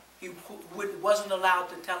 he wasn't allowed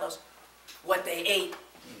to tell us what they ate.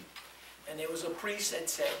 And there was a priest that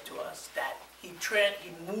said to us that he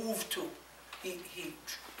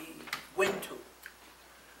went to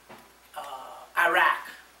Iraq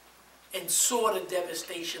and saw the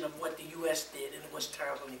devastation of what the U.S. did, and it was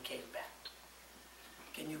terrible, and he came back.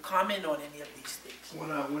 Can you comment on any of these things?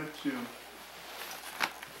 When I went to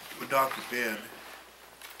with Dr. Ben,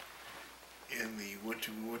 we went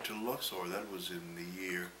to Luxor, that was in the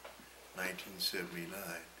year 1979,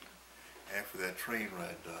 after that train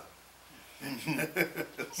ride, Doc.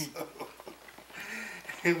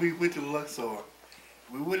 And we went to Luxor.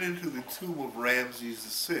 We went into the tomb of Ramses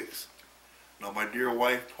VI. Now, my dear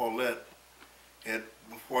wife, Paulette, had,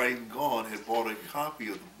 before I even gone, had bought a copy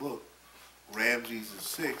of the book, Ramses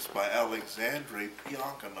VI by Alexandre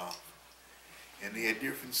Piankanov. And they had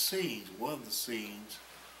different scenes. One of the scenes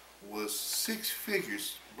was 6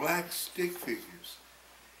 figures, black stick figures,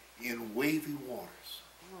 in wavy waters.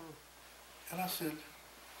 And I said,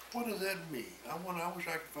 what does that mean? I wish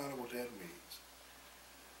I could find out what that means.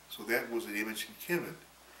 So that was an image in Kemet.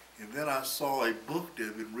 And then I saw a book that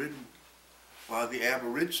had been written by the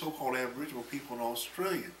so-called Aboriginal people in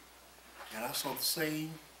Australia. And I saw the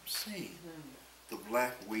same scene, the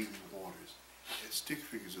black wavy waters and stick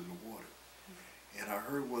figures in the water. And I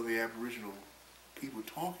heard one of the Aboriginal people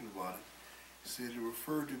talking about it, said it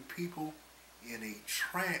referred to people in a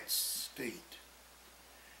trance state,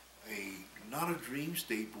 not a dream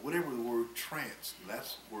state, but whatever the word trance,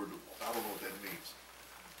 that's the word, I don't know what that means,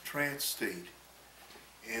 trance state.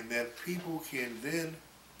 And that people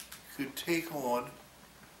could take on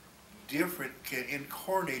can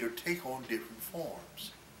incarnate or take on different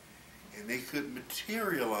forms. And they could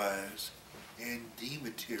materialize and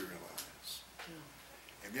dematerialize.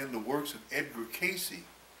 And then the works of Edgar Casey,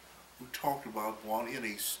 who talked about while in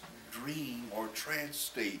a dream or trance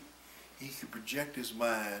state, he could project his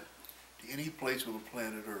mind to any place on the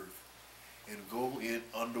planet Earth and go in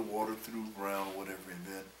underwater, through ground or whatever, and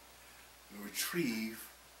then retrieve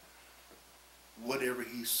whatever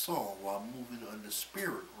he saw while moving on the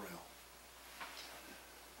spirit realm.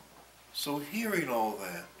 So hearing all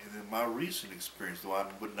that, and then my recent experience, though I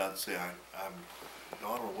would not say I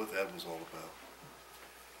don't know what that was all about,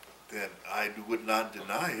 that I would not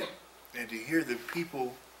deny it, and to hear that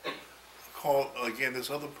people call, again, this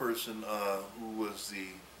other person who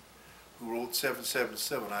wrote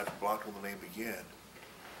 777, I blocked on the name again,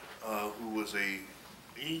 who was a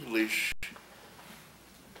English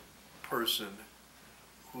person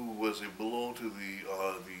who belonged to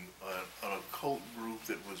an occult group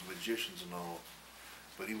that was magicians and all,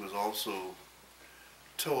 but he was also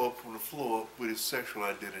tore up from the floor with his sexual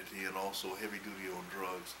identity and also heavy duty on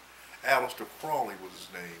drugs. Aleister Crowley was his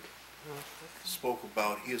name. Spoke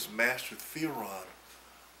about his master Theron,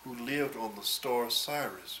 who lived on the star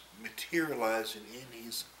Sirius, materializing in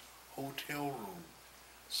his hotel room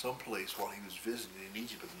someplace while he was visiting in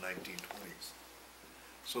Egypt in the 1920s.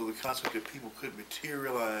 So the concept that people could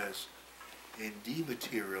materialize and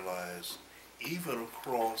dematerialize even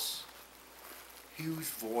across huge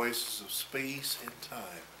voices of space and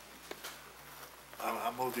time,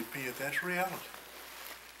 I'm of the opinion that's reality.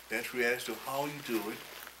 That's reality as to how you do it,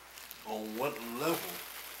 on what level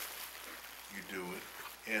you do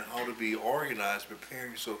it, and how to be organized,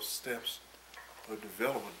 preparing yourself for steps of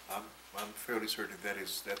development. I'm fairly certain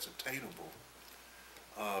that's attainable.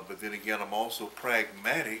 But then again, I'm also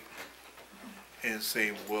pragmatic and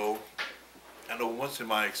saying, well, I know once in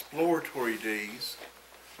my exploratory days,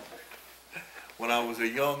 when I was a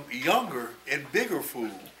younger and bigger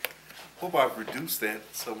fool, hope I've reduced that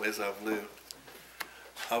some as I've lived.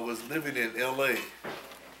 I was living in LA,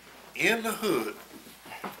 in the hood,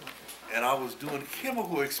 and I was doing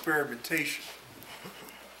chemical experimentation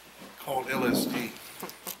called LSD.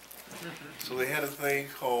 So they had a thing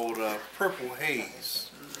called purple haze.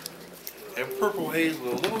 And purple haze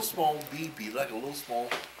was a little small BB, like a little small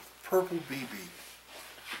purple BB.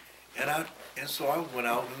 And so I went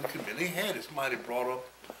out in the community. They had it. Somebody brought up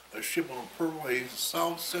a shipment of Purple Haze to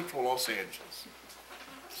South Central Los Angeles.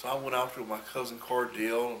 So I went out there with my cousin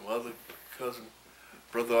Cardell and my other cousin,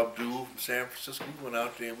 Brother Abdul from San Francisco. We went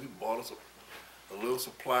out there and we bought us a little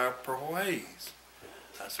supply of Purple Haze.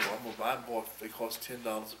 I said, well, I'm gonna buy more. They cost $10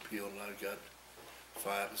 a pill, and I got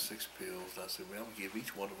 5 or 6 pills. I said, well, I'm gonna give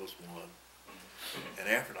each one of us one. And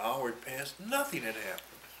after an hour had passed, nothing had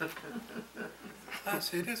happened. I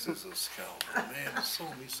said, this is a scoundrel, man. He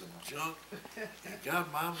sold me some junk and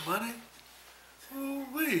got my money.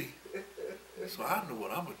 Ooh-wee. So I know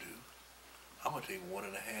what I'm gonna do. I'm gonna take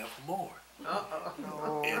 1.5 more.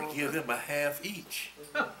 And give them a half each.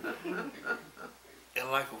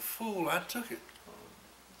 And like a fool, I took it.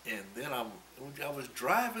 And then I was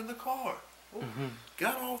driving the car,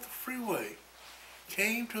 got off the freeway,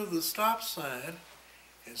 came to the stop sign,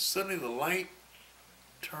 and suddenly the light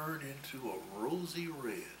turned into a rosy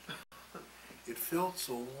red. It felt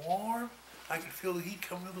so warm, I could feel the heat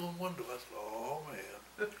coming through the window. I said, oh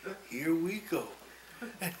man, here we go.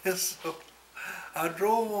 And so I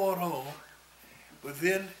drove on home, but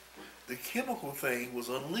then the chemical thing was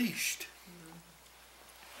unleashed.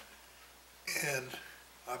 And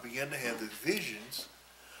I began to have the visions.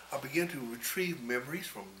 I began to retrieve memories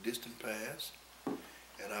from distant past,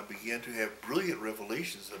 and I began to have brilliant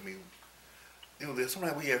revelations. I mean, you know,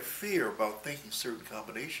 sometimes we have fear about thinking certain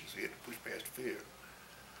combinations. We had to push past fear.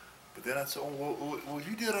 But then I said, oh, well,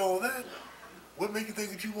 you did all that. What makes you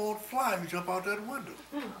think that you won't fly if you jump out that window?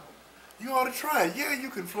 You ought to try it. Yeah, you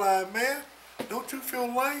can fly, man. Don't you feel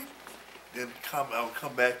light? Then I would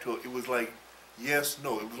come back to it. It was like yes,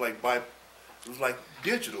 no. It was like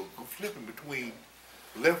digital, flipping between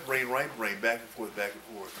left brain, right brain, back and forth, back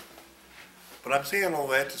and forth. But I'm saying all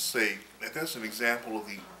that to say that that's an example of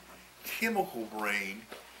the chemical brain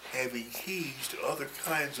having keys to other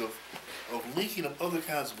kinds of linking up other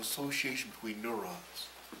kinds of association between neurons.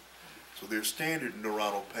 So there's standard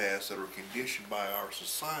neuronal paths that are conditioned by our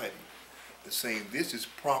society, the saying this is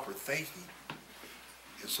proper thinking.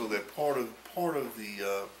 And so that part of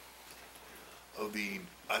the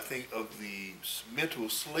I think of the mental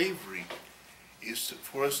slavery is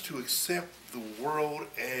for us to accept the world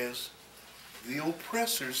as the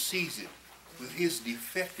oppressor sees it with his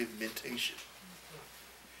defective mentation.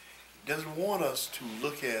 He doesn't want us to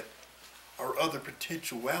look at our other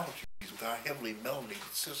potentialities with our heavily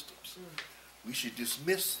melanated systems. We should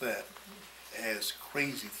dismiss that as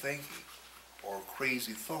crazy thinking or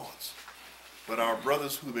crazy thoughts. But our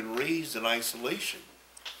brothers who have been raised in isolation,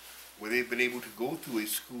 where they've been able to go through a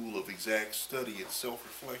school of exact study and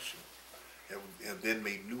self-reflection, have then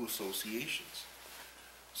made new associations.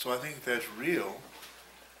 So I think that's real,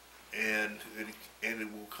 and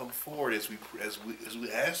it will come forward as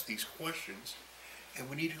we ask these questions, and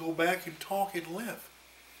we need to go back and talk at length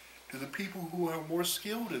to the people who are more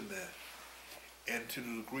skilled in that, and to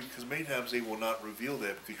the degree, because many times they will not reveal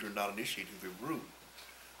that because you're not initiating the group,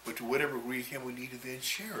 but to whatever degree can, we need to then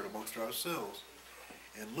share it amongst ourselves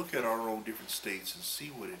and look at our own different states and see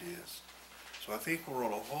what it is. So I think we're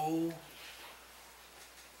on a whole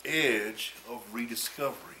edge of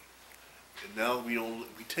rediscovery. And now we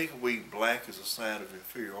take away black as a sign of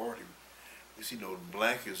inferiority. We see,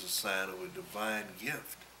 black is a sign of a divine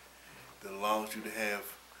gift that allows you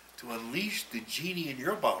to unleash the genie in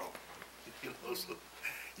your bottle. So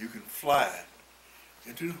you can fly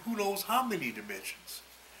into who knows how many dimensions.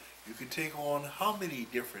 You can take on how many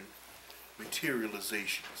different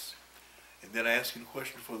materializations, and then asking the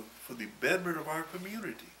question for the betterment of our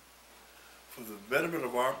community, for the betterment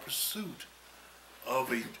of our pursuit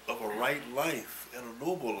of a right life and a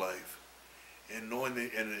noble life, and knowing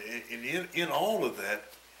that, and in all of that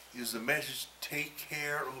is the message: take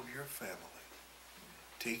care of your family,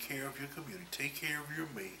 take care of your community, take care of your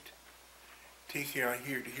mate, take care. I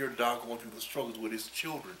hear Doc going through the struggles with his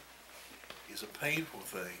children is a painful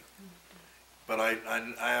thing. But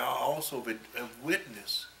I also have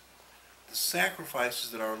witnessed the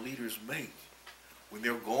sacrifices that our leaders make when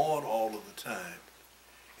they're gone all of the time,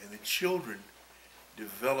 and the children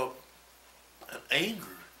develop an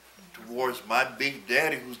anger towards my big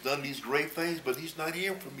daddy who's done these great things, but he's not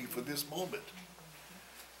here for me for this moment.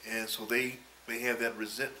 And so they have that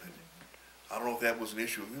resentment. I don't know if that was an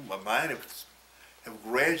issue. My mind have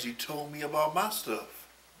gradually told me about my stuff.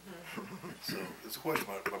 So it's a question,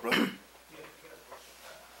 my brother.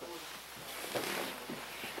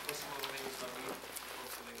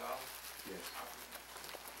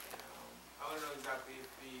 I don't know exactly if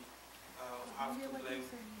we have to blame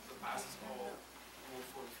the past or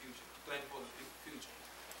for the future. Blame for the future.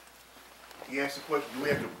 He asked the question, do we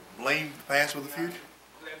have to blame the past for the future?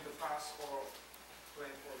 blame the past or plan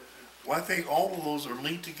for the future? Well, I think all of those are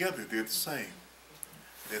linked together. They're the same.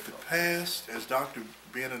 That the past, as Dr.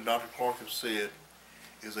 Ben and Dr. Clark have said,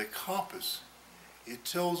 is a compass. It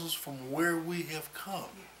tells us from where we have come.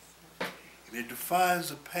 And it defines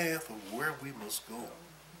the path of where we must go.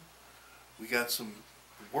 We got some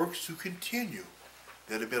works to continue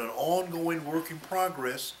that have been an ongoing work in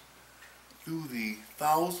progress through the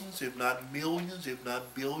thousands, if not millions, if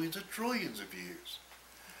not billions or trillions of years.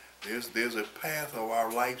 There's a path of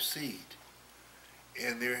our life seed.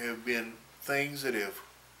 And there have been things that have